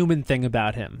the human thing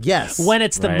about him. Yes. When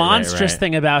it's the monstrous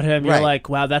thing about him, you're like,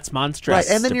 wow, that's monstrous.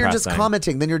 Right, and then you're just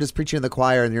commenting. Then you're just preaching in the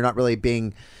choir, and you're not really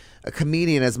being a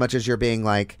comedian as much as you're being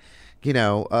like, you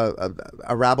know,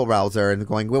 a rabble-rouser and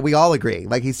going, well, we all agree.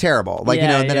 Like, he's terrible. Like, you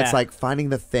know, and then it's like finding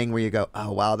the thing where you go,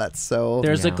 oh, wow, that's so...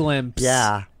 There's a glimpse.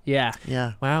 Yeah.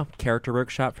 Yeah. Wow. Character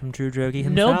workshop from Drew Droege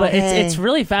himself. No, but it's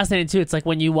really fascinating, too. It's like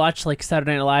when you watch, like,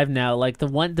 Saturday Night Live now, like,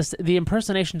 the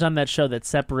impersonations on that show that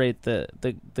separate the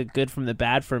good from the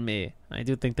bad for me. I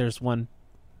do think there's one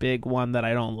big one that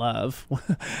I don't love,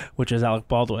 which is Alec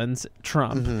Baldwin's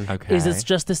Trump, Okay. is it's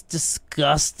just this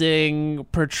disgusting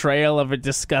portrayal of a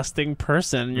disgusting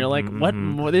person. You're like,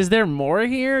 what is there more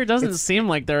here? It doesn't seem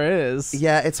like there is.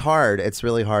 Yeah, it's hard. It's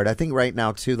really hard. I think right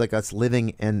now too, like us living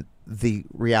in the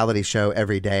reality show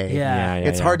every day. Yeah.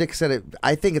 It's hard to set it.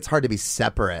 I think it's hard to be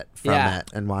separate from it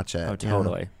and watch it. Oh,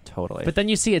 totally. Totally. But then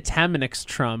you see a Taminix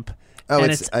Trump. Oh,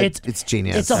 and it's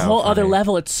genius. It's a whole other funny.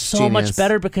 level. It's so much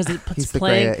better because it's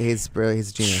playing. He's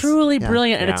genius. Truly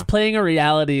brilliant, and Yeah. it's playing a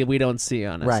reality we don't see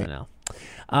on Right. SNL.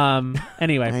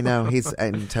 Anyway, I know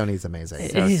and Tony's amazing.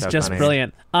 he's so just funny.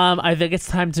 brilliant. I think it's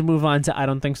time to move on to I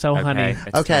Don't Think So, Honey.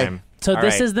 It's Okay. time. So All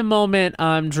this right. is the moment,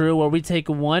 Drew, where we take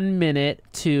 1 minute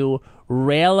to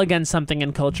rail against something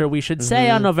in culture. We should say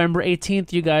on November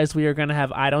 18th, you guys, we are going to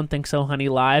have I Don't Think So, Honey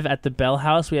live at the Bell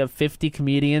House. We have 50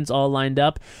 comedians all lined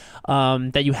up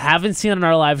that you haven't seen on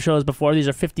our live shows before. These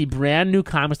are 50 brand new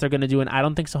comics they're going to do an I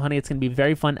Don't Think So, Honey. It's going to be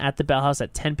very fun at the Bell House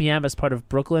at 10 p.m. as part of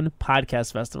Brooklyn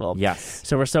Podcast Festival. Yes.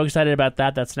 So we're so excited about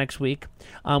that. That's next week.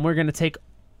 We're going to take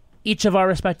each of our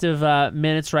respective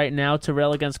minutes right now to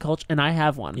rail against culture, and I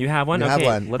have one. You have one? You okay.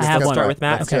 have one. Let's I have one. start with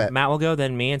Matt. Let's do it. Matt will go,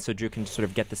 then me, and so Drew can sort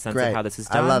of get the sense Great. of how this is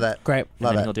I done. love it. Great. And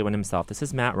Love then it. he'll do one himself. This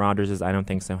is Matt Rogers' I Don't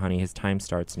Think So, Honey. His time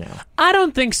starts now. I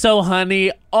don't think so,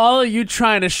 honey. All of you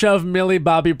trying to shove Millie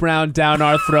Bobby Brown down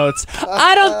our throats.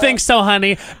 I don't think so,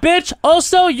 honey. Bitch,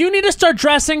 also, you need to start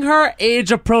dressing her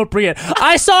age appropriate.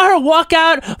 I saw her walk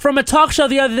out from a talk show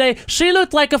the other day. She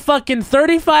looked like a fucking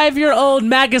 35-year-old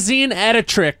magazine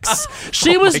editrix.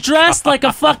 She was dressed like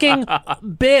a fucking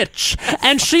bitch.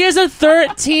 And she is a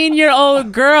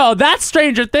 13-year-old girl. That's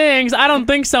Stranger Things. I don't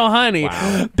think so, honey.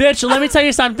 Bitch, let me tell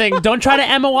you something. Don't try to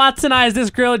Emma Watsonize this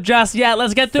girl just yet.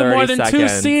 Let's get through 30 more than 2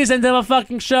 seconds. seasons of a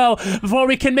fucking show before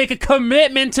we can make a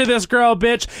commitment to this girl,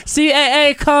 bitch.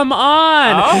 CAA, come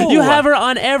on. Oh. You have her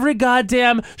on every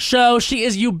goddamn show. She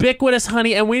is ubiquitous,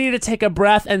 honey, and we need to take a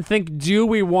breath and think, do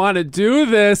we want to do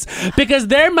this? Because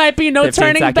there might be no 15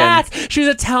 turning seconds. back. She's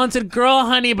a talented girl,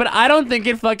 honey, but I don't think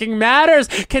it fucking matters.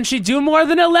 Can she do more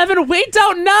than 11? We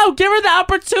don't know. Give her the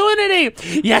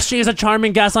opportunity. Yes, she is a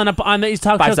charming guest on these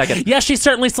talk 5 shows. seconds. Yes, she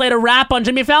certainly slayed a rap on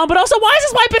Jimmy Fallon, but also, why is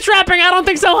this white bitch rapping? I don't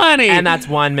think so, honey. And that's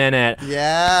 1 minute.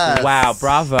 Yes. Wow,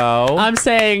 bravo. I'm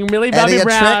saying Millie Bobby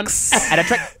Brown.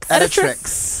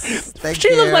 Editrix. Thank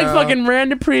She looked like you. fucking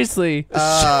Miranda Priestley.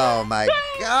 Oh my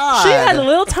god. She had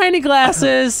little tiny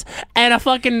glasses and a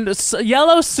fucking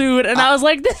yellow suit, and I was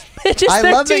like, "This bitch is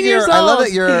 13 years old." I love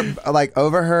that you're like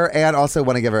over her and also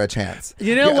want to give her a chance.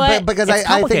 You know what? Because It's I think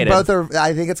complicated. both are.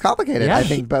 I think it's complicated. Yeah. I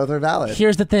think both are valid.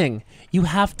 Here's the thing: you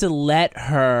have to let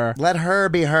her. Let her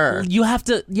be her. You have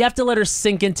to let her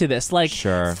sink into this. Like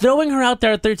Sure. throwing her out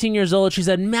there at 13 years old, she's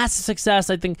had massive success.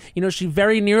 I think she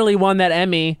very nearly won that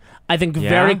Emmy. I think Yeah?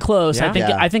 very close. Yeah?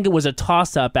 Yeah. I think it was a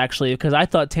toss up actually because I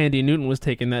thought Tandy Newton was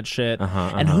taking that shit.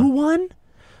 And who won?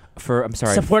 I'm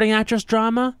sorry. Supporting actress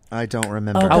drama. I don't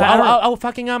remember. Okay.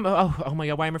 Fucking oh my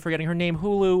god, why am I forgetting her name?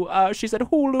 Hulu. She said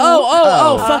Hulu.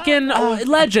 Fucking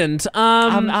legend.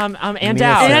 Ann Mia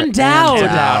Dowd.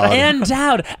 Sarah. Ann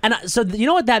Dowd. And so you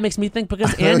know what that makes me think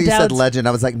because Oh, Ann you said Dowd. legend.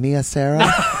 I was like Mia Sarah.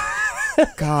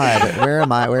 God, where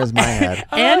am I? Where's my head?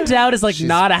 Ann Dowd is like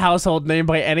not a household name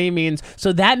by any means,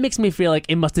 so that makes me feel like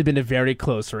it must have been a very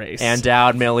close race. Ann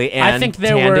Dowd, Millie, and I think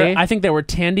there were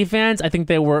Tandy fans. I think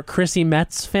there were Chrissy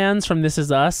Metz fans from This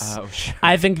Is Us. Oh, sure.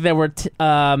 I think there were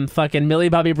fucking Millie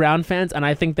Bobby Brown fans, and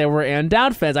I think there were Ann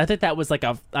Dowd fans. I think that was like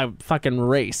a fucking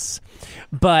race.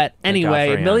 But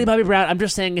anyway, for Millie Ann. Bobby Brown. I'm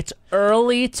just saying it's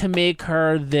early to make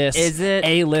her this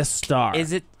A-list star.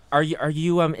 Is it? Are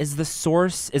you? Is the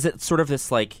source? Is it sort of this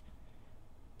like?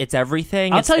 It's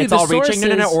everything. I'll tell you it's the all reaching.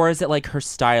 source No, is- or is it like her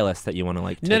stylist that you want to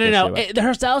like? No.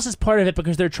 Her stylist is part of it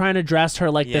because they're trying to dress her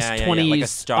like this Yeah, yeah, 20s like a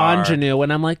star. ingenue,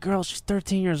 and I'm like, girl, she's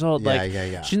 13 years old. Yeah, like,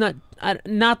 yeah. she's not.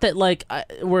 Not that like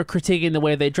we're critiquing the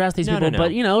way they dress these No, people, no.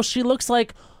 but she looks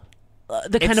like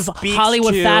the kind of speaks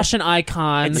Hollywood to- fashion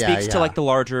icon. It Yeah, speaks to like the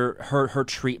larger her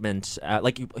treatment.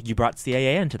 Like you brought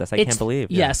CAA into this. I can't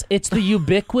believe. Yes, it's the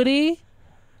ubiquity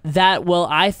that will,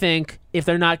 I think, if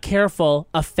they're not careful,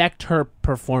 affect her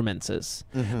performances.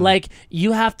 Like,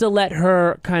 you have to let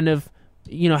her kind of,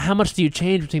 how much do you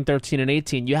change between 13 and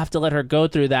 18? You have to let her go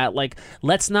through that. Like,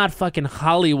 let's not fucking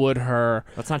Hollywood her.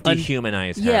 Let's not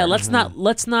dehumanize her. Yeah, let's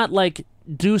not like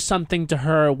do something to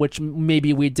her, which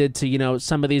maybe we did to,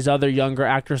 some of these other younger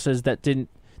actresses that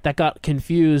got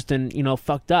confused and,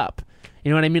 fucked up.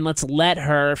 You know what I mean? Let's let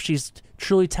her, if she's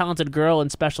truly talented girl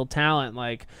and special talent.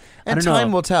 Like, And I don't time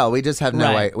know. will tell. We just have no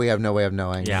Right. way. We have no way of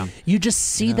knowing. Yeah. You just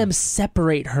see them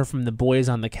separate her from the boys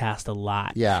on the cast a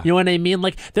lot. Yeah. You know what I mean?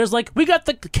 Like, there's like, we got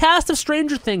the cast of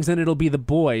Stranger Things and it'll be the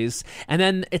boys. And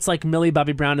then it's like Millie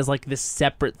Bobby Brown is like this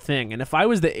separate thing. And if I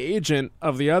was the agent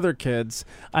of the other kids,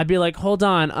 I'd be like, hold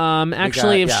on.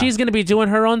 Actually, if she's going to be doing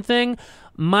her own thing,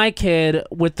 my kid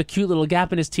with the cute little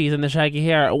gap in his teeth and the shaggy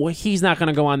hair, well, he's not going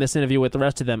to go on this interview with the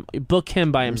rest of them. Book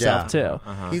him by himself, too.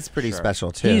 He's pretty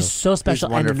special, too. He's so special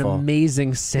and an wonderful.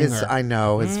 amazing singer. I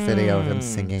know his video of him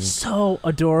singing. So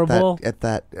adorable. At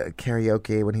that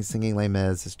karaoke when he's singing Les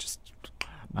Mis is just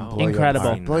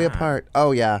Incredible. Blow you apart.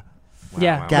 Oh, yeah.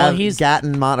 Yeah, wow. well, he's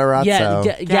Gatton Matarazzo.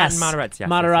 yes, Matarazzo, yes,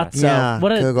 Matarazzo. Yeah,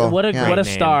 what a Google. what a Yeah. what a Great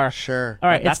name. star. Sure. All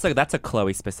right, That's a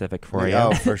Chloe specific for you.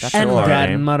 Oh, for That's sure. and Chloe.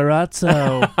 Gatton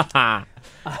Matarazzo.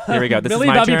 Here we go. This Millie is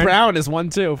my Bobby turn. Brown is one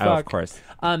too. Oh, Fuck. of course.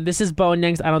 This is Bo and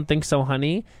Yang's I Don't Think So,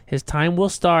 Honey. His time will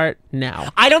start now.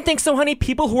 I don't think so, honey.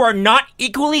 People who are not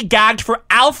equally gagged for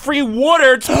Alfre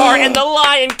Woodard's part in The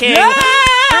Lion King. There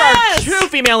are two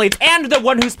female leads, and the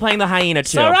one who's playing the hyena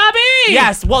too. Sarabi!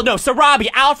 Yes. Well, no, Sarabi,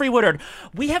 Alfre Woodard.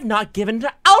 We have not given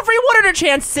Alfre Woodard a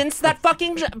chance since that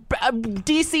fucking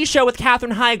DC show with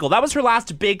Katherine Heigl. That was her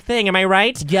last big thing. Am I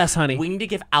right? Yes, honey. We need to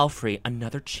give Alfre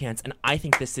another chance, and I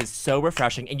think this is so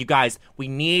refreshing. And you guys, we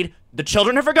need. The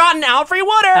children have forgotten Alfre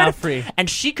Woodard. Alfre. And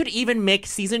she could even make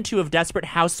season 2 of Desperate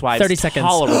Housewives 30 seconds.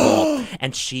 tolerable.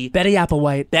 And she Betty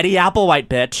Applewhite. Betty Applewhite,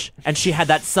 bitch. And she had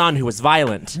that son who was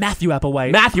violent. Matthew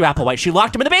Applewhite. Matthew Applewhite. She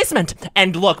locked him in the basement.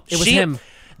 And look, It was him.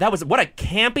 That was what a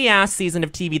campy ass season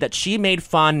of TV that she made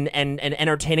fun and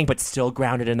entertaining, but still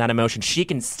grounded in that emotion. She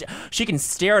can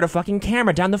stare at a fucking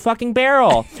camera down the fucking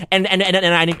barrel, and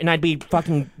I'd be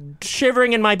fucking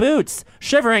shivering in my boots,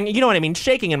 you know what I mean,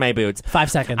 shaking in my boots.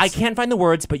 5 seconds. I can't find the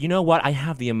words, but you know what? I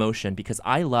have the emotion because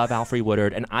I love Alfre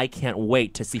Woodard, and I can't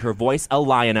wait to see her voice a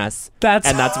lioness. And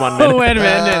that's 1 minute. Oh, wait a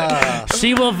minute.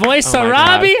 She will voice Oh my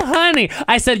Sarabi, honey.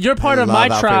 I said you're part of my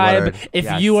love Alfre tribe Woodard. if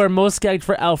Yes. you are most gagged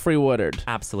for Alfre Woodard.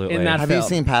 Absolutely. In that Have you film.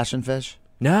 seen Passion Fish?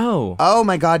 No. Oh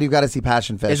my God, you've got to see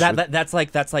Passion Fish. Is that's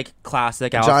like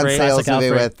classic Alfre? John Sayles Classic movie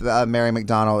Alfred. with Mary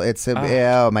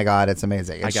McDonnell? Oh my God, it's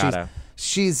amazing. I And gotta.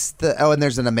 She's and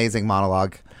there's an amazing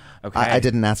monologue. Okay. I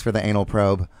didn't ask for the anal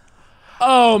probe.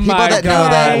 Oh People my that god. know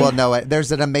that will know it.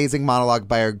 There's an amazing monologue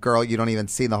by a girl you don't even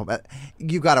see the whole.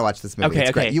 You got to watch this movie. Okay,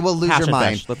 It's great. okay. You will lose Passion your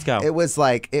mind. Fish. Let's go. It was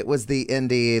the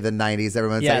indie, the 90s.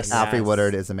 Everyone's Yes. like, Alfre Yes.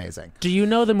 Woodard is amazing. Do you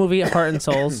know the movie Heart and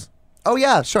Souls? Oh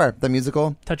yeah, sure. The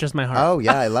musical. Touches my heart. Oh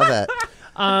yeah, I love it.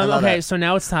 love Okay, it. so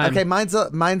now it's time. Okay, mine's.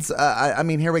 I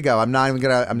mean, here we go. I'm not even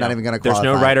gonna qualify. There's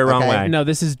no right or wrong way. No,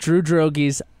 this is Drew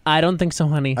Drogi's I Don't Think So,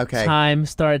 Honey. Okay. Time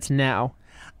starts now.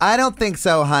 I don't think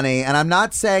so, honey. And I'm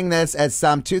not saying this as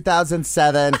some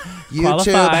 2007 YouTube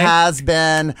Qualify. has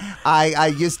been.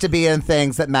 I used to be in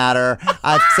things that matter.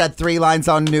 I've said 3 lines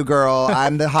on New Girl.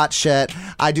 I'm the hot shit.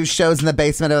 I do shows in the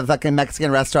basement of a fucking Mexican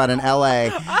restaurant in LA.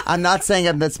 I'm not saying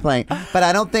I'm this plain, but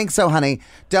I don't think so, honey.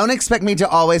 Don't expect me to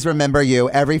always remember you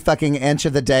every fucking inch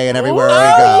of the day and everywhere we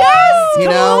go. yes, you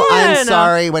come know, I'm on.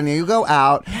 sorry when you go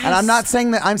out, and I'm not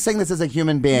saying that. I'm saying this as a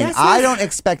human being. Yes, I yes. don't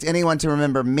expect anyone to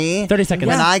remember me. 30 seconds.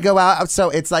 When I go out, so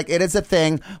it's like it is a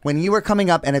thing when you were coming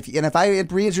up, and if I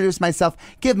reintroduce myself,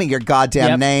 give me your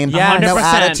goddamn Yep. name. Yeah, no 100%.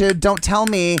 attitude. Don't tell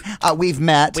me we've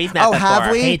met. We've met Oh, have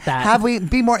before. we? Hate that. Have we?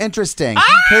 Be more interesting.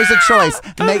 Here's a choice.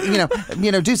 Make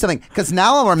do something. Because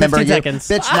now I'll remember 15 you, seconds.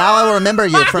 bitch. Now I will remember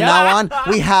you. From now on,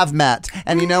 we have met.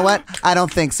 And you know what? I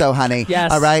don't think so, honey.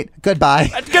 Yes. All right. Goodbye.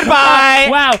 Goodbye.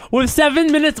 Wow, with 7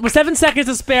 seconds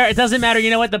to spare, it doesn't matter. You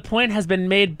know what? The point has been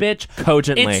made, bitch.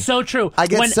 Cogently. It's so true. I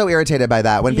get so irritated by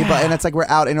that when people, Yeah. and it's like we're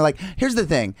out and you're like, here's the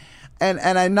thing. And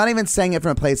I'm not even saying it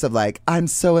from a place of like, I'm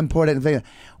so important.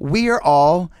 We are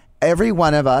all, every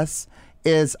one of us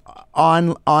is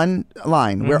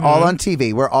online. We're all on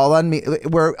TV. We're all on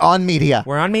we're on media.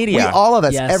 We're on media. We, all of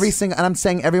us, Yes. every single, and I'm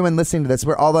saying everyone listening to this,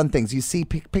 we're all on things. You see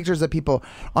pictures of people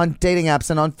on dating apps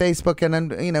and on Facebook and on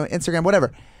Instagram,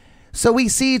 whatever. So we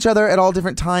see each other at all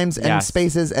different times and Yes.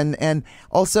 spaces, and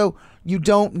also you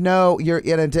don't know you're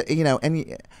in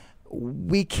and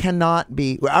we cannot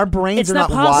be. Our brains It's are not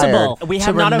not possible. wired We to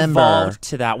have not remember. evolved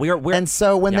to that. We're And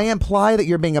so when they Yeah. imply that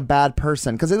you're being a bad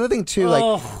person, because the other thing too,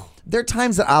 like. There are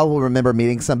times that I will remember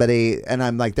meeting somebody, and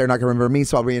I'm like, they're not going to remember me,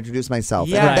 so I'll reintroduce myself.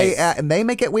 Yes. And if they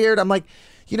make it weird, I'm like,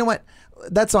 you know what?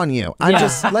 That's on you.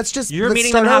 Let's You're meeting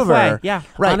start them halfway. over. Yeah.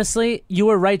 Right. Honestly, you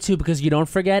were right too, because you don't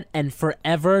forget, and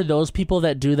forever those people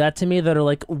that do that to me that are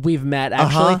like, we've met,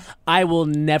 actually, I will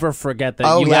never forget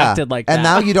that you acted like that. And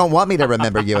now you don't want me to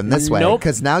remember you in this way Nope.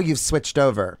 because now you've switched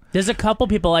over. There's a couple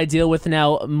people I deal with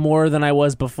now more than I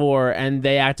was before, and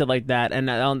they acted like that, and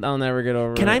I'll never get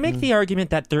over it. Can I make the argument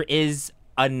that there is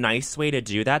a nice way to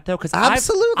do that though? Because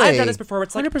Absolutely. I've done this before.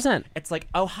 It's like 100%. It's like,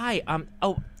 oh hi,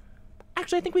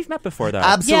 actually, I think we've met before, though.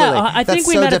 Absolutely. Yeah, I think That's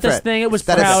we so met at different. this thing. It was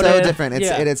That crowded. is so different.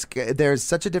 Yeah. There's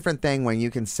such a different thing when you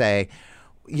can say,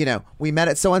 you know, we met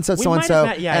at so and so, We so and might so, have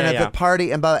met, yeah, and yeah, at yeah. the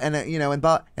party, and you know, and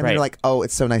then Right. you're like, oh,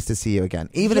 it's so nice to see you again.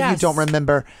 Even if you Yes. don't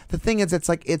remember, the thing is, it's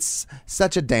like it's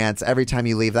such a dance every time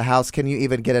you leave the house. Can you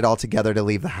even get it all together to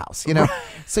leave the house? You know,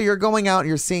 so you're going out, and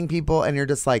you're seeing people, and you're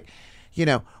just like, you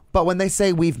know. But when they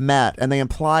say we've met and they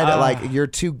imply that like you're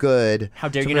too good, How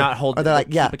dare to you not hold? or they're like,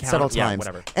 keep yeah, account, several yeah, times,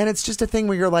 whatever. and it's just a thing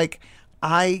where you're like,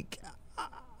 I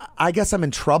guess I'm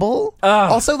in trouble.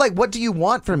 Also, like, what do you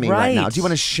want from me right now? Right. Do you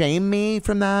want to shame me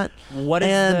from that? What is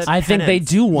And, the I think they penance?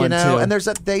 do want you know, to. and there's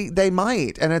they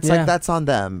might, and it's Yeah. like that's on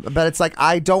them. But it's like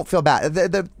I don't feel bad.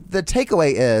 The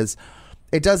takeaway is,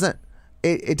 it doesn't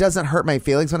hurt my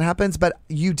feelings when it happens. But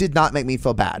you did not make me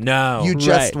feel bad. No. you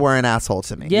just Right. were an asshole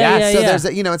to me. Yeah, So yeah.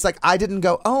 there's you know, it's like I didn't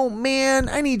go, oh man,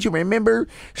 I need you to remember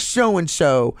so and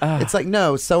so. It's like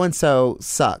no, so and so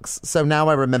sucks. So now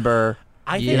I remember.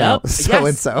 I think You know, Yep. so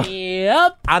and so.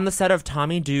 Yep. on the set of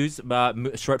Tommy Doo's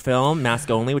short film Mask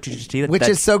Only, which you should see, Which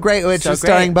is so great. Which so is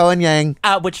starring great. Bowen Yang.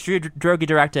 Which Drew Droege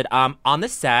directed. On the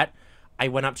set, I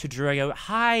went up to Drew. I go,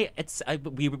 "Hi, it's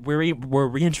we were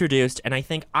reintroduced," and I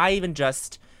think I even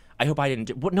just. I hope I didn't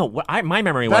do. No, my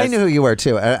memory But was. I knew who you were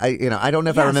too. I don't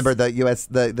know if I Yes. remember the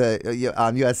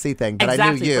USC thing, but exactly,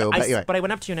 I knew you. But, But, anyway. but I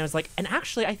went up to you and I was like, and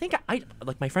actually, I think I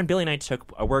like my friend Billy and I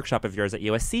took a workshop of yours at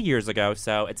USC years ago,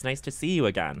 so it's nice to see you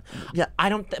again. Yeah. I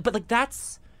don't. But like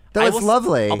that's. That I was will-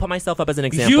 lovely. I'll put myself up as an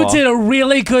example. You did a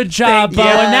really good job, Thank Bo, you.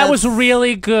 and that was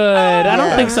really good. I don't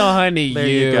yeah. think so, honey. There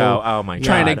you go. Oh my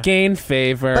Trying to God. gain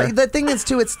favor. But the thing is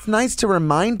too, it's nice to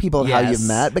remind people of how Yes. you've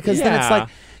met because then it's Yeah. like,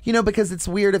 you know, because it's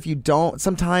weird if you don't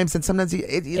sometimes, and sometimes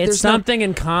it's there's something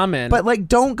in common. But like,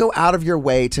 don't go out of your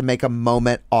way to make a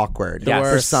moment awkward Yes.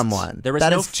 for someone. There was That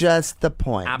no is just the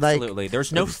point. Absolutely. Like,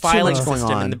 There's no there's too filing much going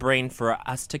system on. in the brain for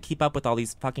us to keep up with all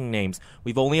these fucking names.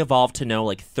 We've only evolved to know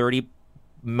like 30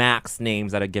 max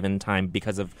names at a given time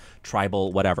because of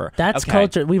tribal whatever. that's Okay.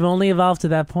 culture. We've only evolved to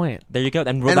that point. There you go.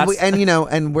 And, you know,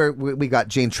 and we got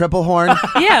Gene Triplehorn.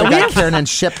 Yeah, we we got have- Kiernan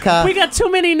Shipka. We got too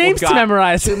many names to got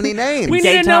memorize. too many names. We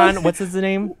need to know. Gaetan, what's his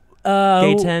name?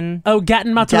 Gaten. Oh,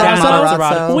 Gatton Matarazzo.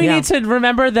 Matarazzo. We Yeah. need to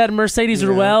remember that Mercedes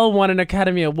Ruel won an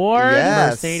Academy Award.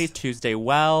 Yes. Mercedes, Tuesday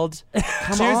Weld. Come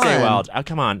Tuesday on. Weld. Oh,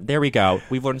 come on. There we go.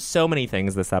 We've learned so many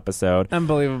things this episode.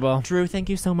 Unbelievable. Drew, thank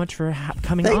you so much for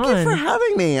coming Thank on. you for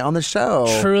having me on the show.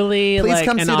 Truly, Please like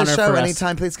come an see the honor show for us.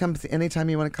 anytime. Please come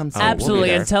anytime you want to come see it. Absolutely,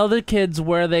 there. and tell the kids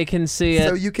where they can see it.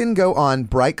 So you can go on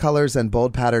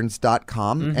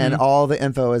brightcolorsandboldpatterns.com and all the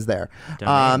info is there.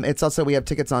 It's also, we have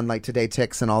tickets on like Today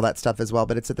Ticks and all that stuff as well,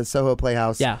 but it's at the Soho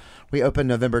Playhouse. Yeah. We open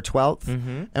November 12th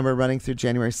and we're running through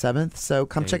January 7th. So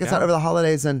come check us out over the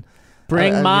holidays and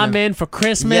Bring mom in for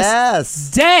Christmas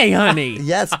Yes. Day, honey.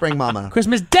 Yes, bring mama.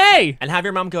 Christmas Day. And have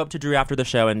your mom go up to Drew after the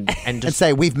show and And just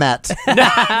say, we've met.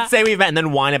 say we've met and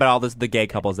then whine about all the gay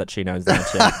couples that she knows now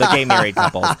too. The gay married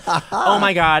couples. Oh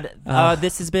my God.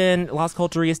 This has been Las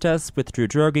Culturistas with Drew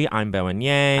Droege. I'm Bowen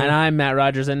Yang. And I'm Matt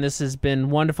Rogers, and this has been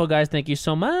wonderful, guys. Thank you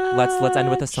so much. Let's end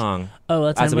with a song. Oh,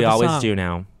 let's as end we with a always song. do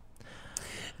now.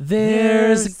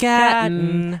 There's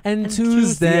Gatton and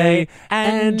Tuesday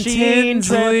and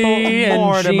Tinsley and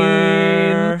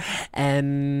Mortimer Jean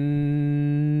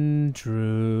and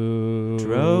Drew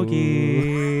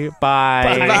Droege.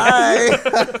 Bye.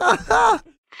 Bye.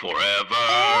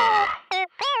 Forever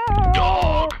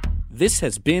Dog. This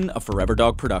has been a Forever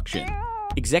Dog production.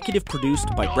 Executive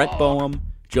produced by Brett Boehm,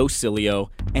 Joe Cilio,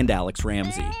 and Alex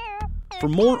Ramsey. For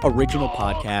more original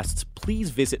podcasts, please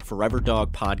visit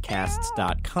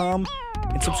foreverdogpodcasts.com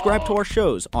and subscribe to our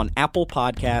shows on Apple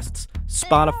Podcasts,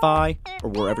 Spotify, or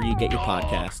wherever you get your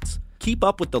podcasts. Keep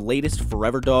up with the latest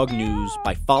Forever Dog news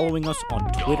by following us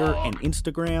on Twitter and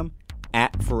Instagram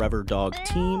at Forever Dog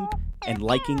Team and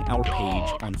liking our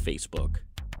page on Facebook.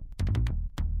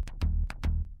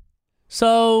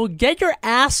 So get your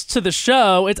ass to the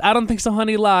show. It's I Don't Think So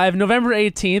Honey Live, November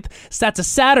 18th. That's a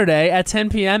Saturday at 10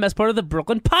 p.m. as part of the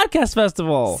Brooklyn Podcast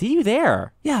Festival. See you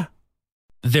there. Yeah.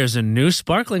 There's a new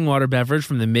sparkling water beverage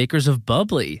from the makers of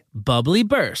Bubbly, Bubbly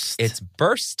Burst. It's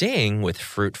bursting with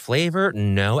fruit flavor,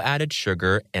 no added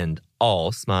sugar, and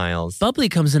all smiles. Bubbly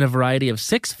comes in a variety of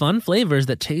 6 fun flavors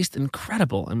that taste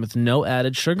incredible. And with no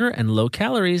added sugar and low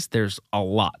calories, there's a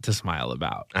lot to smile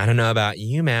about. I don't know about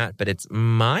you, Matt, but it's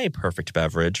my perfect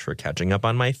beverage for catching up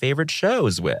on my favorite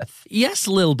shows with. Yes,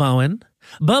 Lil Bowen.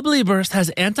 Bubbly Burst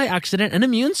has antioxidant and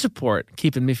immune support,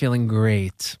 keeping me feeling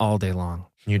great all day long.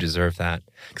 You deserve that.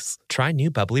 Try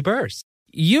new Bubbly Burst.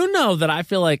 You know that I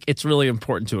feel like it's really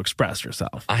important to express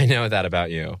yourself. I know that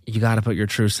about you. You got to put your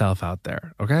true self out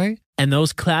there, okay? And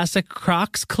those classic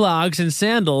Crocs, clogs, and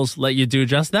sandals let you do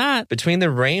just that. Between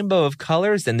the rainbow of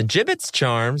colors and the Jibbitz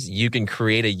charms, you can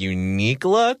create a unique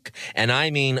look. And I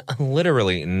mean,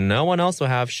 literally, no one else will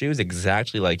have shoes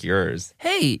exactly like yours.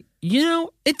 Hey, you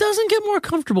know, it doesn't get more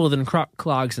comfortable than Croc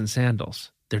clogs and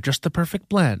sandals. They're just the perfect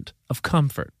blend of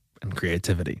comfort and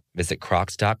creativity. Visit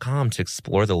Crocs.com to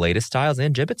explore the latest styles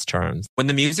and Jibbitz charms. When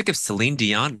the music of Celine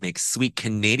Dion makes sweet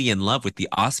Canadian love with the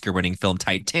Oscar-winning film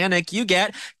Titanic, you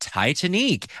get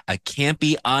Titanic, a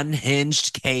campy,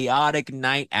 unhinged, chaotic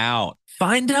night out.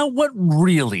 Find out what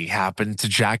really happened to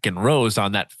Jack and Rose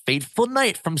on that fateful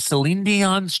night from Celine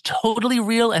Dion's totally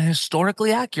real and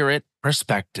historically accurate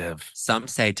perspective. Some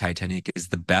say Titanic is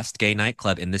the best gay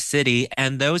nightclub in the city,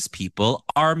 and those people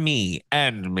are me.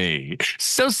 And me.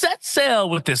 So set sail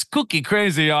with this cookie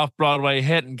crazy off-Broadway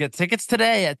hit and get tickets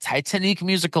today at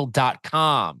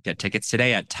TitanicMusical.com. Get tickets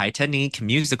today at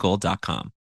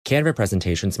TitanicMusical.com. Canva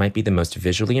presentations might be the most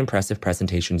visually impressive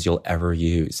presentations you'll ever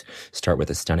use. Start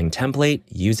with a stunning template,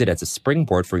 use it as a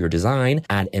springboard for your design,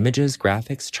 add images,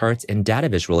 graphics, charts, and data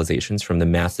visualizations from the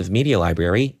massive media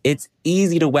library. It's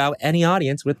easy to wow any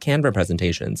audience with Canva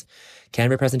presentations.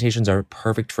 Canva presentations are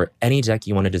perfect for any deck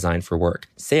you want to design for work.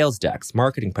 Sales decks,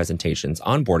 marketing presentations,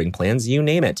 onboarding plans, you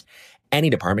name it. Any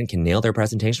department can nail their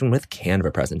presentation with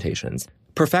Canva presentations.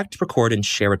 Perfect, record, and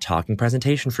share a talking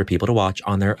presentation for people to watch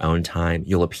on their own time.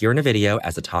 You'll appear in a video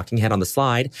as a talking head on the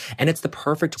slide, and it's the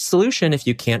perfect solution if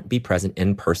you can't be present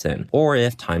in person or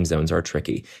if time zones are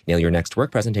tricky. Nail your next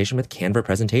work presentation with Canva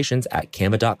presentations at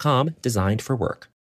canva.com, designed for work.